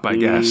RoboCop, I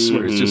guess,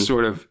 where it's just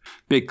sort of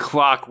big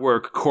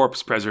clockwork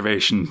corpse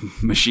preservation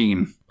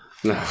machine.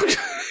 They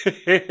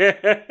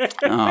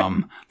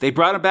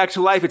brought him back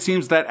to life. It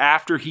seems that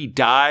after he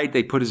died,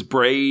 they put his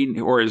brain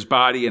or his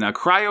body in a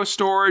cryo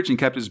storage and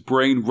kept his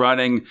brain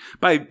running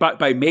by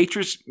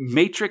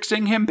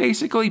matrixing him,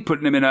 basically,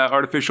 putting him in an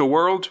artificial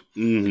world.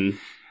 Mm-hmm.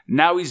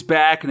 Now he's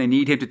back, and they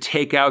need him to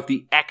take out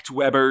the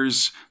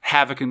Echtwebers,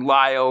 Havoc and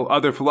Lyle,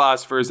 other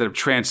philosophers that have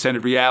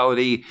transcended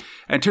reality,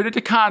 and turned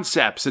into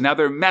concepts, and now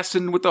they're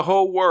messing with the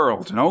whole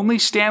world, and only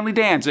Stanley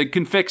Danzig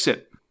can fix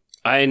it.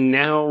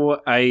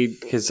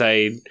 Because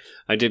I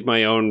did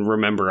my own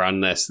remember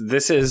on this.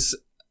 This is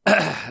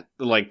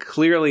like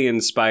clearly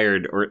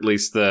inspired, or at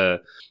least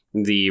the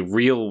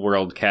Real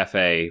World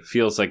Cafe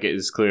feels like it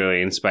is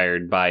clearly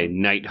inspired by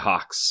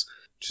Nighthawks,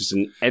 which is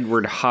an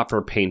Edward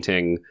Hopper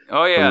painting.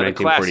 Oh yeah, the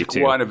classic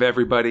one of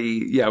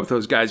everybody. Yeah, with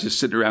those guys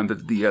just sitting around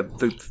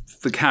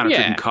the counter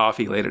drinking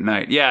coffee late at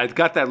night. Yeah, it's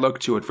got that look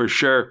to it for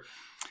sure.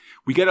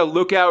 We get a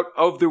look out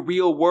of the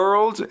real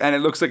world, and it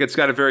looks like it's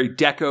got a very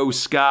deco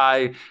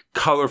sky,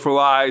 colorful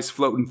eyes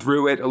floating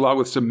through it, along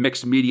with some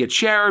mixed media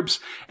cherubs,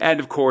 and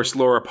of course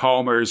Laura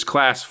Palmer's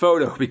class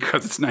photo,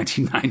 because it's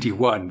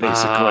 1991,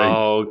 basically.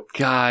 Oh,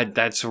 God,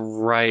 that's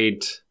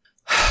right.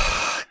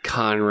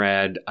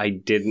 Conrad, I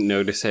didn't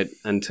notice it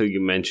until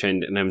you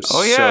mentioned, and I'm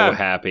so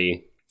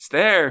happy. It's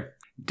there.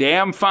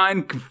 Damn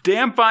fine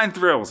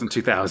thrills in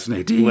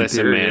 2018.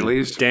 Listen, man, at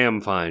least.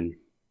 Damn fine.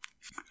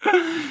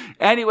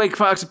 Anyway,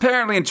 Fox,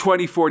 apparently in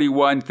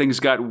 2041, things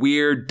got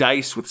weird.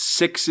 Dice with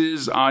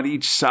sixes on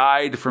each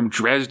side from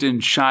Dresden,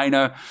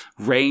 China,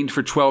 rained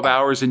for 12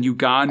 hours in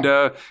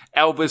Uganda.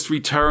 Elvis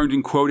returned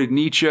and quoted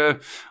Nietzsche.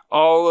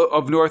 All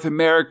of North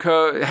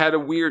America had a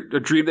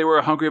dream they were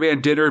a Hungry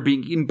Man dinner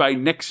being eaten by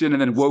Nixon,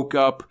 and then woke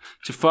up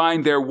to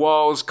find their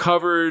walls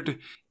covered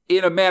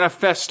in a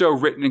manifesto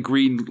written in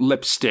green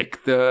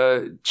lipstick.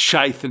 The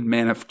Chiton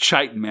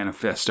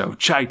Manifesto.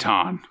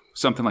 Chiton.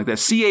 Something like that.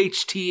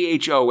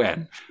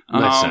 CHTHON.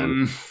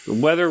 Listen,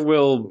 the weather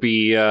will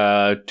be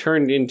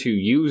turned into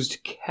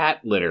used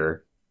cat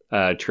litter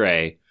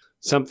tray.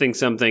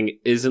 Something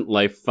isn't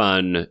life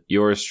fun.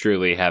 Yours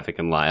truly, Havoc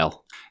and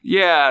Lyle.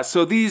 Yeah,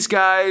 so these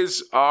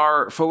guys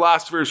are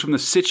philosophers from the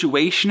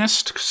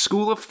situationist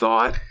school of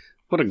thought.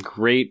 What a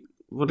great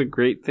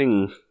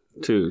thing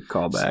to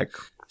call back.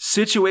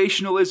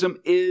 Situationalism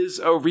is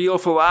a real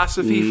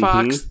philosophy,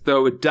 Fox,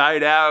 though it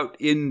died out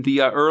in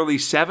the early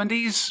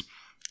 70s.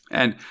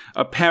 And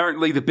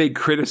apparently the big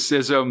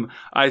criticism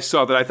I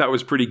saw that I thought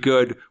was pretty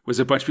good was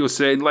a bunch of people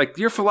saying, like,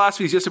 your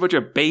philosophy is just a bunch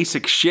of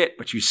basic shit,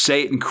 but you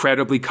say it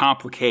incredibly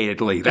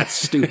complicatedly. That's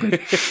stupid.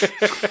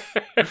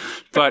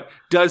 But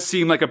does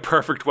seem like a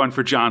perfect one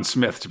for John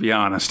Smith, to be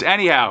honest.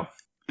 Anyhow,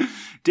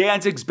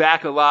 Danzig's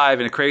back alive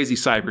in a crazy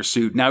cyber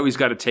suit. Now he's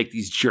got to take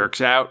these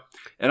jerks out.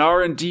 An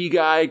R&D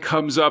guy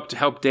comes up to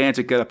help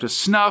Danzig get up to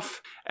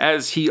snuff.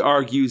 as he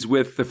argues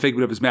with the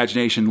figment of his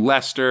imagination,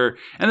 Lester,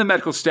 and the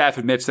medical staff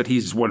admits that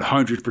he's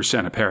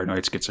 100% a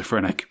paranoid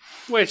schizophrenic.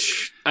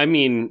 Which, I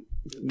mean,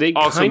 they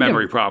also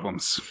memory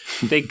problems.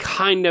 They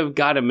kind of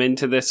got him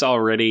into this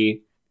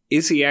already.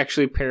 Is he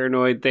actually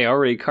paranoid? They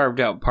already carved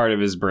out part of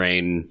his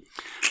brain.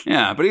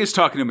 Yeah, but he is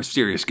talking to a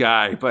mysterious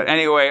guy. But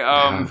anyway,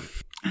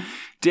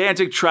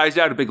 Danzig tries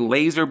out a big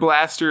laser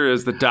blaster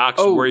as the docs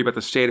worry about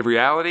the state of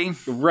reality.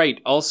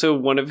 Right. Also,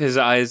 one of his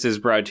eyes is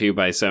brought to you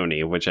by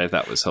Sony, which I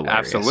thought was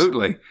hilarious.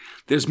 Absolutely.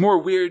 There's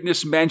more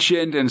weirdness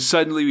mentioned, and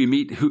suddenly we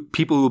meet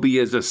people who will be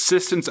his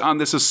assistants on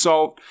this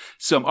assault,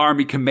 some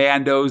army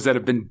commandos that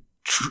have been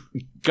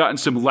gotten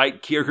some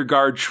light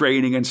Kierkegaard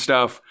training and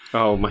stuff.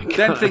 Oh my god.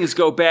 Then things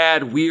go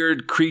bad.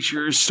 Weird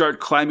creatures start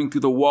climbing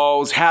through the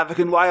walls. Havoc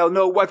and Lyle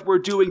know what we're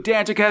doing.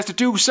 Danzig has to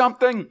do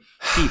something.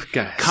 He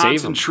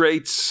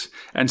concentrates,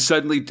 and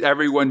suddenly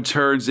everyone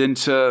turns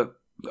into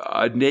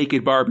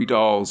naked Barbie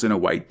dolls in a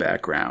white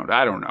background.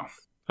 I don't know.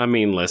 I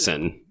mean,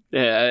 listen.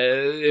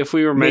 If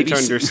we were meant to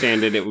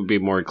understand it, it would be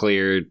more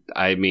clear.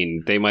 I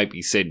mean, they might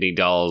be Sydney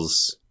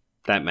dolls.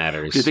 That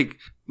matters. Do you think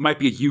might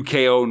be a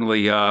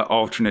UK-only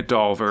alternate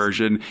doll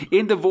version?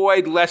 In the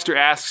void, Lester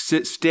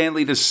asks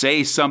Stanley to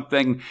say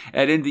something,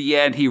 and in the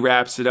end, he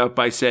wraps it up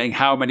by saying,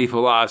 how many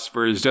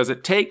philosophers does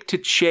it take to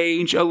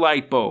change a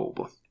light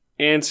bulb?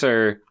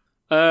 Answer,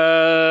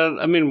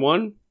 I mean,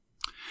 1.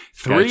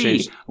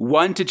 3,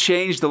 1 to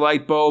change the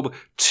light bulb,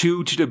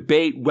 2 to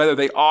debate whether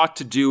they ought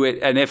to do it,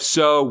 and if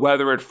so,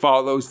 whether it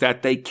follows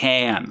that they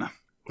can.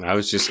 I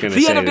was just going to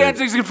say the end of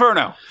Danzig's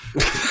Inferno.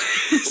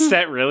 Is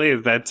that really?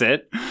 That's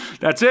it?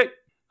 That's it.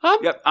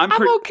 I'm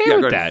okay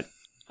with that.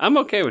 I'm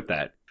okay with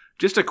that.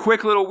 Just a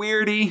quick little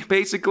weirdie,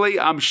 basically.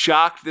 I'm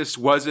shocked this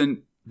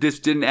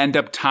didn't end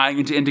up tying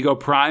into Indigo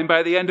Prime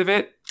by the end of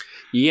it.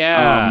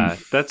 Yeah,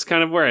 that's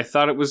kind of where I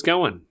thought it was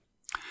going.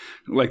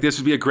 Like, this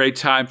would be a great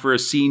time for a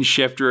scene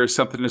shifter or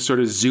something to sort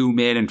of zoom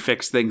in and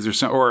fix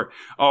things, or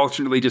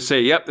alternately just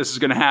say, yep, this is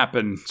going to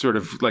happen. Sort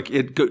of like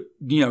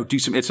do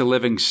some It's a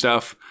Living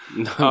stuff.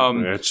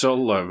 It's a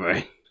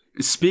Living.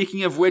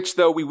 Speaking of which,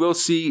 though, we will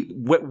see,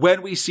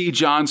 when we see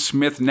John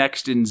Smith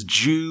next in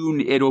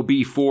June, it'll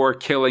be for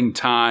Killing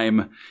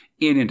Time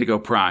in Indigo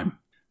Prime.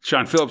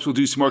 Sean Phillips will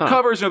do some more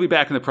covers, and he'll be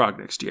back in the prog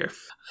next year.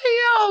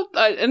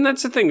 Yeah, and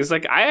that's the thing, is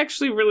like, I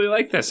actually really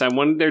like this. I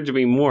wanted there to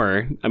be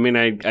more. I mean,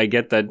 I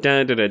get the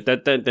da da da da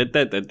da da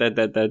da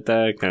da da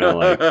da kind of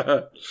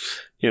like,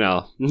 you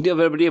know,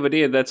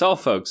 that's all,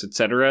 folks,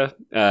 etc.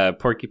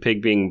 Porky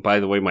Pig being, by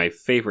the way, my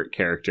favorite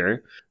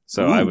character.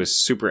 So I was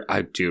super,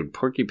 dude,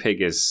 Porky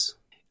Pig is,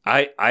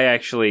 I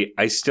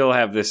still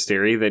have this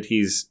theory that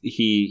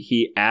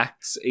he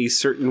acts a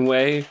certain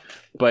way,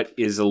 but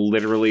is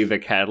literally the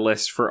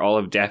catalyst for all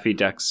of Daffy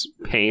Duck's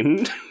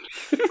pain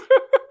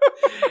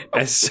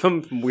as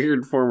some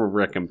weird form of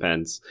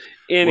recompense.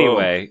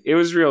 Anyway, It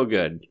was real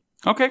good.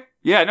 Okay.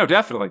 Yeah, no,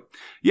 definitely.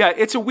 Yeah,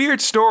 it's a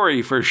weird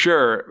story for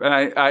sure.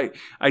 And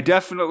I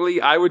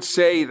definitely, I would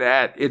say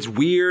that it's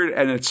weird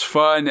and it's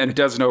fun and it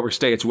doesn't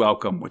overstay its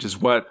welcome, which is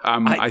what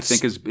I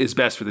think is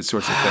best for these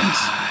sorts of things.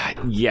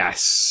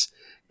 Yes.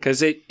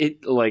 Because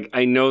it like,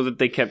 I know that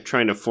they kept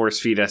trying to force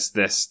feed us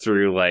this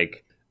through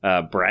like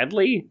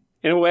Bradley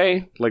in a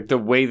way, like the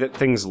way that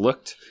things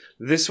looked.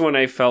 This one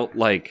I felt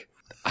like,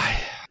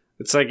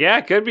 it's like, yeah,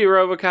 it could be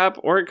RoboCop,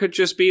 or it could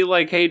just be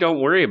like, hey, don't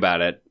worry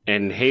about it.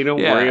 And hey,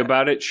 don't worry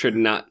about it should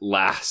not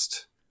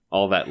last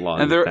all that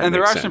long. And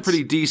there are some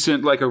pretty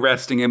decent, like,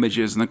 arresting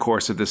images in the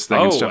course of this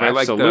thing and stuff.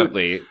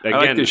 Absolutely. I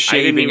like the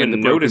shaving I didn't even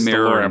and the notice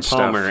mirror Laura and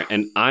Palmer, stuff.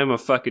 and I'm a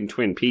fucking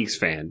Twin Peaks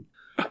fan.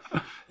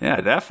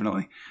 Yeah,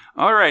 definitely.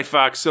 All right,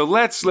 Fox. So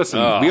let's listen.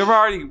 We've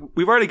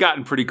already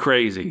gotten pretty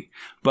crazy,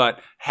 but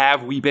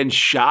have we been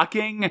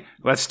shocking?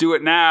 Let's do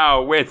it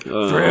now with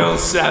Thrill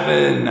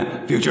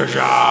 7 Future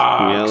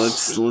Shocks.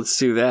 Yeah, let's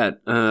do that.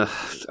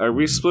 Are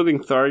we splitting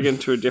Tharg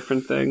into a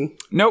different thing?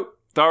 Nope,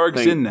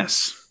 Tharg's in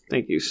this.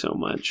 Thank you so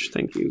much.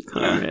 Thank you,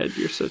 Conrad.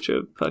 You're such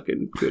a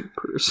fucking good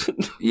person.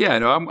 Yeah,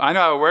 no, I know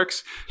how it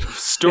works.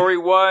 Story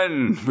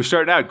 1. We're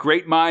starting out.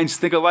 Great Minds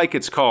Think Alike,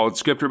 it's called.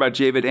 Script about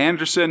David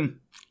Anderson.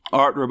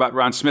 Art about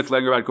Ron Smith,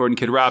 letter about Gordon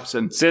Kidd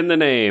Robson. It's in the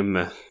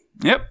name.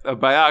 Yep. A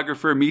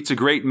biographer meets a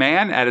great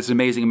man at his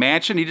amazing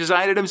mansion. He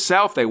designed it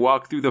himself. They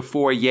walk through the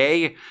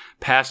foyer,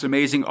 past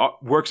amazing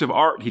works of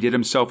art he did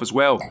himself as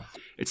well.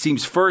 It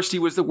seems first he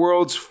was the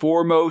world's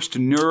foremost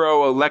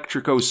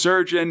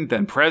neuroelectrico-surgeon,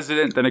 then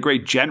president, then a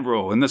great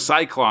general in the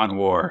Cyclone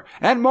War,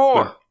 and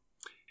more.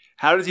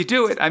 How does he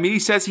do it? I mean, he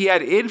says he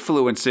had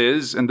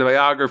influences, and the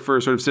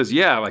biographer sort of says,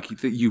 yeah, like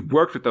you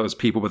worked with those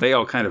people, but they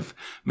all kind of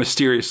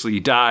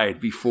mysteriously died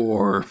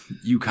before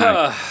you kind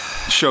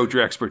of showed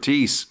your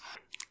expertise.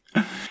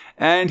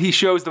 And he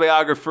shows the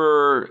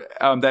biographer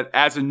that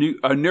as a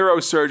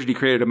neurosurgeon, he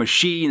created a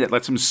machine that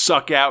lets him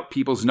suck out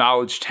people's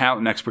knowledge, talent,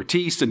 and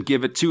expertise and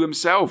give it to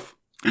himself.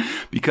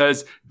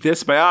 Because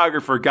this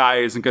biographer guy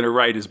isn't going to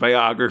write his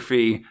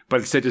biography,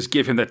 but instead just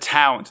give him the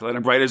talent to let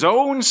him write his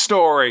own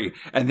story.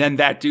 And then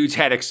that dude's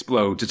head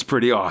explodes. It's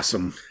pretty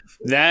awesome.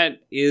 That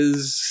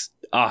is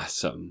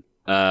awesome.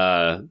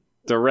 The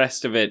The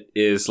rest of it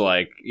is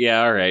like,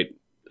 yeah, all right,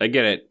 I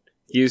get it.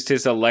 Used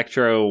his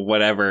electro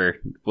whatever.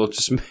 We'll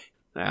just...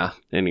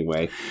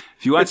 anyway.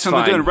 If you want It's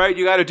something fine. done right,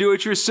 you got to do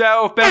it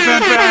yourself. Bam,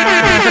 bam,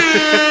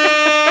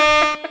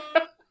 bam.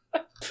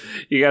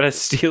 You gotta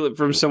steal it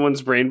from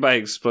someone's brain by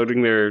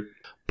exploding their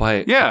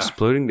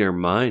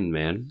mind,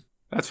 man.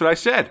 That's what I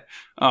said.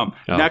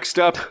 Next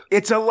up,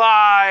 It's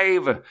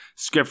Alive!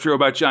 Script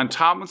robot John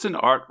Tomlinson,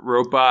 art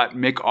robot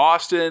Mick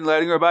Austin,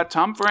 lighting robot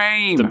Tom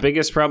Frame. The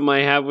biggest problem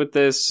I have with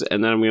this,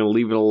 and then I'm going to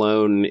leave it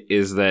alone,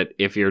 is that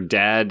if your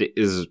dad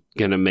is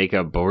going to make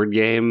a board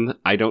game,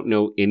 I don't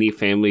know any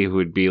family who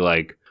would be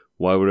like,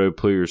 why would I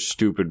play your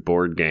stupid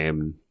board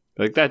game?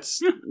 Like,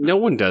 that's... no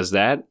one does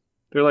that.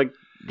 They're like,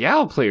 yeah,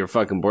 I'll play your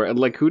fucking board.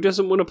 Like, who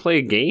doesn't want to play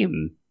a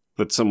game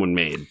that someone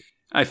made?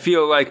 I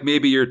feel like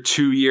maybe you're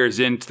 2 years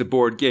into the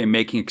board game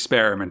making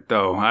experiment,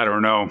 though. I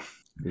don't know.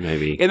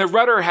 Maybe. In the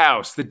Rudder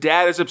house, the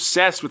dad is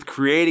obsessed with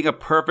creating a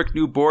perfect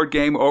new board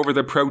game over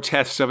the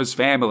protests of his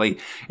family.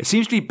 It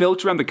seems to be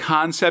built around the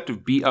concept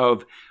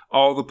of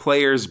all the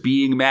players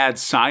being mad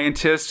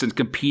scientists and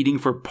competing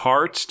for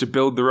parts to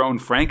build their own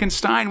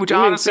Frankenstein, which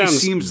honestly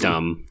seems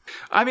dumb.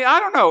 I mean, I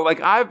don't know. Like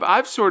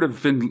I've sort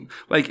of been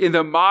like in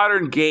the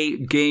modern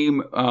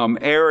game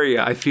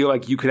area. I feel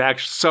like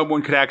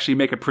someone could actually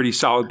make a pretty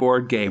solid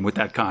board game with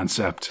that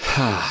concept.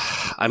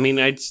 I mean,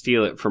 I'd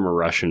steal it from a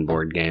Russian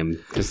board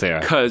game because they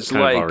kind of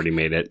already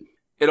made it.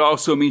 It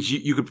also means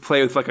you could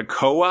play with like a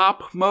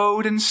co-op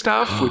mode and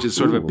stuff, which is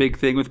sort of a big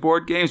thing with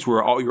board games, where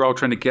you're all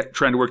trying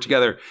to work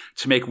together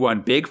to make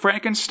one big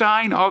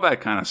Frankenstein, all that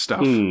kind of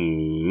stuff.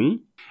 Anyway,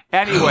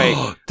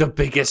 the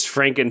biggest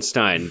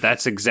Frankenstein.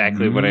 That's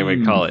exactly what I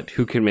would call it.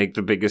 Who can make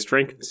the biggest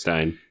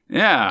Frankenstein?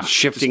 Yeah,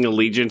 shifting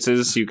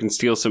allegiances. You can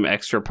steal some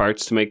extra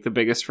parts to make the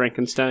biggest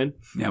Frankenstein.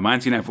 Yeah,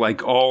 mine's gonna have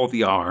like all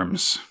the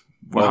arms.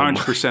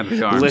 100% of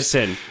the arms.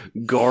 Listen,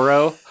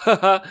 Goro,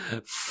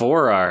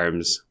 4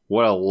 arms.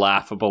 What a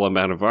laughable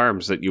amount of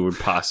arms that you would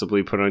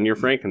possibly put on your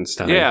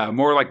Frankenstein. Yeah,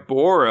 more like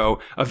Boro.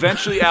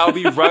 Eventually,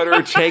 Albie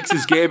Rudder takes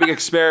his gaming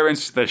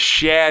experiments to the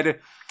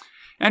shed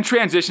and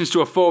transitions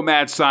to a full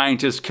mad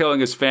scientist, killing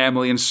his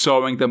family and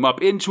sewing them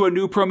up into a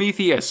new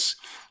Prometheus.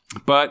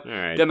 But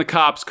then the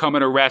cops come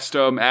and arrest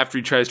him after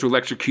he tries to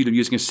electrocute him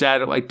using a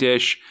satellite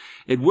dish.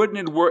 It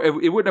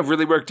wouldn't have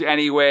really worked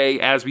anyway,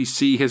 as we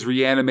see his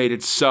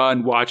reanimated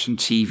son watching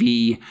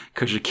TV,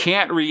 because you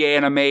can't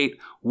reanimate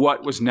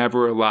what was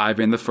never alive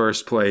in the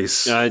first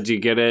place. Do you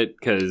get it?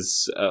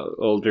 Because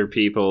older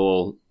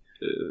people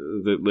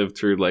that lived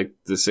through like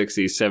the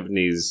 60s,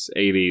 70s,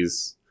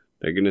 80s,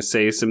 they're going to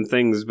say some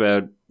things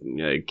about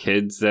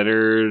kids that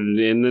are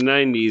in the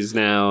 90s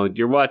now.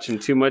 You're watching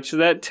too much of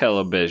that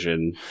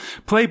television.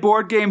 Play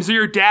board games or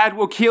your dad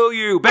will kill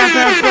you. Bam,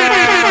 bam,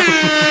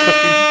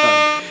 bam.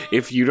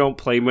 If you don't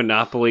play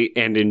Monopoly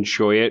and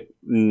enjoy it,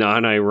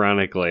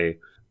 non-ironically,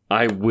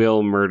 I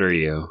will murder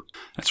you.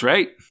 That's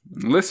right.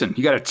 Listen,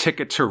 you got a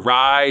ticket to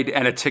ride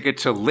and a ticket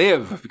to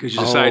live because you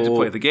decided to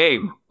play the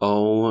game.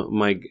 Oh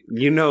my...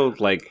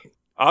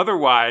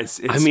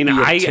 Otherwise, it's I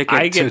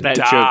get that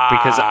die. joke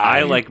because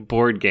I like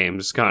board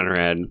games,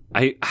 Conrad.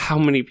 How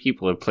many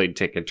people have played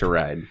Ticket to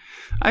Ride?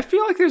 I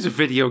feel like there's a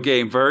video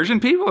game version.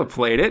 People have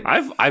played it.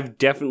 I've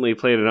definitely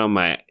played it on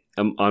my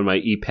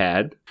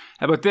iPad.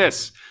 How about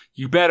this?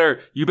 You better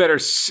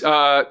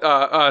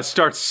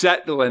start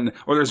settling,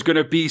 or there's going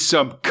to be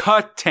some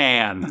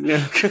Catan.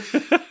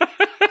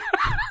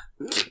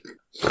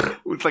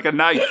 It's like a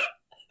knife.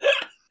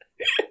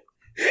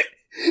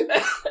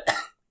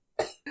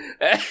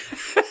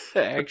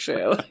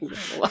 Actually, I like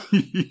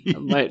that a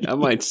lot. I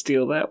might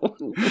steal that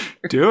one.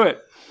 Do it.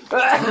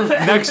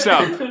 Next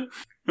up.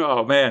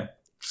 Oh, man.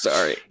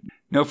 Sorry.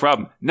 No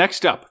problem.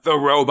 Next up, The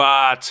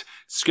Robot.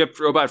 Script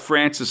robot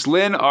Francis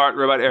Lynn. Art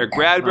robot Eric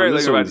Bradbury.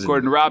 Lighting robot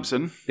Gordon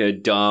Robson.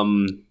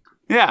 Dumb.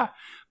 Yeah.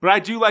 But I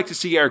do like to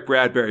see Eric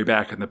Bradbury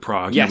back in the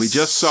prog. Yes. We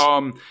just saw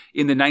him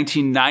in the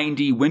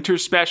 1990 winter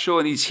special,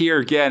 and he's here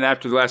again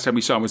after the last time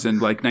we saw him was in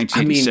like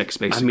 1986,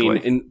 basically. I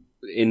mean,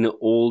 in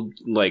old,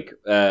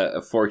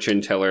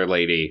 fortune teller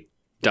lady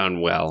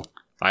done well,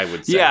 I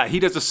would say. Yeah, he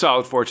does a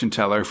solid fortune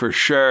teller for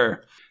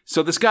sure.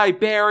 So this guy,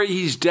 Barry,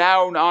 he's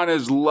down on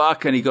his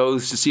luck, and he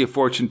goes to see a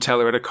fortune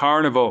teller at a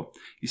carnival.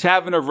 He's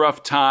having a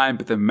rough time,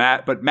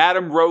 but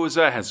Madame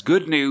Rosa has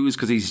good news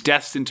because he's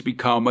destined to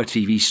become a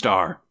TV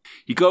star.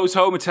 He goes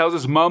home and tells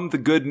his mom the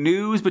good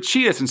news, but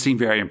she doesn't seem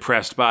very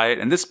impressed by it,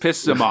 and this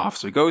pisses him off.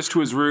 So he goes to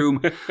his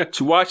room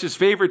to watch his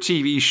favorite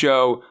TV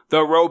show,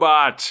 The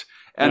Robot.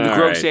 And the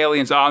gross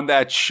aliens on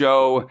that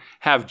show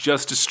have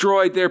just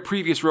destroyed their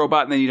previous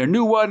robot, and they need a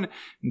new one.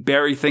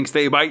 Barry thinks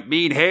they might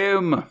mean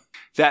him.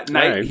 That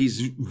night,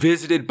 he's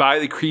visited by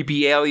the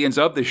creepy aliens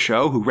of the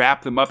show, who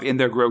wrap them up in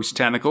their gross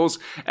tentacles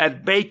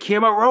and make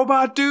him a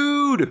robot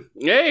dude.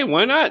 Hey,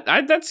 why not?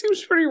 That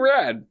seems pretty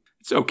rad.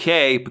 It's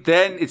okay, but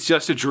then it's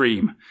just a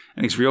dream,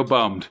 and he's real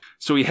bummed.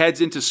 So he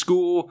heads into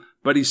school,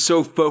 but he's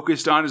so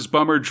focused on his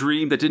bummer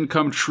dream that didn't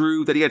come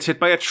true that he gets hit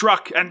by a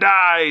truck and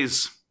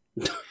dies.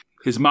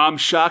 His mom's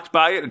shocked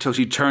by it until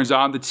she turns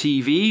on the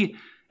TV,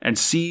 and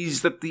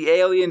sees that the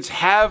aliens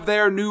have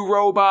their new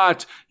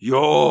robot.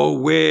 Your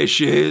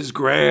wish is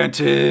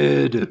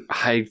granted.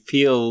 I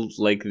feel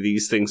like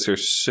these things are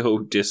so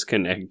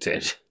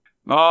disconnected.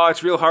 Oh,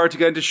 it's real hard to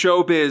get into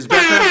showbiz.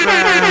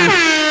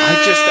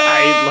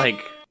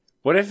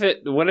 What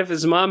if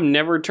his mom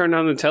never turned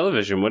on the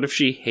television? What if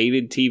she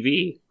hated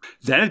TV?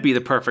 Then it'd be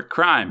the perfect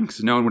crime,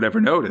 because no one would ever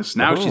notice.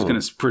 Now she's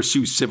going to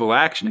pursue civil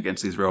action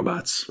against these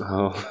robots.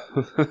 Oh.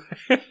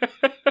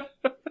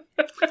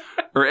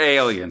 Or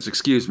aliens,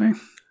 excuse me.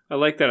 I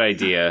like that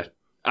idea.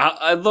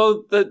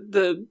 Although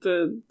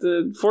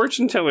the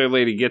fortune teller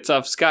lady gets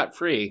off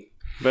scot-free.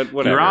 But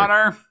whatever. Your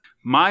Honor,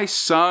 my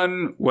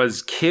son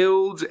was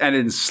killed and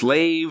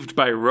enslaved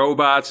by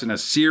robots in a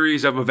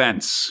series of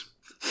events.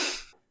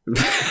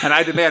 And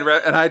I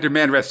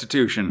demand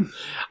restitution.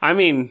 I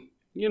mean,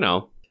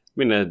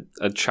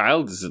 a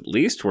child is at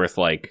least worth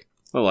like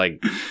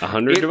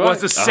 $100. It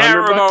was a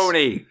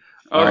ceremony.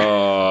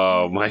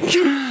 Oh my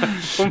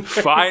god!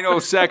 Final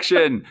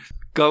section.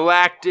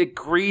 Galactic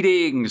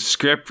greetings.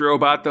 Script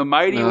robot the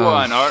Mighty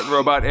One. Art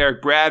robot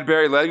Eric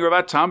Bradbury. Lighting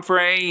robot Tom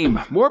Frame.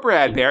 More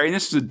Bradbury. And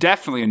this is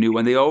definitely a new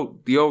one. The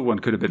old one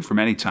could have been from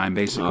any time,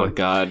 basically. Oh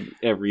god!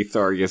 Every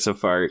Thor gets a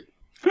fart.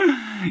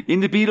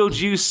 In the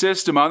Beetlejuice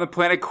system on the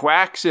planet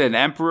Quaxin,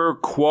 Emperor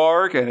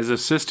Quark and his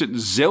assistant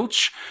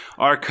Zilch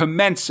are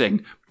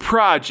commencing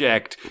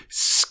Project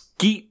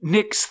Skeet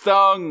Nix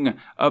Thung,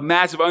 a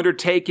massive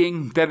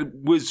undertaking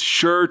that was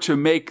sure to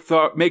make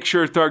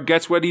sure Thor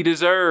gets what he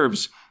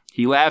deserves.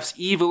 He laughs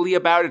evilly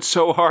about it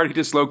so hard he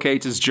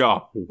dislocates his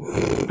jaw.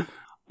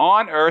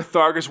 On Earth,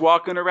 Tharg is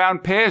walking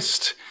around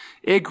pissed.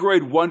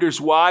 Igroid wonders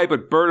why,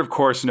 but Bert, of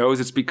course, knows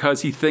it's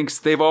because he thinks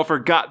they've all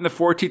forgotten the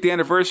 14th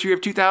anniversary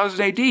of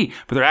 2000 AD,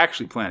 but they're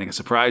actually planning a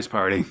surprise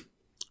party.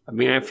 I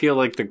mean, I feel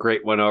like the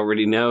Great One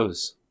already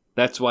knows.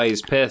 That's why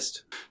he's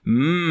pissed.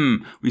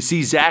 We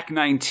see Zach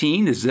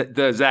 19,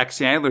 the Zach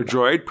Sandler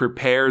droid,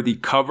 prepare the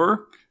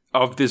cover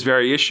of this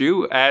very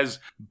issue as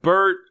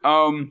Bert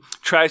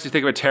tries to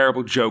think of a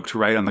terrible joke to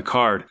write on the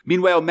card.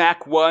 Meanwhile,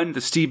 Mac 1,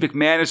 the Steve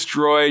McManus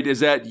droid,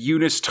 is at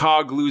Eunice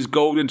Toglu's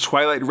Golden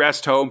Twilight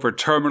rest home for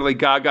terminally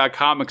gaga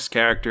comics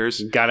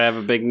characters. Gotta have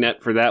a big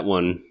net for that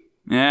one.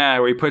 Yeah,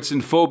 where he puts in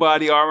full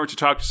body armor to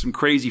talk to some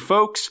crazy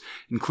folks,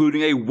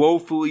 including a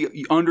woefully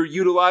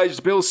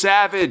underutilized Bill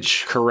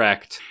Savage.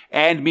 Correct.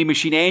 And Me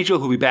Machine Angel,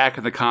 who'll be back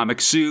in the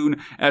comics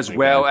soon, as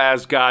well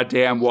as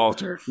goddamn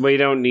Walter. We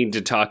don't need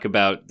to talk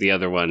about the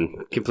other one.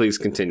 Please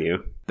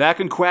continue. Back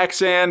in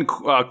Quaxan,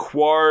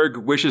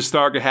 Quarg wishes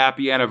Tharg a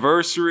happy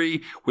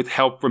anniversary with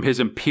help from his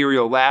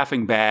Imperial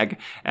laughing bag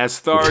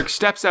as Tharg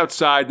steps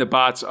outside and the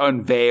bots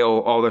unveil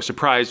all their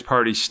surprise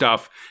party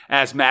stuff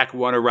as Mac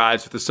 1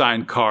 arrives with a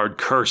signed card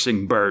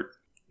cursing Bert.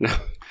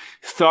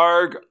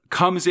 Tharg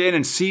comes in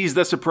and sees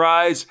the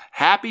surprise.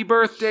 Happy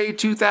birthday,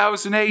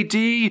 2000 AD.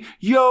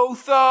 Yo,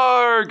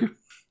 Tharg!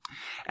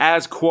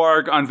 As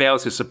Quarg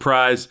unveils his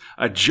surprise,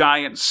 a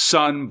giant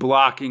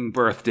sun-blocking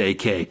birthday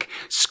cake.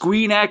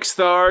 Screen X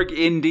Tharg,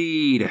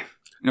 indeed.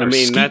 I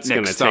mean, that's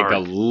going to take a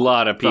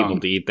lot of people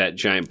to eat that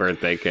giant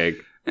birthday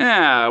cake.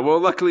 Yeah, well,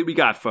 luckily we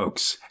got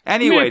folks.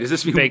 Anyway, does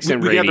this mean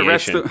we have the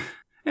rest of...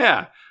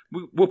 Yeah,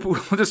 we'll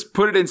just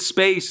put it in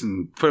space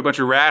and put a bunch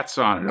of rats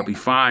on it. It'll be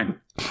fine.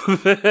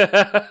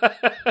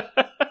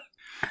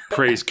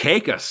 Praise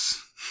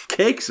Cakeus.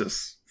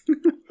 Cakesus.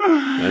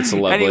 That's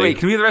lovely. Anyway,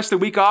 can we have the rest of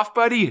the week off,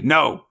 buddy?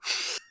 No.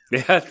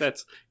 Yeah,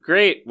 that's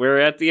great. We're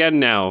at the end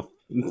now.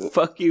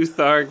 Fuck you,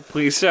 Tharg.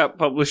 Please stop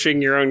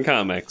publishing your own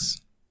comics.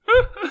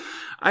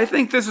 I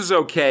think this is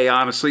okay,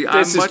 honestly.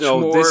 This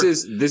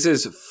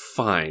is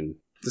fine.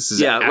 This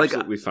is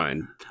absolutely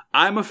fine.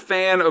 I'm a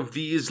fan of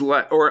these,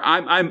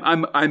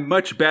 I'm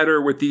much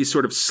better with these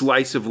sort of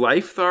slice of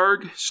life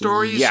Tharg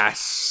stories.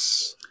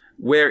 Yes.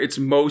 Where it's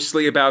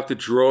mostly about the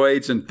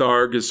droids and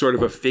Tharg is sort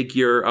of a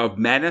figure of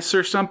menace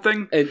or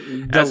something.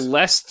 The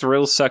less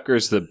thrill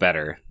suckers, the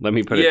better. Let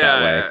me put it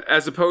that way.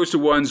 As opposed to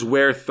ones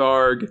where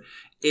Tharg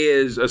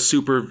is a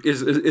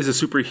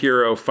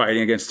superhero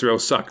fighting against thrill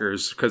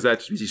suckers, because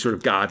that's he sort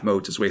of God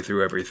modes his way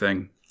through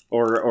everything.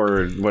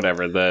 Or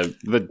whatever, the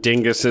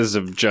dinguses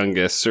of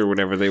Jungus, or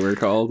whatever they were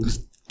called.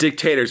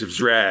 Dictators of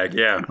Zrag,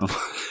 yeah.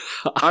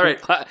 All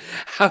right.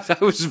 I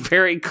was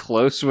very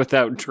close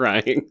without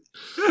trying.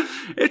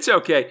 It's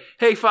okay.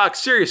 Hey, Fox,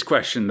 serious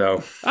question,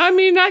 though. I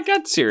mean, I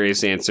got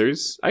serious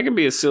answers. I can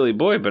be a silly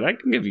boy, but I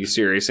can give you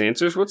serious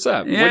answers. What's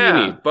up? Yeah, what do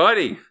you need?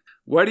 Buddy.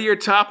 What are your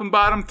top and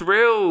bottom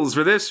thrills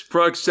for this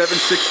Prog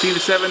 716 to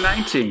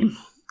 719?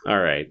 All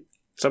right.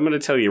 So I'm going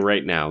to tell you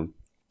right now.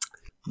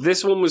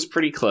 This one was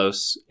pretty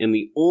close, and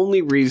the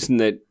only reason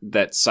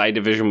that Side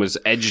Division was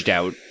edged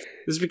out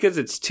is because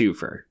it's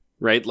twofer,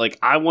 right? Like,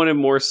 I wanted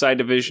more Side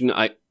Division.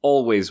 I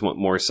always want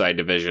more Side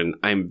Division.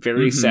 I'm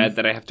very sad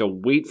that I have to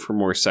wait for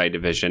more Side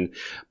Division.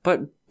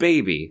 But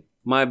baby,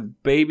 my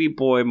baby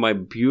boy, my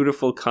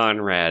beautiful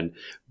Conrad,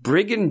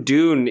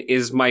 Brigandoon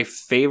is my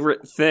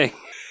favorite thing.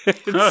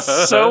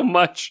 It's so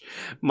much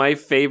my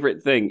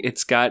favorite thing.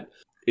 It's got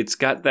it's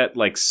got that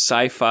like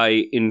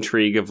sci-fi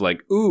intrigue of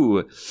like,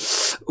 ooh,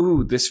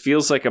 this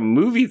feels like a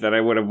movie that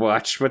I would have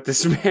watched, but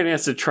this man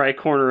has a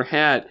tri-corner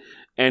hat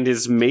and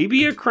is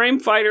maybe a crime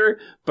fighter,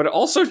 but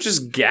also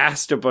just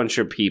gassed a bunch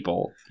of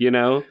people, you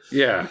know?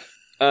 Yeah.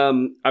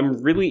 I'm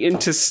really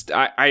into...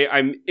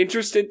 I'm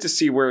interested to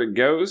see where it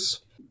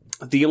goes.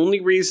 The only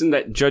reason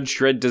that Judge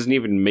Dredd doesn't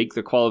even make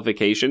the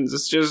qualifications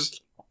is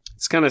just...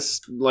 It's kind of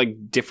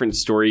like different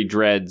story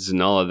dreads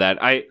and all of that.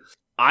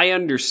 I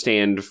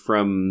understand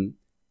from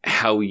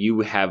how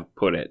you have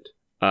put it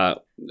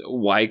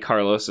why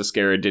Carlos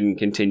Esquerra didn't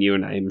continue,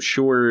 and I'm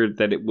sure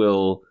that it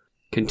will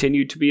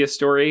continue to be a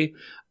story.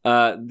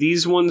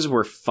 These ones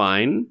were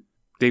fine.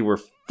 They were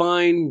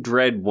fine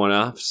Dredd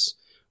one-offs.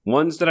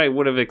 Ones that I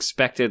would have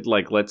expected,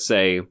 like, let's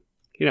say,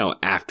 you know,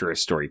 after a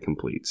story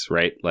completes,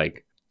 right?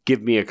 Like,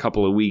 give me a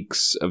couple of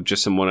weeks of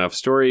just some one-off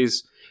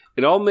stories.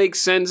 It all makes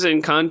sense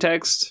in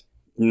context,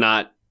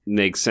 not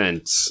make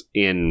sense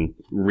in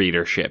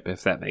readership,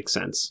 if that makes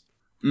sense.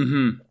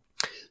 Mm-hmm.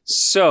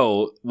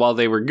 So, while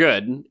they were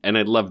good, and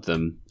I loved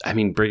them, I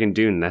mean,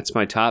 Brigadoon, that's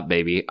my top,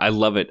 baby. I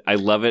love it,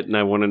 and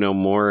I want to know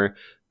more.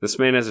 This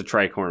man has a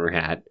tri-corner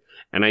hat,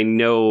 and I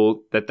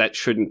know that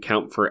shouldn't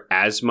count for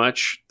as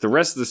much. The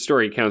rest of the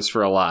story counts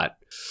for a lot.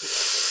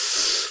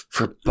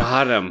 For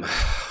Bottom,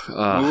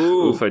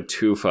 oofa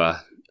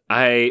tufa.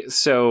 I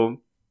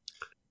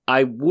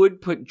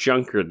would put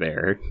Junker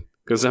there,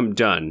 because I'm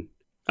done.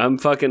 I'm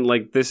fucking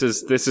like,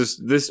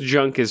 this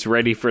junk is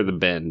ready for the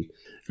bin.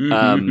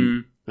 Mm-hmm.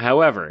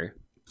 However,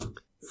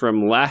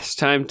 from last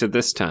time to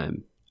this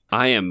time,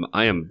 I am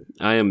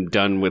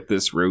done with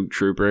this Rogue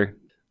Trooper.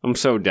 I'm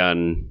so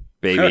done,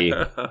 baby.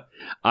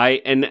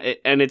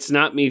 And it's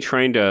not me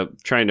trying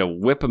to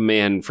whip a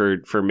man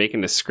for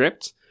making a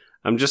script.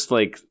 I'm just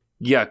like,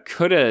 you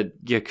could have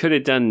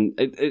done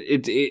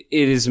it. It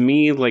is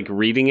me like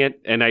reading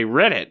it, and I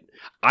read it.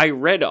 I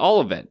read all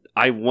of it.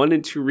 I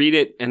wanted to read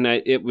it, and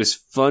it was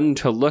fun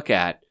to look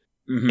at.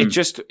 Mm-hmm. It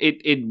just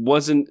it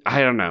wasn't.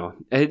 I don't know.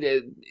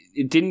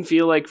 It didn't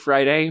feel like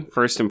Friday,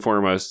 first and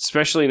foremost,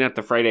 especially not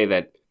the Friday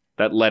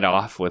that led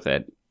off with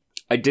it.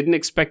 I didn't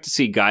expect to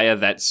see Gaia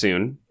that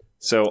soon,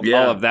 so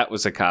all of that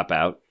was a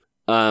cop-out.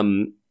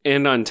 And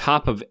on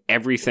top of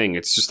everything,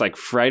 it's just like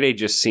Friday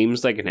just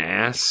seems like an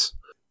ass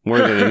more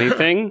than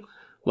anything.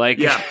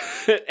 Like,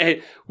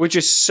 which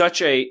is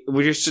such a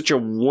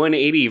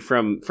 180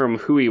 from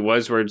who he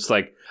was, where it's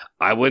like,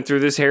 I went through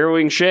this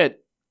harrowing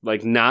shit,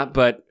 like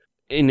but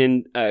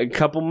in a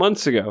couple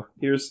months ago.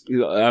 Here's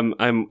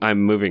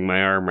I'm moving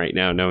my arm right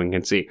now, no one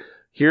can see.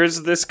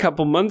 Here's this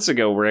couple months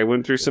ago where I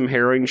went through some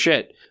harrowing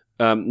shit.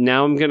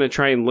 Now I'm gonna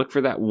try and look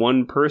for that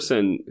one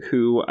person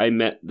who I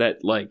met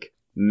that like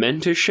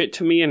meant a shit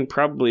to me and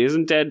probably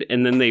isn't dead,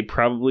 and then they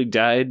probably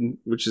died,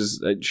 which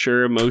is a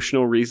sure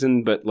emotional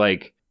reason, but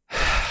like,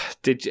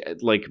 did you,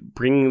 like,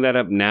 bringing that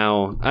up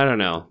now? I don't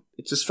know.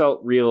 It just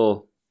felt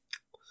real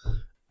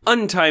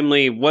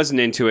untimely. Wasn't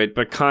into it,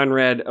 but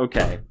Conrad,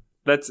 okay,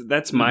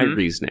 that's my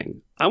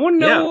reasoning. I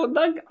want to know.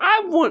 Like,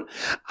 I want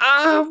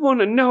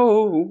to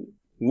know,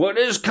 what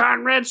is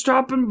Conrad's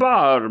top and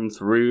bottom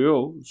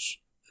thrills?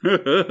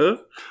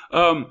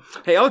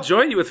 Hey, I'll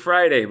join you with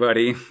Friday,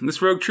 buddy.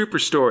 This Rogue Trooper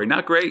story,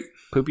 not great.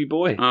 Poopy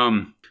boy.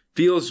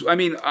 Feels. I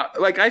mean,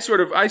 like I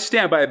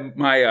stand by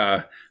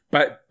my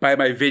by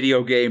my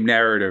video game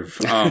narrative.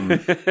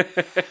 Bad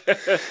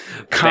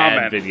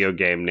video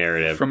game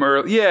narrative from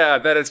early. Yeah,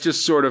 that it's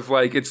just sort of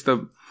like it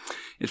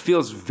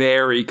feels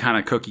very kind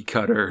of cookie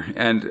cutter,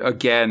 and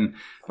again,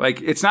 like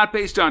it's not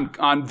based on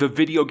the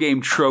video game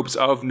tropes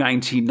of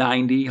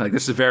 1990. Like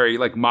this is a very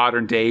like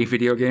modern day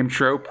video game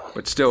trope,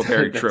 but still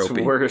very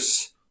tropey.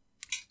 Worse.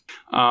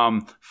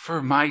 For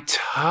my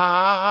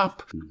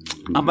top,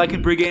 I'm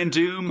liking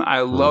Brigadoon. I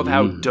love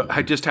how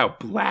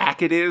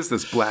black it is.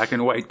 This black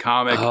and white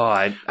comic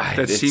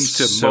that seems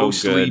to so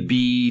mostly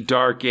be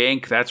dark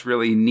ink. That's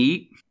really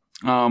neat.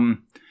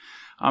 I'm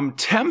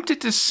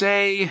tempted to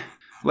say,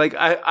 like,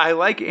 I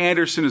like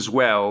Anderson as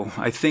well.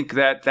 I think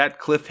that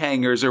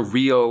cliffhanger is a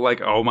real,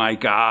 like, oh my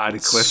god,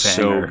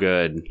 cliffhanger. So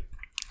good.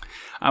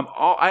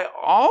 I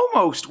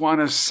almost want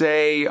to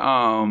say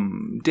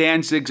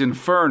Danzig's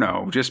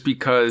Inferno, just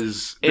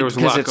because there was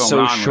a lot going on with it. Because it's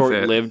so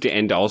short-lived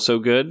and also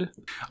good?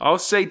 I'll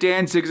say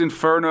Danzig's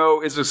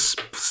Inferno is a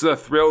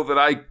thrill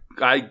that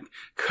I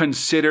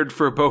considered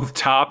for both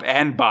top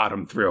and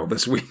bottom thrill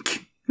this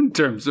week, in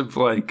terms of,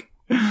 like,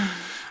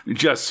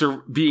 just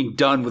being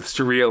done with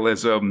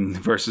surrealism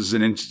versus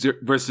an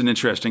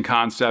interesting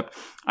concept.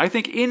 I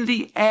think in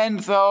the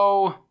end,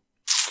 though,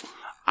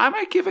 I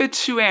might give it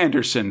to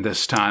Anderson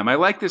this time. I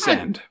like this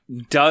end.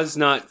 Does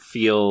not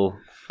feel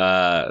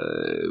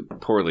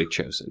poorly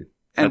chosen.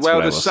 And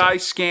while the Psy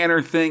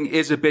Scanner thing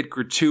is a bit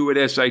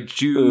gratuitous, I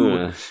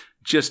do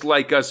just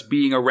like us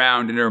being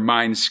around in her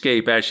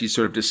mindscape as she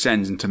sort of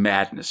descends into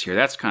madness here.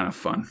 That's kind of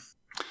fun.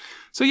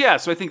 So I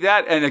think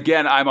that, and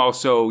again, I'm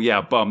also,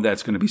 bummed that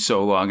it's going to be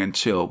so long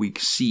until we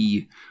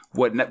see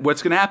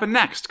what's going to happen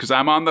next, because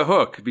I'm on the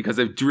hook, because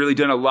they've really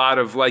done a lot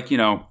of, like, you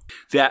know,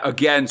 that,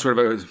 again, sort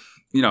of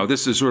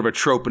this is sort of a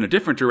trope in a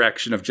different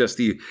direction of just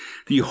the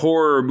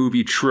horror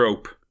movie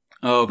trope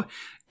of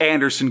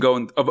Anderson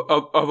of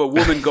a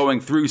woman going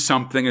through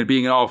something and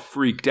being all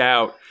freaked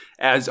out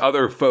as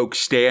other folks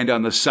stand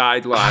on the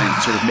sideline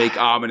and sort of make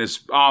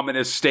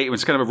ominous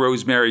statements, kind of a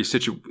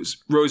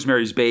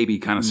Rosemary's Baby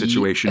kind of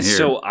situation here.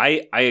 So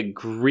I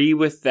agree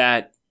with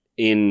that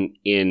I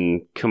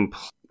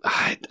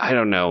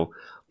don't know.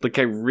 Like,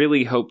 I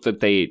really hope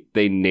that they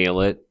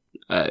nail it,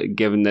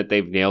 given that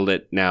they've nailed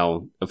it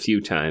now a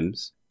few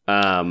times.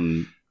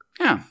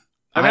 Yeah.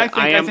 I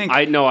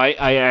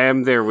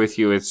am there with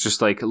you. It's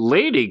just like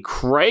Lady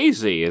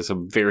Crazy is a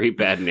very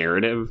bad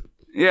narrative.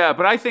 Yeah,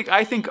 but I think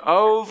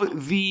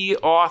of the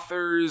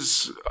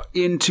authors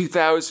in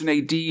 2000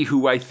 AD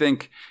who I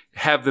think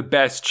have the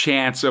best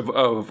chance of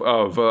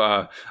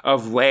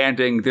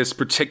landing this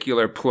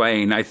particular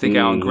plane. I think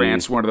Alan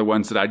Grant's one of the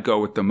ones that I'd go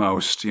with the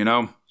most.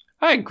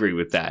 I agree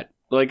with that.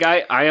 Like,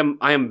 I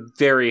am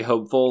very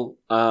hopeful.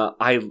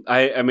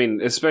 I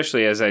mean,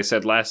 especially as I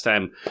said last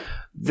time,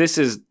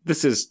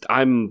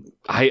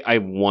 I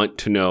want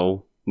to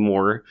know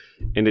more,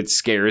 and it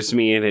scares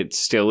me, and it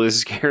still is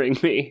scaring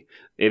me.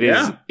 It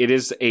is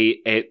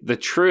the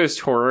truest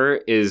horror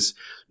is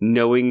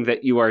knowing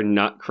that you are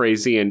not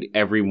crazy and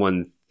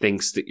everyone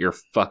thinks that you're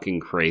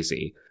fucking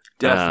crazy.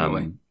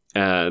 Definitely.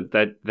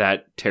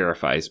 That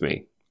terrifies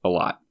me a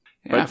lot.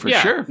 Yeah,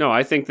 but sure. No,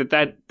 I think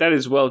that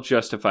is well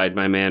justified,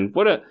 my man.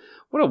 What a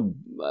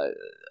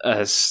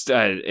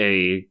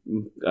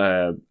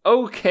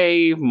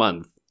okay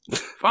month.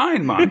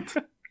 Fine month.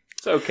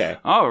 It's okay.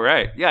 All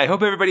right. Yeah, I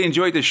hope everybody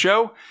enjoyed the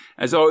show.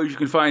 As always, you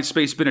can find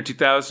Space Spinner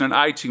 2000 on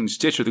iTunes,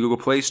 Stitcher, the Google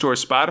Play Store,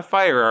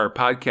 Spotify, or our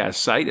podcast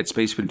site at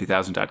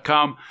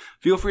spacespinner2000.com.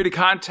 Feel free to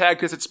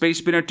contact us at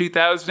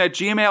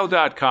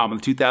spacespinner2000@gmail.com on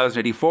the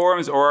 2080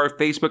 forums or our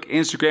Facebook,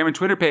 Instagram, and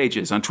Twitter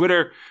pages. On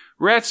Twitter,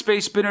 we're at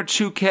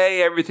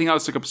SpaceSpinner2K. Everything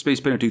else, look up Space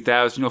Spinner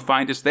 2000. You'll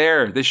find us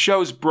there. This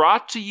show's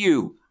brought to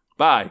you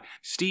by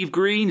Steve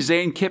Green,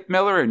 Zane Kip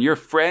Miller, and your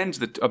friends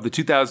of the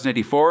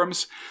 2080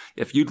 forums.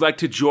 If you'd like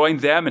to join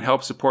them and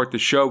help support the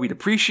show, we'd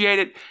appreciate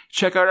it.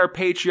 Check out our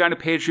Patreon at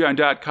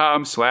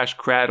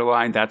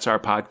patreon.com/Cradaline. That's our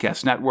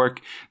podcast network.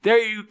 There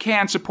you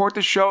can support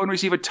the show and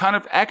receive a ton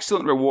of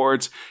excellent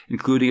rewards,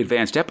 including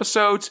advanced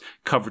episodes,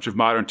 coverage of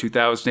modern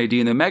 2000 AD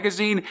in the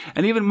magazine,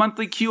 and even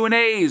monthly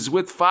Q&As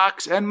with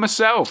Fox and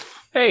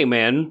myself. Hey,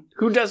 man,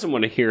 who doesn't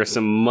want to hear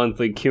some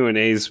monthly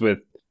Q&As with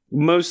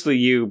mostly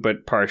you,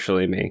 but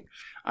partially me?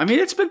 I mean,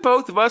 it's been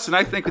both of us, and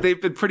I think they've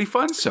been pretty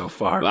fun so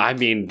far. I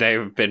mean,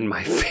 they've been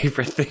my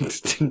favorite things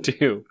to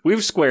do.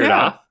 We've squared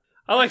off.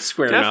 I like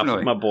squaring off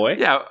with my boy.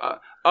 Yeah,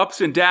 ups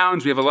and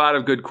downs. We have a lot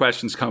of good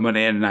questions coming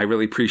in, and I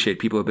really appreciate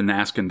people who have been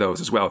asking those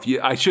as well.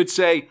 I should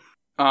say,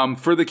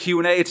 for the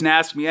Q&A, it's an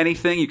Ask Me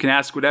Anything. You can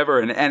ask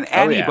whatever, and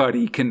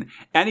anybody can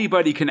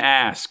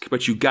ask,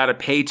 but you got to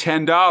pay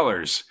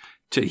 $10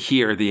 to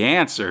hear the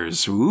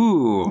answers.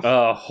 Ooh.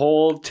 A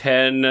whole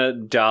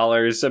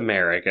 $10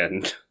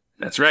 American.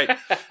 That's right.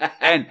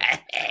 And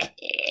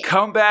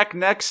come back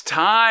next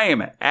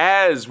time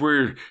as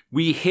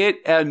we hit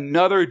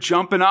another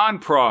Jumpin' On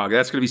prog.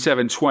 That's going to be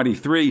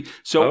 723.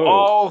 So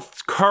all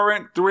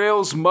current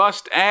thrills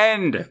must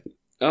end.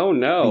 Oh,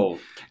 no.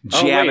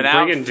 Jamming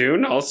out.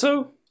 Brigandoon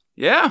also?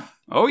 Yeah.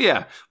 Oh,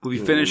 yeah. We'll be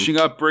finishing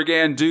up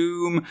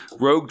Brigandoon, the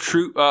Rogue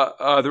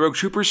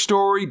Trooper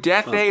story,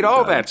 Death Aid,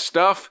 all that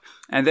stuff.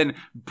 And then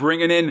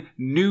bringing in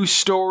new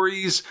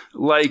stories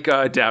like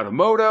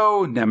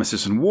Daudamoto,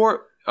 Nemesis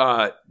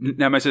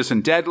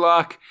and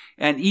Deadlock,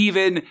 and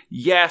even,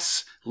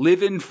 yes,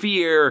 Live in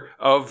Fear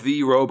of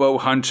the Robo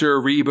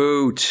Hunter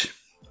reboot.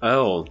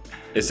 Oh,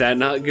 is that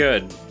not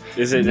good?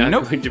 Is it not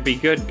going to be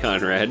good,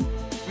 Conrad?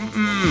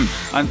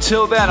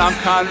 Until then, I'm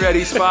Conrad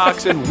East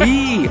Fox, and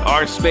we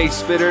are Space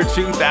Spinner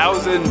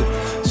 2000.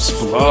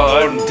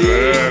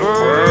 Splendiferous!